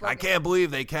Ben Affleck. I can't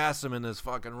believe they cast him in this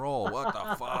fucking role. What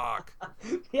the fuck?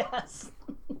 Yes.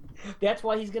 That's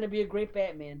why he's going to be a great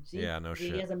Batman. See? Yeah, no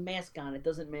shit. He has a mask on. It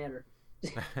doesn't matter.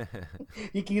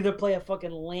 He can either play a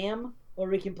fucking lamb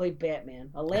or he can play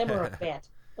Batman. A lamb or a bat.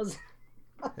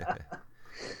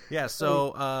 Yeah,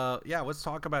 so, let's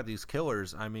talk about these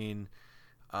killers. I mean,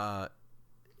 okay,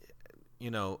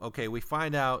 we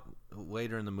find out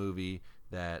later in the movie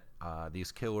that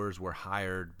these killers were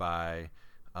hired by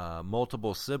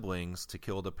multiple siblings to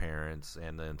kill the parents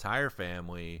and the entire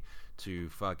family to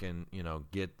fucking,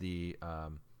 get the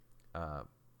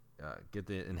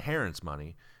inheritance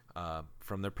money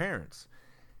from their parents.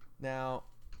 Now,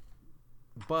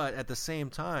 but at the same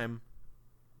time,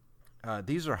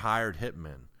 these are hired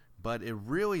hitmen, but it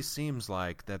really seems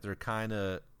like that they're kind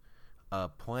of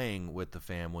playing with the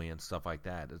family and stuff like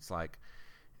that. It's like,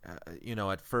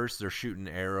 at first they're shooting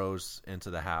arrows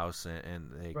into the house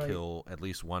and they kill at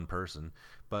least one person.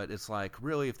 But it's like,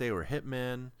 really, if they were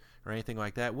hitmen or anything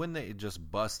like that, wouldn't they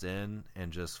just bust in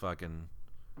and just fucking...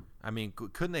 I mean,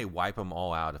 couldn't they wipe them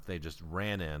all out if they just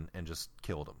ran in and just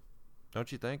killed them?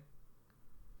 Don't you think?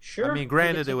 Sure. I mean,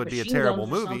 granted, it would be a terrible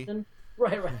movie.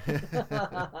 Right.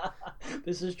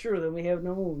 This is true. Then we have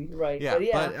no movie. Right. Yeah,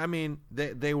 but I mean,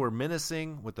 they were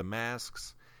menacing with the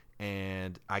masks,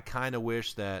 and I kind of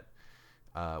wish that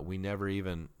we never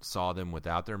even saw them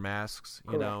without their masks,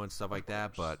 and stuff like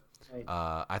that. But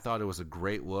I thought it was a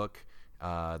great look.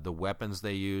 The weapons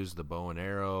they used, the bow and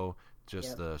arrow,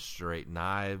 just the straight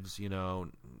knives,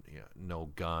 no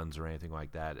guns or anything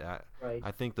like that.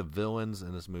 I think the villains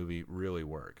in this movie really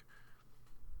work.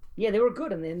 Yeah, they were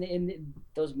good, and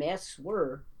those masks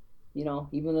were,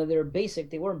 even though they were basic,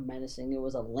 they were menacing. It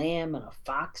was a lamb and a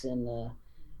fox, and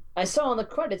I saw in the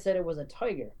credits that it was a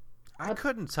tiger. I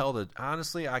couldn't tell the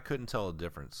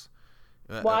difference.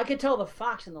 Well, I could tell the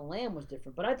fox and the lamb was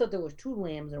different, but I thought there was 2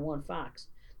 lambs and 1 fox.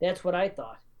 That's what I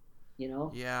thought,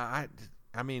 Yeah,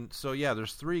 I mean, so yeah,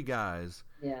 there's 3 guys.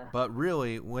 Yeah. But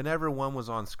really, whenever one was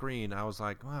on screen, I was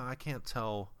like, well, I can't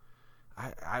tell.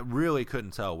 I really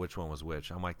couldn't tell which one was which.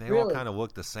 I'm like, they all kind of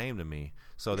look the same to me.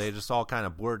 So they just all kind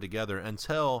of blurred together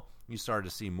until you started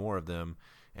to see more of them.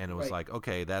 And it was like,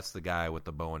 okay, that's the guy with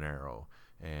the bow and arrow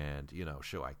and,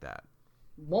 shit like that.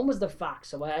 One was the fox,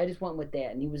 so I just went with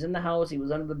that. And he was in the house. He was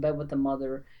under the bed with the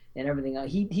mother and everything.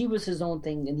 He was his own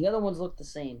thing. And the other ones looked the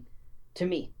same to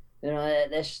me.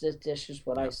 That's just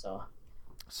what I saw.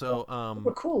 So, they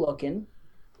were cool looking.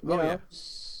 Yeah.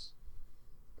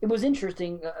 It was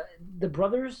interesting. The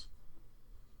brothers,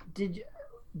 did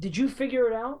you figure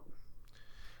it out?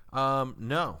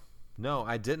 No,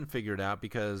 I didn't figure it out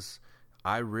because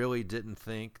I really didn't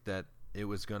think that it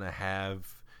was going to have.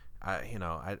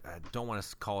 I don't want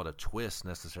to call it a twist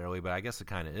necessarily, but I guess it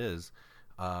kind of is.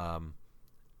 I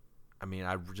mean,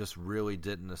 I just really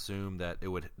didn't assume that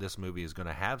this movie is going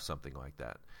to have something like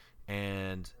that.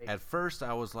 And at first,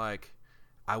 I was like.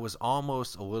 I was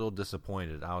almost a little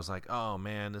disappointed. I was like, oh,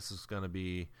 man, this is going to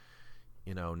be,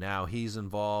 now he's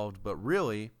involved. But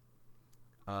really,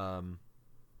 I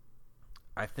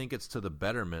think it's to the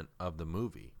betterment of the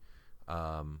movie.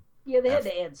 They had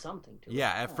to add something to it.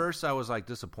 Yeah, at first I was like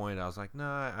disappointed. I was like,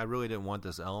 nah, I really didn't want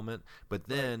this element. But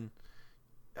then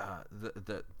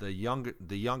the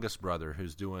youngest brother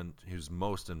who's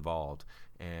most involved,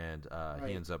 and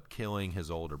he ends up killing his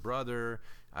older brother.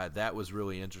 That was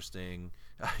really interesting.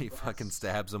 He fucking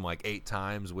stabs him like 8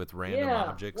 times with random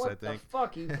objects. I think. What the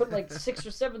fuck? He put like 6 or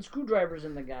 7 screwdrivers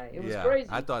in the guy. It was crazy.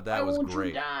 I thought that was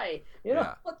great. Why won't you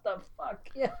die? What the fuck?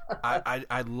 Yeah.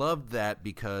 I loved that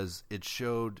because it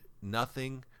showed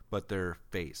nothing but their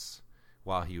face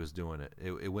while he was doing it.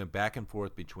 It went back and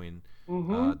forth between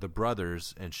the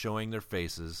brothers and showing their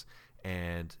faces.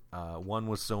 And one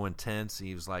was so intense,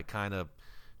 he was like kind of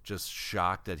just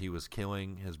shocked that he was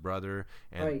killing his brother,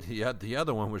 and the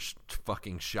other one was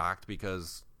fucking shocked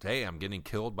because, hey, I'm getting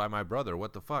killed by my brother.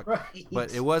 What the fuck? Right.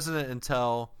 But it wasn't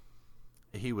until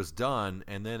he was done,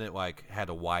 and then it like had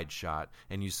a wide shot,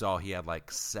 and you saw he had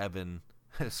like 7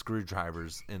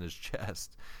 screwdrivers in his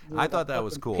chest. I thought that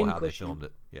was cool how they filmed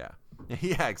it. Yeah,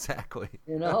 exactly.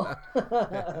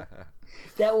 That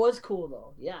was cool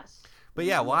though. Yes. But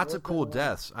yeah, lots of cool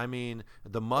deaths. I mean,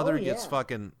 the mother gets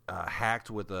fucking hacked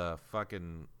with a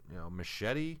fucking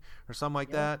machete or something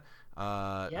like that.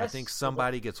 I think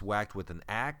somebody gets whacked with an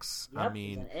axe. I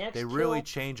mean, they really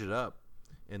change it up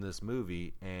in this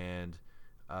movie, and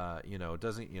it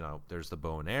doesn't. There's the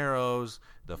bow and arrows.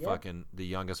 The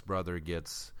youngest brother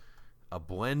gets a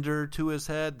blender to his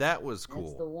head. That was cool.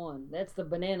 That's the one. That's the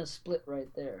banana split right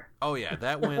there. Oh yeah,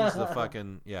 that wins the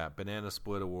fucking banana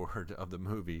split award of the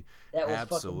movie. That was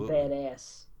absolutely fucking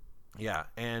badass. Yeah,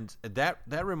 and that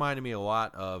reminded me a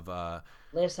lot of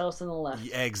Last House on the Left.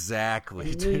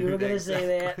 Exactly. I knew you were going to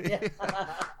say that. Yeah.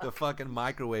 The fucking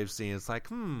microwave scene. It's like,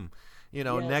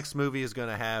 next movie is going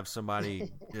to have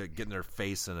somebody getting their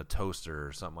face in a toaster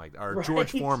or something like that. Or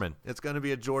George Foreman. It's going to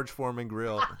be a George Foreman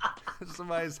grill.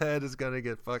 Somebody's head is going to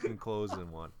get fucking closed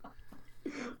in one.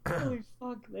 Holy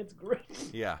fuck, that's great.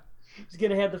 Yeah. He's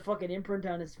going to have the fucking imprint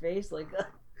on his face like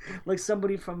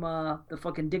somebody from the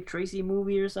fucking Dick Tracy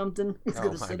movie or something. He's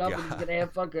going to sit up and he's going to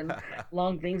have fucking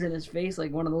long things in his face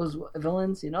like one of those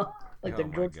villains, like the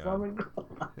George Foreman grill.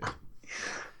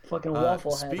 Fucking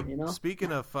waffle head,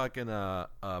 Speaking of fucking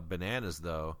bananas,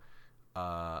 though,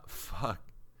 fuck.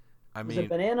 I mean, was it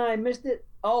banana? I missed it.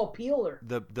 Oh, peeler.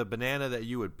 The banana that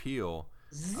you would peel.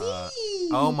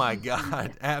 Oh my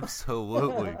god,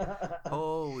 absolutely.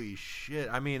 Holy shit.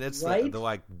 I mean, it's Right? the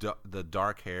like the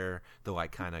dark hair, the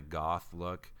like kind of goth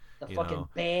look. The you fucking know?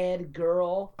 bad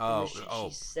girl. Oh, and the shit oh.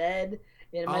 she said.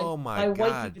 And Oh, my my wife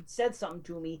God. even said something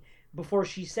to me before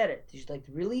she said it. She's like,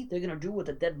 "Really? They're gonna do it with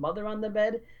a dead mother on the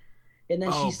bed?" And then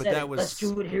Oh, she but said, that was- "Let's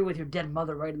do it here with your dead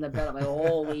mother right in the bed." I'm like,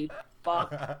 "Holy fuck,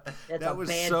 that's That a was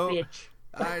bad so- bitch."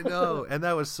 I know, and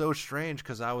that was so strange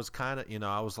because I was kind of,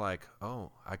 I was like,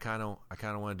 oh, I kind of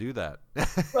want to do that.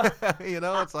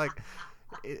 It's like,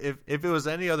 if it was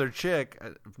any other chick,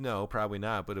 no, probably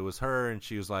not. But it was her, and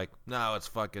she was like, no, it's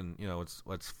fucking,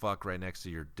 let's fuck right next to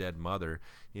your dead mother.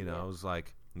 I was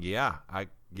like, yeah,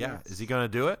 is he gonna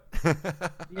do it?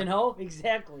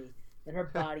 Exactly. And her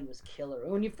body was killer.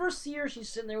 And when you first see her, she's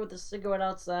sitting there with a cigarette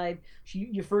outside.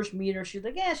 You first meet her, she's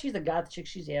like, yeah, she's a goth chick,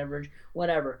 she's average,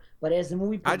 whatever. But as the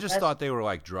movie I just progressed- thought they were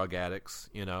like drug addicts.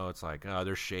 It's like, oh,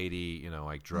 they're shady.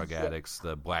 Like drug addicts,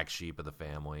 the black sheep of the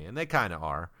family, and they kind of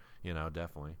are.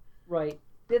 Definitely. Right.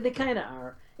 They kind of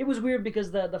are. It was weird because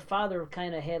the father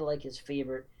kind of had like his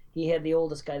favorite. He had the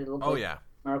oldest guy that looked like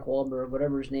Mark Wahlberg,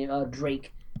 whatever his name,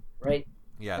 Drake, right?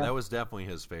 Yeah, that was definitely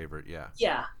his favorite. Yeah.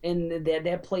 Yeah, and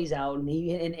that plays out, and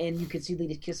and you could see that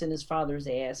he's kissing his father's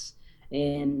ass,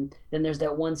 and then there's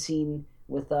that one scene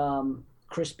with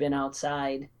Crispin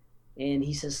outside, and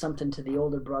he says something to the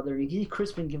older brother. You see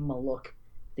Crispin give him a look,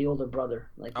 the older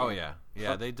brother, like. Oh yeah,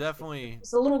 they definitely.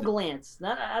 It's a little glance.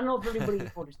 I don't know if everybody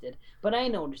noticed it, but I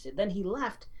noticed it. Then he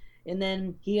left, and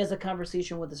then he has a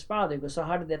conversation with his father. He goes, "So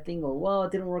how did that thing go?" "Well,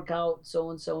 it didn't work out, so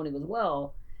and so." And he goes,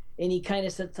 "Well," and he kind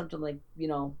of said something like,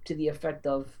 to the effect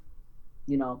of,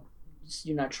 "You're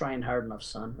not trying hard enough,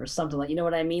 son," or something like, you know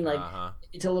what I mean? Like,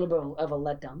 It's a little bit of a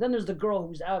letdown. Then there's the girl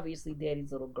who's obviously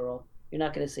Daddy's little girl. You're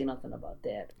not going to say nothing about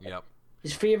that. Yep.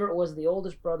 His favorite was the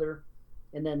oldest brother,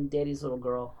 and then Daddy's little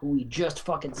girl, who he just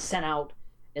fucking sent out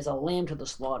as a lamb to the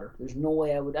slaughter. There's no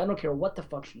way I don't care what the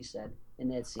fuck she said in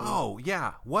that scene. Oh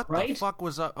yeah, what the Right? fuck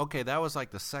was up? Okay, that was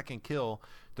like the second kill.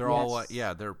 They're all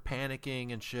they're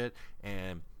panicking and shit,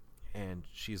 and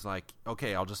she's like,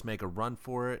 okay, I'll just make a run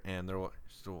for it, and they're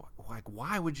so, like,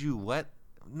 why would you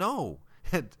no?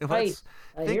 Let's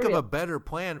I think hear of ya. a better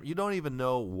plan. You don't even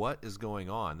know what is going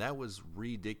on. That was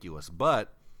ridiculous,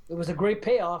 but It was a great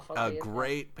payoff. I'll tell a you.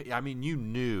 great. I mean, you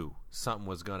knew something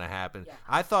was going to happen. Yeah.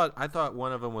 I thought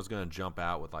one of them was going to jump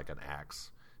out with like an axe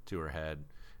to her head,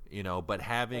 But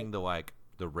having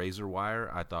the razor wire,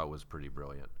 I thought was pretty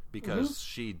brilliant because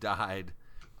she died.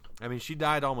 I mean, she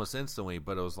died almost instantly,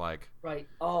 but it was like, Right.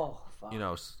 Oh, fuck.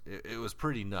 it was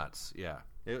pretty nuts. Yeah,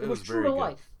 It was true very to good.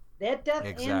 life. That death and I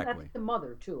Exactly. think the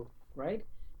mother too, right?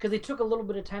 Because they took a little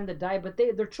bit of time to die, but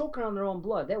they're choking on their own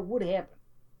blood. That would happen.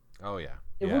 Oh yeah,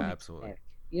 It yeah, would be absolutely. traumatic.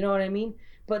 You know what I mean?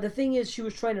 But the thing is, she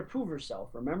was trying to prove herself.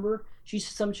 Remember, she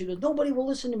said something. She goes, "Nobody will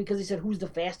listen to me," because he said, "Who's the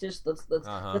fastest?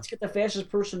 Let's get the fastest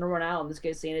person to run out." And this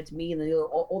guy's saying it's me, and the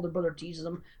older brother teases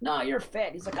him, "No, you're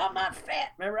fat." He's like, "I'm not fat.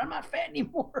 Remember, I'm not fat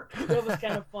anymore." That was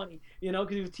kind of funny, because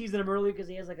he was teasing him earlier because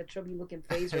he has like a chubby looking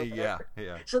face. Or Yeah, whatever.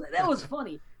 yeah. So that was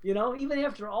funny, Even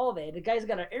after all that, the guy's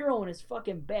got an arrow in his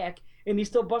fucking back, and he's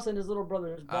still busting his little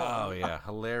brother's ball. Oh yeah,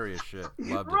 hilarious shit.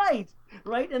 Loved it.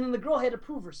 Right. And then the girl had to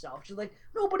prove herself. She's like,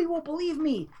 "Nobody will believe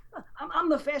me. I'm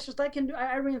the fastest I can do.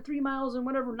 I ran 3 miles in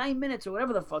 9 minutes or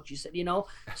whatever the fuck she said."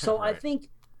 So I Right. think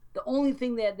the only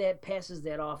thing that passes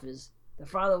that off is the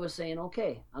father was saying,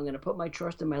 "Okay, I'm gonna put my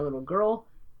trust in my little girl.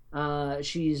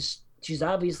 She's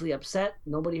obviously upset.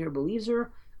 Nobody here believes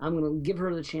her. I'm gonna give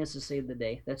her the chance to save the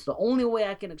day. That's the only way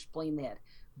I can explain that.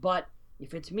 But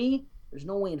if it's me, there's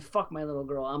no way in fuck my little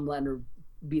girl I'm letting her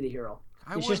be the hero.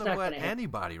 I It's just wouldn't have not let gonna happen.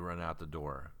 anybody run out the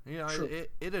door. True.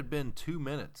 It had been 2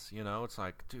 minutes. It's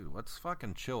like, dude, let's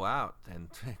fucking chill out and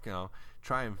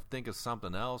try and think of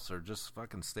something else, or just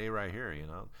fucking stay right here.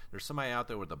 There's somebody out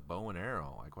there with a bow and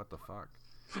arrow. Like, what the fuck?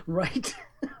 Right.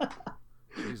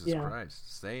 Jesus Yeah.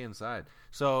 Christ, stay inside.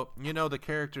 So the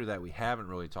character that we haven't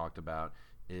really talked about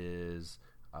is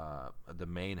the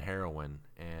main heroine,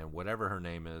 and whatever her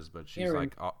name is, but she's Erin.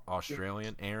 like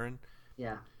Australian. Erin.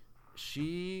 Yeah.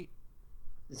 She.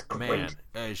 It's great. Man,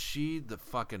 is she the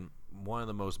fucking one of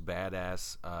the most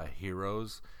badass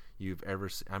heroes you've ever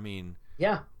seen? I mean,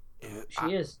 Yeah.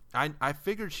 She is. I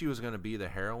figured she was going to be the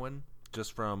heroine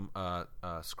just from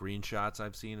screenshots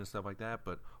I've seen and stuff like that,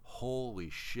 but holy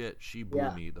shit, she blew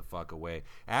Yeah. me the fuck away.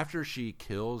 After she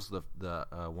kills the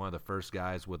one of the first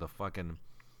guys with a fucking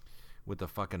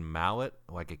mallet,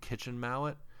 like a kitchen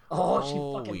mallet. Oh, she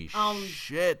holy fucking pounds.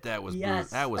 shit, that was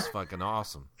Yes. that was fucking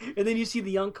awesome. And then you see the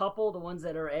young couple, the ones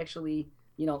that are actually,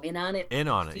 in on it. In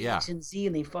on it, yeah. Felix and Z,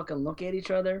 and they fucking look at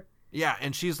each other. Yeah,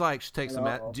 and she takes them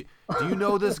at, do you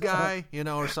know this guy?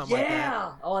 Or something like that.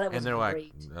 Yeah. Oh, that was And they're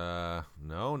great. like,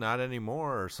 no, not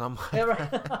anymore, or something. Yeah, Like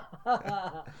right.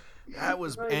 that. That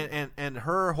was, Right. and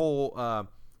her whole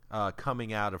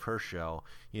coming out of her shell.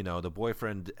 The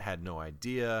boyfriend had no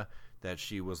idea that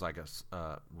she was like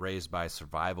raised by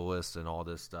survivalists and all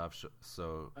this stuff.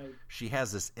 So Right. she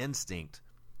has this instinct,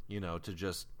 to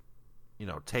just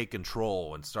take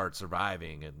control and start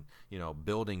surviving and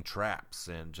building traps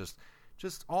and just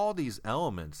all these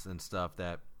elements and stuff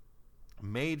that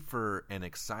made for an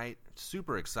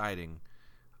super exciting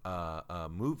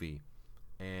movie.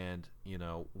 And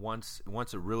once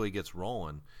it really gets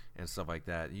rolling and stuff like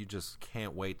that, you just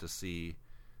can't wait to see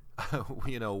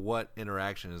what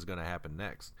interaction is going to happen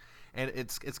next. And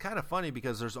it's kind of funny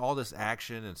because there's all this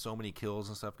action and so many kills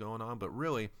and stuff going on, but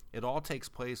really it all takes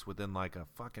place within like a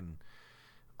fucking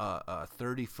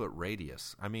 30-foot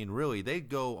radius. I mean, really, they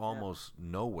go almost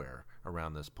nowhere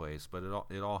around this place, but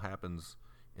it all happens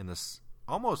in this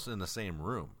almost in the same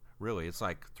room. Really, it's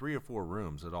like 3 or 4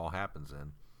 rooms it all happens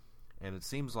in, and it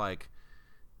seems like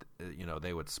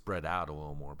they would spread out a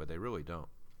little more, but they really don't.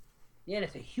 Yeah, and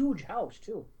it's a huge house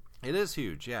too. It is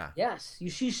huge, yeah. Yes,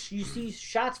 you see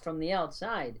shots from the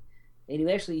outside, and you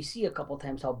actually see a couple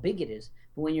times how big it is.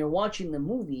 But when you're watching the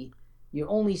movie, you're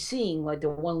only seeing like the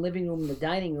one living room, the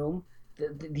dining room,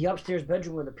 the upstairs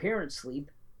bedroom where the parents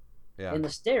sleep, Yeah. and the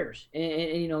stairs. And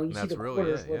you see That's the really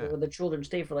quarters it, where, yeah. where the children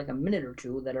stay for like a minute or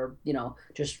two that are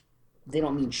just they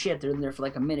don't mean shit. They're in there for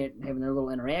like a minute having their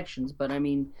little interactions. But I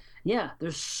mean, yeah,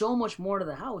 there's so much more to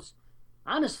the house.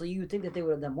 Honestly, you would think that they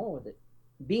would have done more with it.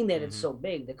 Being that it's so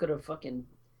big, they could have fucking.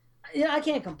 Yeah, I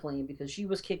can't complain because she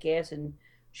was kick ass and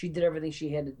she did everything she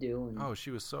had to do. And Oh, she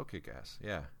was so kick-ass.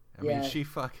 Yeah. I Yeah. mean, she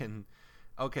fucking...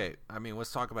 Okay, I mean,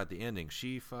 let's talk about the ending.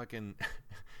 She fucking...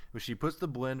 she puts the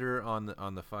blender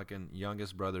on the fucking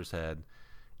youngest brother's head,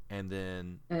 and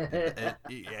then...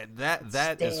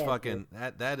 that is Stab fucking...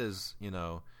 That is,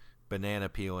 banana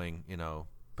peeling,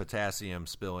 potassium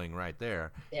spilling right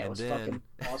there. that and was then, fucking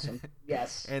awesome.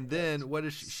 Yes. And then what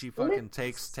is she? She fucking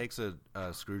takes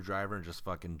a screwdriver and just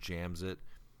fucking jams it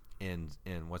in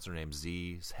what's her name,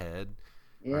 Z's head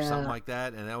or something like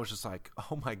that. And I was just like,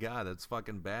 oh my god, that's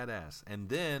fucking badass. And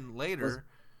then later,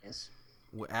 Yes.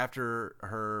 after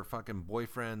her fucking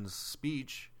boyfriend's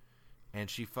speech, and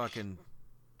she fucking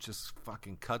just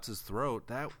fucking cuts his throat.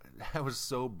 That was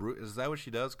so brutal. Is that what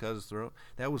she does? Cut his throat?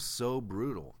 That was so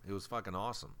brutal. It was fucking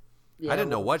awesome. Yeah, I didn't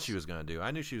know well, what she was going to do. I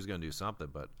knew she was going to do something,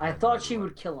 but I had no thought idea she what.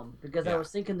 would kill him because I Yeah.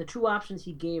 was thinking the two options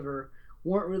he gave her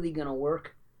weren't really gonna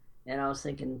work, and I was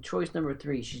thinking choice number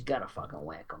 3, she's gotta fucking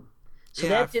whack him. So Yeah,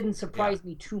 that didn't surprise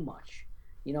me too much,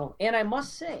 And I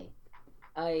must say,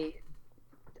 I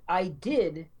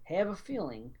did have a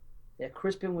feeling that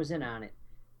Crispin was in on it.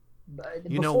 But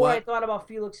You know before what? I thought about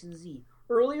Felix and Z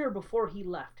earlier, before he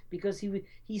left, because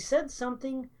he said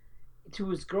something to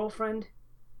his girlfriend,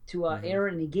 to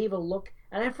Aaron, and he gave a look,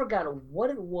 and I forgot what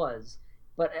it was.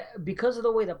 But because of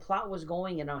the way the plot was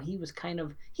going and how he was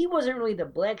he wasn't really the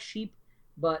black sheep,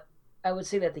 but I would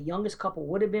say that the youngest couple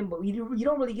would have been, but you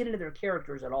don't really get into their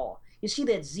characters at all. You see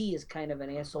that Z is kind of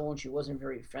an asshole and she wasn't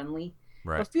very friendly.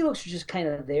 Right. But Felix was just kind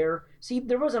of there. See,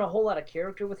 there wasn't a whole lot of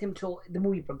character with him till the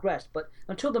movie progressed, but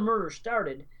until the murder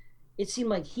started, it seemed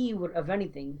like he would, of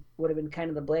anything, would have been kind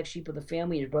of the black sheep of the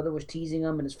family. His brother was teasing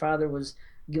him and his father was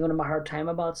giving him a hard time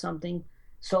about something.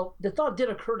 So the thought did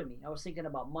occur to me. I was thinking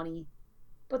about money,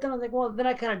 but then I was like, well, then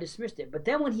I kind of dismissed it. But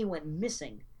then when he went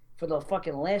missing for the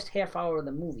fucking last half hour of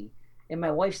the movie, and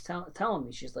my wife's telling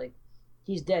me, she's like,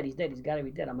 he's dead, he's got to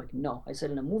be dead. I'm like, no. I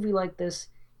said, in a movie like this,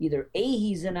 either A,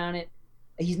 he's in on it,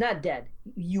 he's not dead,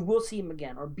 you will see him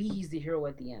again, or B, he's the hero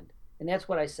at the end. And that's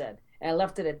what I said. And I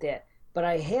left it at that. But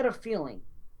I had a feeling,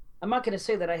 I'm not going to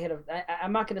say that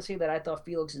I'm not going to say that I thought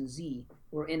Felix and Z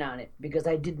were in on it, because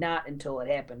I did not until it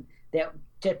happened.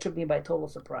 That took me by total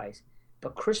surprise.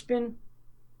 But Crispin,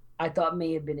 I thought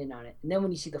may have been in on it. And then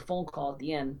when you see the phone call at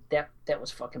the end, that was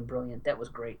fucking brilliant. That was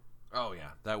great. Oh yeah,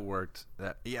 that worked.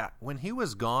 When he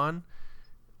was gone,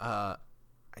 It I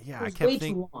was kept way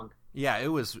thinking. too long. Yeah, it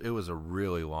was a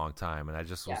really long time, and I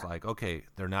just was Yeah. like, okay,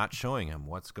 they're not showing him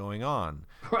what's going on.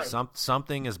 Right.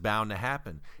 Something is bound to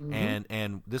happen,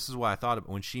 and this is why I thought of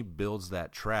when she builds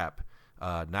that trap,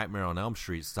 Nightmare on Elm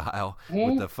Street style,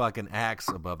 with the fucking axe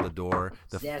above the door.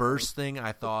 The Exactly. first thing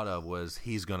I thought of was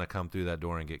he's gonna come through that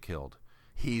door and get killed.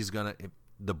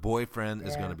 The boyfriend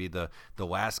is gonna be the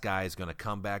last guy is gonna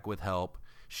come back with help.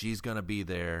 She's gonna be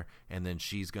there, and then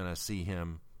she's gonna see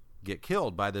him get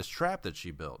killed by this trap that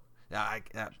she built. I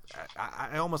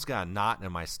almost got a knot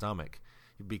in my stomach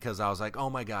because I was like, oh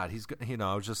my god,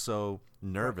 I was just so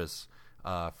nervous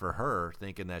for her,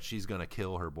 thinking that she's going to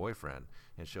kill her boyfriend.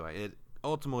 And it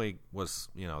ultimately was,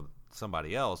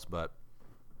 somebody else. But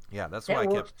yeah, that's why I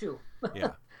kept. Too.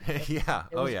 Yeah, yeah.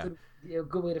 Oh yeah.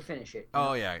 Good way to finish it.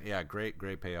 Oh yeah, yeah.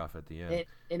 Great payoff at the end.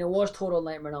 And it was total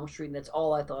Nightmare on Elm Street, and that's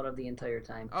all I thought of the entire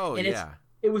time. Oh and yeah.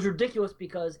 It was ridiculous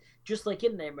because just like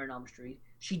in Nightmare on Elm Street,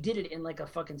 she did it in like a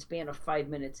fucking span of 5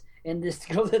 minutes, and this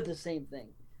girl did the same thing.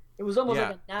 It was almost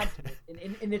like a nod to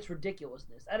it in its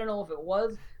ridiculousness. I don't know if it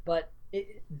was, but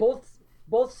both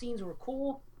scenes were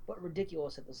cool but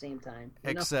ridiculous at the same time.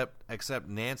 Except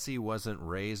Nancy wasn't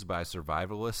raised by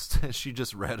survivalists. She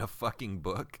just read a fucking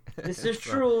book. This is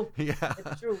true. Yeah,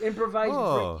 it's true. Improvised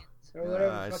break-ins or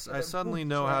whatever. I suddenly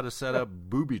know how to set up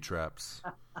booby traps.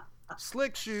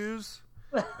 Slick shoes.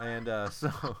 And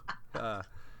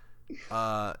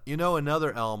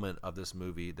another element of this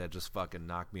movie that just fucking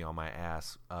knocked me on my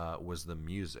ass was the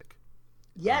music.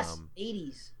 Yes,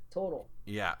 80s total.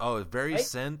 Yeah. Oh, very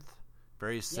synth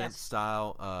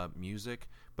style music,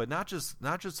 but not just the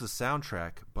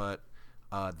soundtrack, but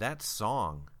that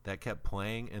song that kept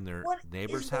playing in their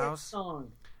neighbor's house.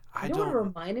 Song? You know what it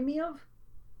reminded me of?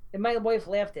 And my wife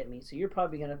laughed at me, so you're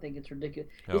probably gonna think it's ridiculous.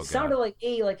 It sounded like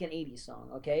an '80s song,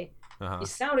 okay? Uh-huh. It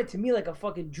sounded to me like a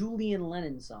fucking Julian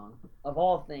Lennon song, of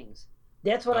all things.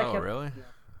 That's what I kept. Really? Thinking of.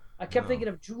 I kept thinking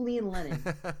of Julian Lennon.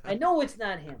 I know it's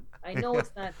not him. I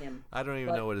don't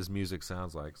even know what his music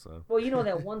sounds like. So. Well, you know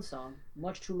that one song,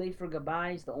 "Much Too Late for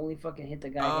Goodbye," is the only fucking hit the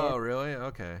guy had. Oh, really?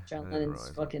 Okay. John Lennon's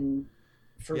fucking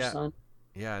first son.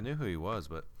 Yeah, I knew who he was,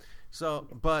 but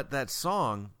that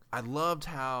song, I loved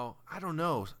how, I don't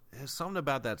know, there's something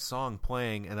about that song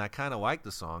playing, and I kind of liked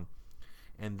the song.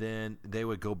 And then they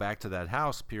would go back to that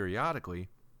house periodically,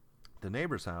 the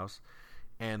neighbor's house,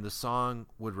 and the song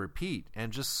would repeat.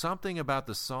 And just something about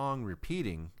the song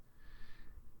repeating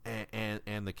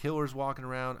and the killers walking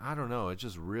around, I don't know, it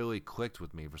just really clicked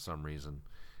with me for some reason.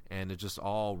 And it just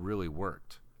all really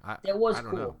worked. That was I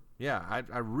don't cool. know. Yeah,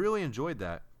 I really enjoyed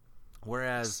that.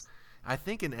 Whereas I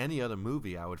think in any other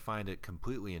movie I would find it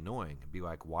completely annoying. It'd be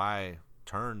like, why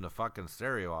turn the fucking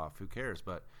stereo off? Who cares?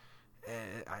 But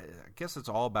I guess it's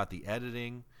all about the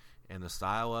editing and the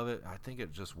style of it. I think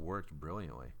it just worked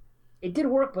brilliantly. It did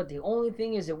work, but the only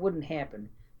thing is it wouldn't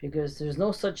happen because there's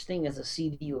no such thing as a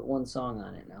CD with one song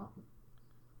on it now.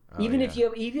 Even if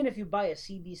you buy a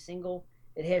CD single,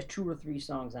 it has 2 or 3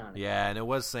 songs on it. Yeah, and it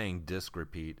was saying disc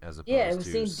repeat as opposed to it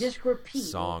was saying disc repeat,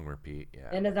 song repeat. Yeah.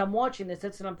 And as I'm watching this,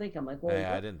 that's what I'm thinking. I'm like, well,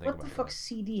 I didn't think what about the fuck that.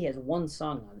 CD has one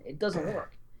song on it? It doesn't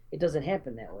work. It doesn't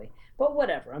happen that way. But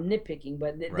whatever, I'm nitpicking,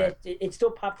 but it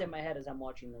still popped in my head as I'm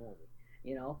watching the movie,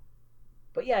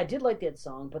 But yeah, I did like that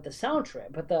song, but the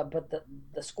soundtrack, but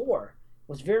the score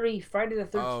was very Friday the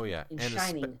 13th. Oh yeah, and and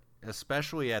Shining.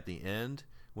 especially at the end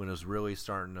when it was really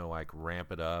starting to like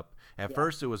ramp it up. At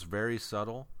first, it was very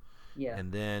subtle. Yeah.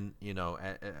 And then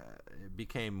it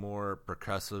became more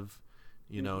percussive.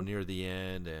 Near the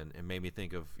end, and it made me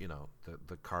think of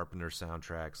the Carpenter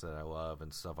soundtracks that I love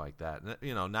and stuff like that.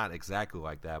 Not exactly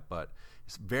like that, but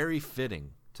it's very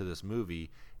fitting to this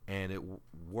movie, and it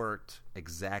worked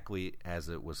exactly as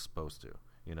it was supposed to.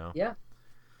 Yeah,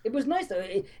 it was nice though.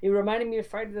 It reminded me of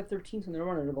Friday the 13th when they're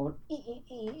running, they're going,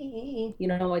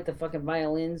 like the fucking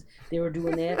violins. They were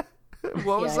doing that.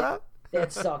 What was that?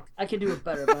 That sucked. I could do it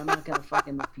better, but I'm not gonna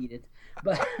fucking repeat it.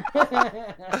 But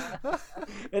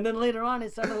and then later on,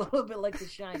 it sounded a little bit like The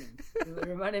Shining. It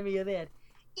reminded me of that.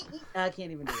 I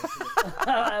can't even do it.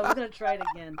 I was gonna try it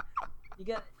again.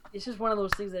 It's just one of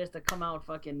those things that has to come out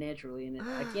fucking naturally, and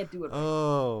I can't do it.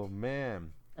 Oh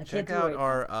man! Check out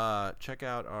our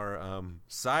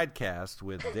sidecast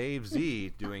with Dave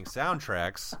Z doing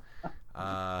soundtracks.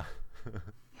 I'm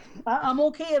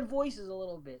okay at voices a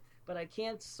little bit, but I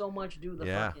can't so much do the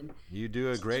fucking. You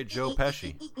do a great Joe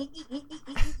Pesci.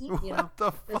 What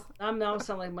the fuck? I'm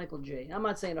sound like Michael J. I'm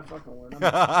not saying a fucking word.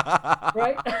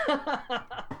 Right?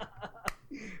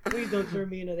 Please don't turn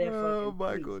me into that fucking. Oh,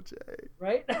 Michael J.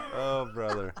 Right? Oh,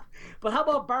 brother. But how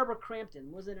about Barbara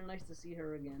Crampton? Wasn't it nice to see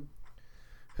her again?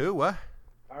 Who? What?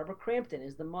 Barbara Crampton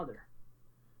is the mother.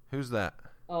 Who's that?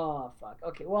 Oh fuck.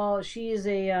 Okay. Well, she is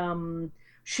a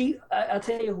I'll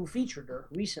tell you who featured her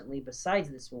recently besides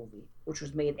this movie, which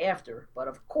was made after. But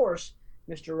of course,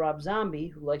 Mr. Rob Zombie,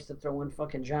 who likes to throw in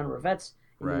fucking genre vets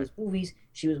in his movies,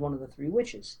 she was one of the 3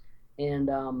 witches. And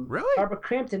really? Barbara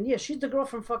Crampton, yeah, she's the girl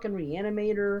from fucking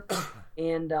Reanimator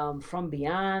and From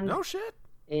Beyond. No shit.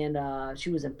 And she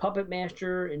was in Puppet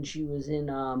Master, and she was in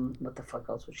what the fuck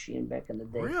else was she in back in the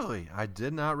day? Really? I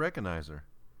did not recognize her.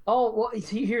 Oh well,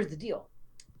 here's the deal.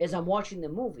 As I'm watching the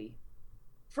movie,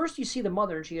 first you see the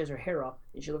mother and she has her hair up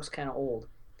and she looks kind of old.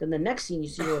 Then the next scene you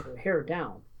see her with her hair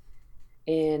down.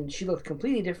 and she looked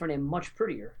completely different and much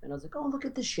prettier. And I was like, oh, look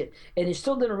at this shit. And it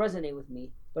still didn't resonate with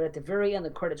me. But at the very end, the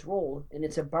credits rolled, and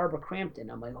it's a Barbara Crampton.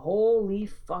 I'm like, holy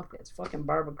fuck, that's fucking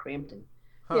Barbara Crampton.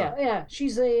 Huh. Yeah,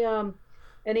 she's an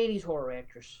 80s horror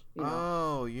actress. You know?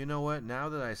 Oh, you know what? Now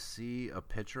that I see a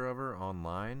picture of her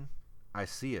online, I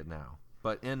see it now.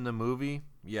 But in the movie,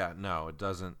 yeah, no, it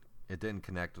doesn't. It didn't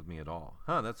connect with me at all.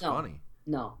 Huh? That's funny.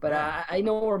 No, but yeah. I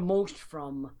know her most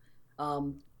from.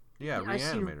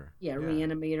 Reanimator.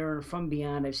 Reanimator, and From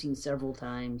Beyond. I've seen several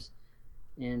times.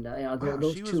 And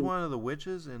those she two. was one of the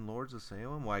witches in Lords of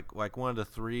Salem, like one of the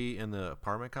three in the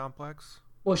apartment complex.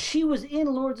 Well, she was in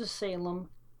Lords of Salem,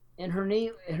 and her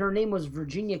name was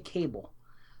Virginia Cable.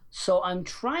 So I'm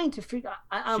trying to figure.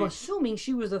 I'm assuming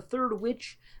she was the third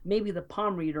witch, maybe the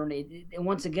palm reader. And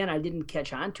once again, I didn't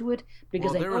catch on to it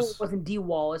because I know it wasn't Dee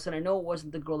Wallace, and I know it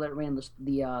wasn't the girl that ran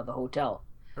the hotel.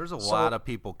 There's a lot of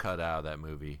people cut out of that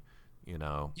movie. You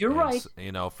know, you're right.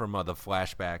 You know, from the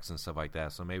flashbacks and stuff like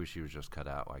that. So maybe she was just cut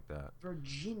out like that.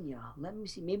 Virginia, let me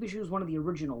see. Maybe she was one of the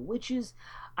original witches.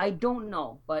 I don't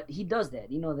know, but he does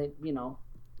that. You know that. You know.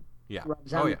 Yeah.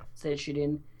 Said she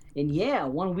didn't. And yeah,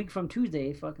 1 week from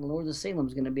Tuesday, fucking Lords of Salem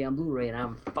is gonna be on Blu-ray, and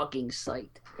I'm fucking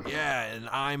psyched. Yeah, and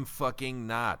I'm fucking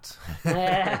not.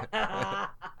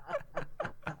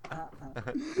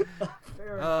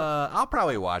 I'll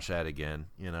probably watch that again.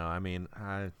 You know, I mean,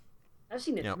 I've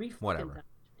seen it 3 fucking times,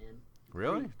 man.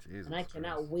 Really? Jesus and I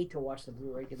cannot wait to watch the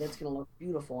Blu-ray because that's going to look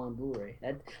beautiful on Blu-ray.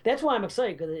 That's why I'm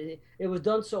excited because it was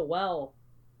done so well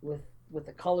with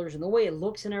the colors and the way it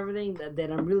looks and everything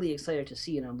that I'm really excited to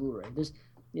see it on Blu-ray.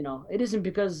 You know, it isn't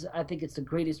because I think it's the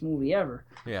greatest movie ever.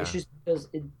 Yeah. It's just because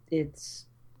it's,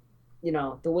 you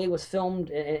know, the way it was filmed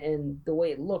and the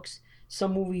way it looks.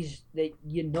 Some movies that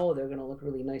you know they're going to look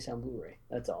really nice on Blu-ray.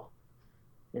 That's all.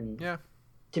 And yeah.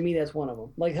 To me, that's one of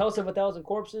them. Like House of a Thousand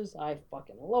Corpses, I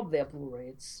fucking love that Blu-ray.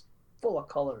 It's full of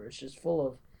color. It's just full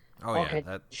of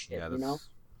shit, you know?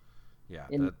 Yeah,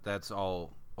 that's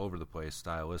all over the place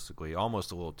stylistically.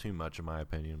 Almost a little too much, in my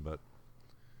opinion, but...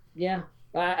 Yeah.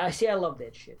 I love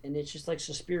that shit. And it's just like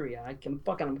Suspiria. I can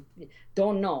fucking...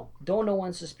 Don't know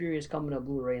when Suspiria is coming to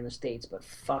Blu-ray in the States, but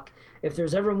fuck. If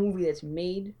there's ever a movie that's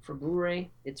made for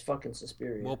Blu-ray, it's fucking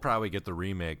Suspiria. We'll probably get the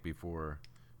remake before...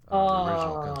 the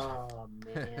original comes.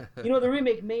 Man. You know, the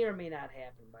remake may or may not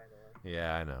happen, by the way.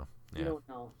 Yeah, I know. Yeah. You don't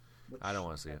know. I don't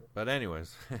want to see it. But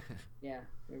anyways. Yeah,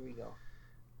 there we go.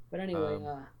 But anyway,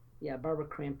 Barbara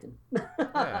Crampton. Yeah,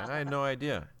 I had no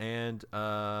idea. And,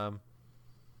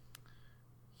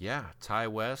 Ty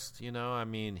West, you know, I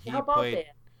mean, he played...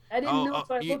 That? I didn't know if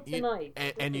I looked tonight.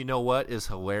 And you know what is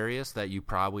hilarious that you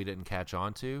probably didn't catch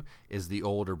on to is the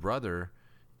older brother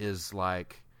is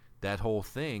like that whole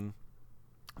thing...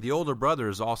 The older brother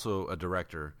is also a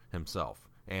director himself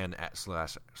and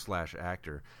slash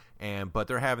actor, but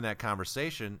they're having that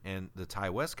conversation, and the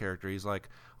Ty West character, he's like,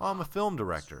 "Oh, I'm a film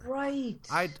director. That's right.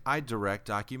 I direct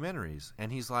documentaries,"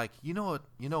 and he's like, "You know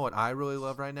what I really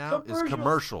love right now is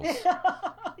commercials."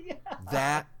 Yeah.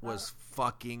 That was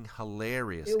fucking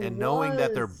hilarious, knowing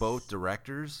that they're both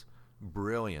directors,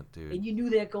 brilliant, dude. And you knew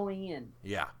that going in.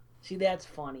 Yeah. See, that's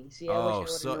funny. See, I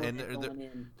wish I would have known that going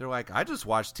in. They're like, I just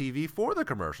watch TV for the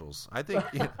commercials. I think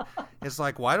it's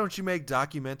like, why don't you make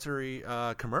documentary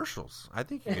commercials? I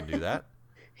think you can do that.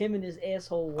 Him and his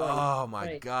asshole wife. Oh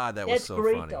my God, that's so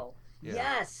great, funny. Though. Yeah.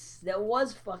 Yes, that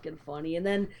was fucking funny. And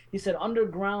then he said,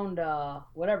 underground,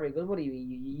 whatever. He goes, what are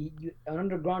you an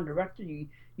underground director?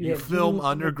 You film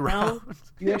underground?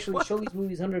 You actually show these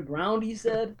movies underground, he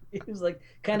said. He was like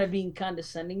kind of being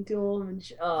condescending to him.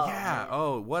 And man.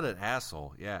 Oh, what an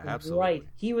asshole. Yeah, absolutely. Right.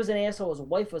 He was an asshole. His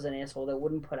wife was an asshole that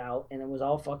wouldn't put out, and it was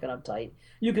all fucking uptight.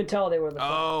 You could tell they were the...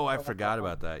 Oh, I forgot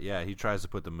about that. Yeah, he tries to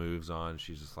put the moves on.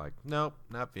 She's just like, nope,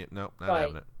 not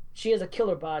having it. She has a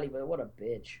killer body, but what a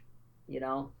bitch. You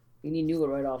know? And he knew it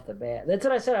right off the bat. That's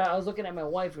what I said. I was looking at my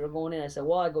wife. We were going in. I said,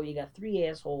 you got 3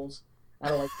 assholes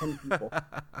out of like 10 people.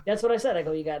 That's what I said. I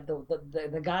go, you got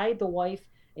the guy, the wife,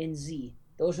 and Z.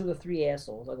 Those are the 3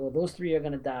 assholes. I go, those 3 are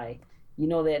going to die. You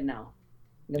know that now.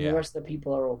 And then the rest of the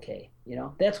people are okay. You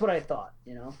know? That's what I thought,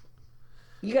 you know?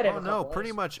 You got to have a couple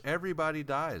pretty much everybody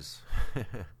dies.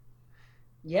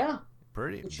 Yeah.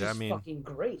 Which is fucking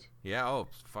great. Yeah,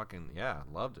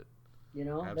 loved it. You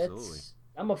know? Absolutely.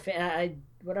 I'm a fan.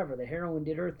 Whatever, the heroine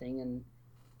did her thing, and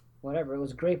whatever, it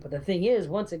was great. But the thing is,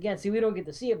 once again, see, we don't get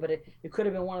to see it, but it could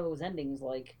have been one of those endings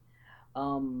like,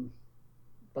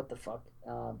 what the fuck,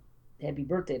 Happy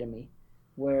Birthday to Me,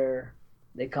 where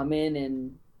they come in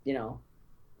and, you know,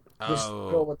 this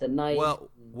girl with the knife.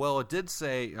 Well, it did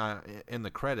say in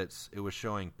the credits, it was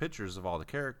showing pictures of all the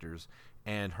characters,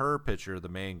 and her picture, the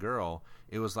main girl,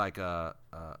 it was like a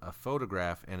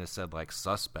photograph, and it said like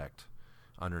suspect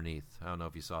underneath. I don't know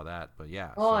if you saw that, but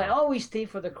yeah. Oh, I always stay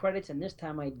for the credits, and this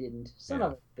time I didn't. Son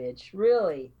of a bitch,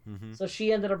 really? Mm-hmm. So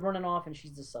she ended up running off, and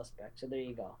she's the suspect. So there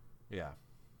you go. Yeah.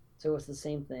 So it's the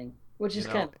same thing, which is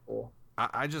kind of cool.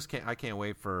 I just can't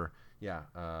wait for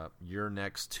your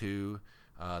next two,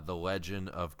 The Legend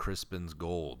of Crispin's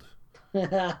Gold.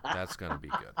 That's gonna be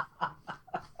good.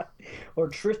 Or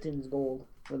Tristan's Gold,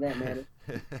 for that matter.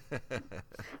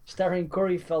 Starring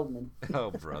Corey Feldman.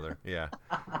 Oh, brother, yeah.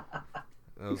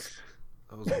 Those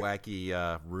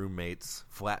wacky roommates,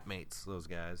 flatmates, those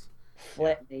guys.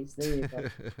 Flatmates, there you go.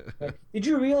 Right. Did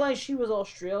you realize she was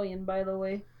Australian, by the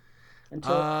way?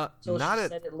 Until she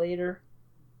said it later.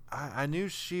 I knew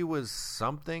she was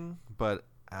something, but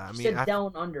she said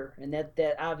down under, and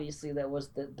that obviously that was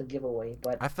the giveaway.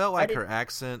 But I felt like her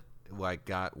accent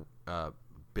got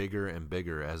bigger and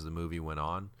bigger as the movie went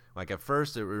on. Like at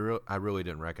first, I really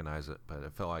didn't recognize it, but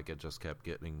it felt like it just kept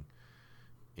getting.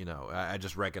 I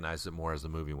just recognized it more as the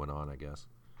movie went on, I guess.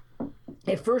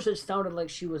 At first, it sounded like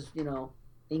she was,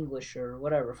 English or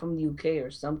whatever, from the UK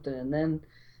or something, and then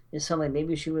it sounded like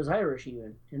maybe she was Irish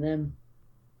even. And then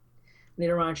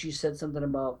later on, she said something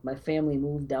about my family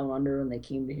moved down under and they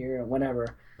came to here and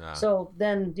whatever. So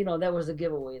then, that was the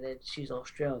giveaway that she's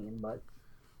Australian. But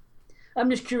I'm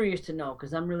just curious to know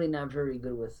because I'm really not very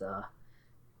good with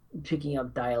picking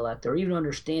up dialect or even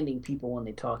understanding people when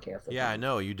they talk half the time. I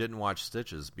know. You didn't watch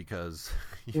Stitches because...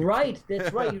 Right,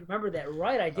 that's right. You remember that.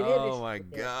 Right, I did have issues Oh, my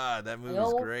with God. That movie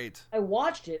was great. I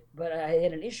watched it, but I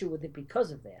had an issue with it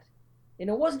because of that. And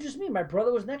it wasn't just me. My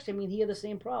brother was next to me, and he had the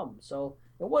same problem. So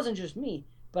it wasn't just me.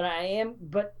 But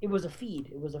it was a feed.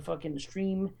 It was a fucking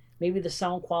stream. Maybe the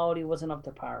sound quality wasn't up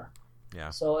to par. Yeah.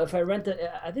 So if I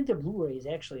I think the Blu-ray is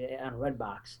actually on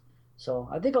Redbox. So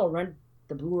I think I'll rent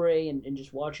the Blu-ray and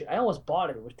just watch it. I almost bought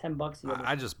it. It was $10 the other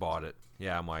I just bought it.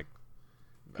 Yeah, I'm like...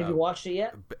 Have you watched it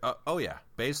yet? Oh, yeah.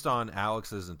 Based on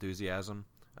Alex's enthusiasm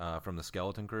from the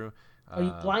Skeleton Crew.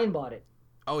 You blind bought it?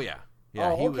 Oh, yeah.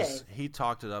 Yeah, okay. He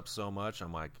talked it up so much.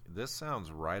 I'm like, this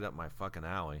sounds right up my fucking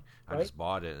alley. I Right? just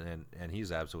bought it, and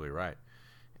he's absolutely right.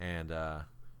 And,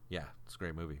 yeah, it's a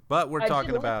great movie. But we're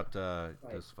talking about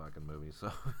this fucking movie, so...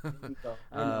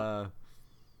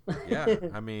 yeah,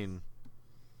 I mean...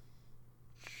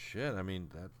 Shit, I mean...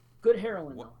 Good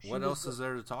heroine, though. What else is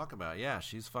there to talk about? Yeah,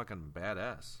 she's fucking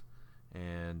badass.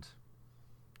 And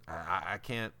I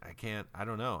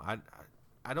don't know.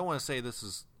 I don't want to say this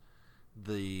is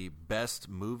the best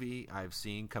movie I've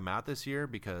seen come out this year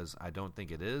because I don't think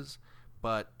it is,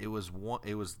 but it was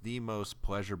the most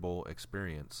pleasurable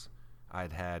experience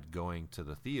I'd had going to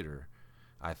the theater,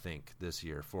 I think, this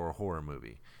year for a horror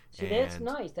movie. See, that's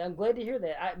nice. I'm glad to hear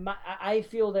that. I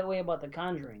feel that way about The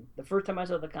Conjuring. The first time I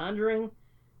saw The Conjuring,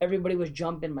 everybody was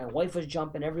jumping. My wife was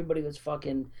jumping. Everybody was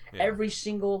fucking... Yeah. Every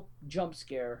single jump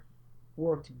scare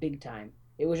worked big time.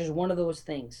 It was just one of those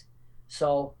things.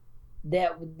 So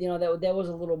that was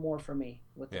a little more for me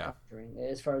with The Conjuring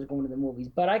as far as going to the movies.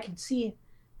 But I could see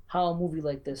how a movie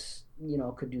like this,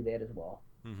 could do that as well.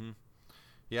 Mm-hmm.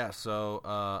 Yeah, so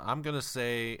I'm going to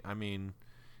say, I mean,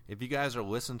 if you guys are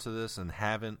listening to this and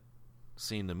haven't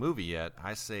seen the movie yet,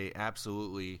 I say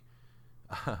absolutely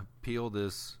peel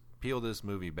this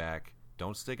movie back.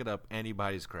 Don't stick it up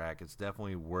anybody's crack. It's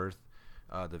definitely worth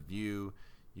the view.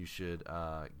 You should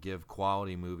give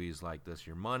quality movies like this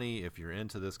your money if you're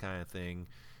into this kind of thing.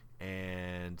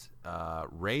 And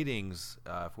ratings,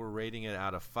 if we're rating it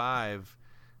out of 5,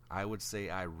 I would say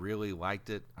I really liked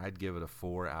it. I'd give it a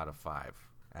 4 out of 5.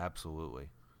 Absolutely.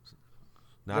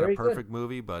 Not Very a perfect good.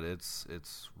 Movie, but it's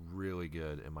really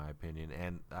good in my opinion.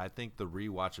 And I think the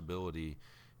rewatchability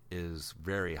is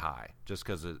very high just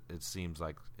because it seems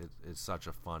like it's such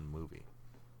a fun movie.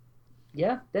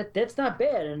 Yeah, that's not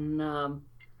bad. And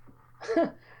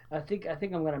I think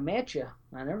I'm going to match you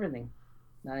on everything.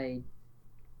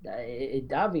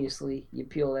 It obviously, you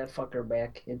peel that fucker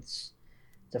back. It's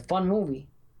a fun movie.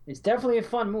 It's definitely a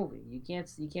fun movie. You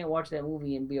can't watch that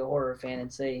movie and be a horror fan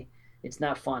and say it's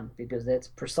not fun because that's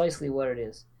precisely what it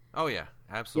is. Oh yeah,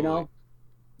 absolutely.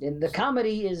 And the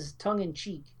comedy is tongue in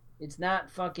cheek. It's not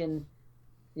fucking,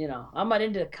 I'm not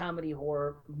into comedy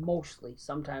horror mostly.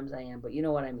 Sometimes I am, but you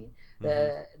know what I mean.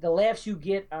 The laughs you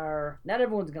get are not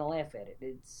everyone's gonna laugh at it.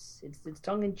 It's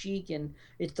tongue in cheek and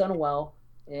it's done well.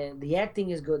 And the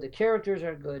acting is good. The characters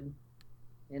are good,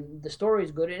 and the story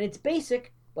is good. And it's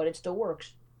basic, but it still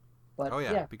works.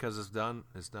 But, because it's done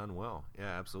well.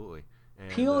 Yeah, absolutely. And,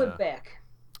 peel it back.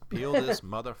 Peel this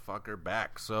motherfucker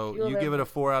back. So you give it a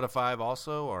 4 out of 5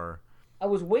 also, or? I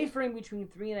was wavering between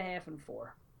 3.5 and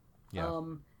 4. Yeah.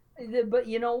 But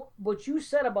you know what you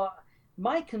said about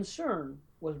my concern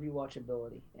was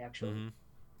rewatchability. Actually, Mm-hmm.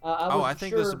 I I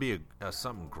think this would be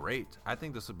something great. I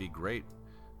think this would be great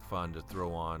fun to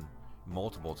throw on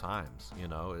multiple times. You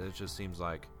know, it just seems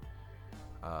like,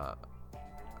 I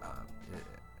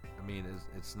mean,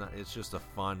 it's not. It's just a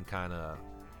fun kind of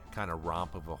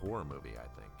romp of a horror movie. I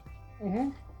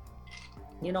think.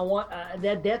 You know what?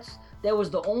 That was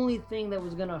the only thing that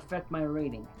was going to affect my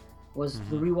rating was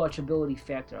the rewatchability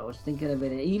factor. I was thinking of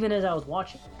it even as I was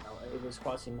watching it. It was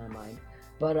crossing my mind.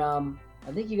 But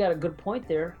I think you got a good point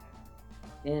there,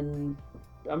 and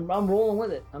I'm rolling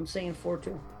with it. I'm saying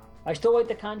 4-2. I still like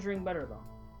The Conjuring better though,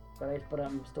 but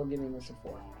I'm still giving this a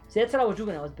 4. See, that's what I was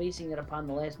doing. I was basing it upon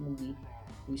the last movie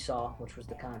we saw, which was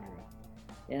The Conjuring,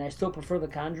 and I still prefer The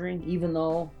Conjuring, even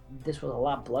though this was a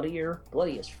lot bloody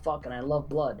as fuck, and I love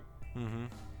blood.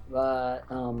 But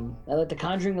I like The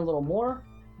Conjuring a little more,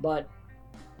 but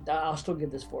I'll still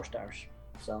give this 4 stars.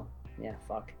 So yeah,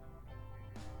 fuck,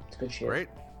 it's good shit. Great.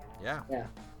 Yeah.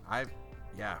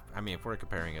 Yeah. I mean, if we're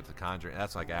comparing it to Conjuring,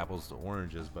 that's like apples to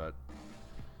oranges, but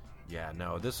yeah,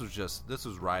 no, this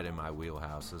was right in my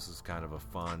wheelhouse. This is kind of a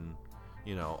fun,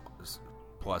 you know,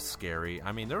 plus scary.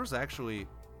 I mean, there was actually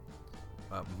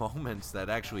moments that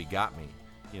actually got me,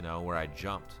 you know, where I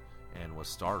jumped and was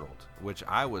startled, which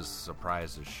I was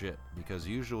surprised as shit, because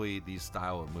usually these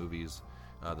style of movies,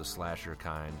 the slasher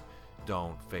kind,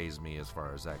 don't faze me as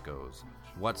far as that goes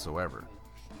whatsoever.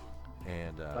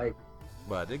 And Right.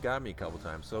 but it got me a couple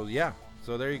times. So yeah,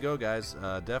 so there you go, guys.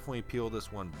 Definitely peel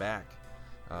this one back.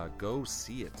 Go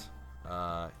see it.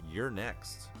 You're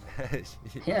next.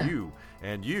 Yeah. You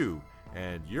and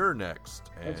you're next.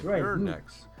 And That's right, you're you.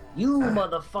 next. You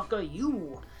motherfucker,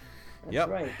 you. That's Yep.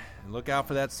 right. And look out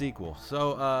for that sequel.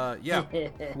 So yeah,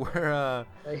 we're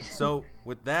so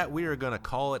with that, we are gonna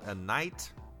call it a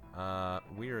night.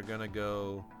 We are gonna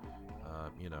go,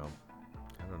 you know,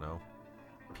 I don't know,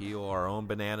 peel our own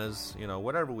bananas, you know,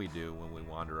 whatever we do when we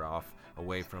wander off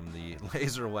away from the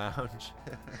laser lounge.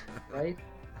 Right?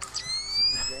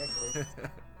 Exactly.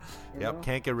 You Yep, know?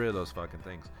 can't get rid of those fucking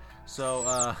things.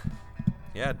 So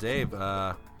yeah, Dave,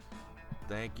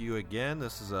 thank you again.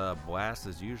 This is a blast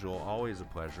as usual. Always a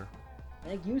pleasure.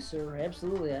 Thank you, sir.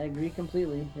 Absolutely. I agree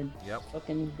completely. And Yep.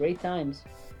 fucking great times.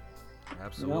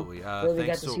 Absolutely. You know? Really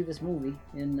got Thanks to see this movie.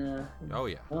 And, Oh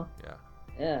yeah. well, Yeah.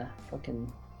 yeah,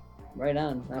 fucking right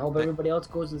on. I hope everybody else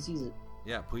goes and sees it.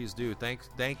 Yeah, please do.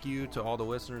 Thank you to all the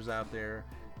listeners out there.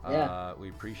 Yeah. We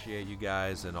appreciate you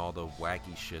guys and all the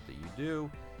wacky shit that you do.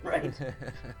 Right.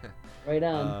 Right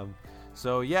on.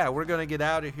 So yeah, we're gonna get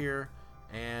out of here,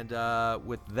 and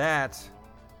with that,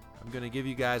 I'm gonna give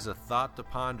you guys a thought to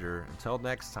ponder. Until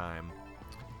next time,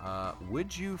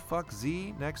 would you fuck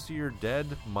Z next to your dead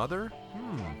mother?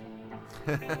 I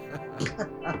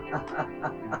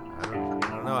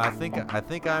don't know. I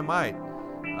think I might.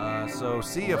 So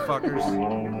see ya,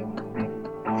 fuckers.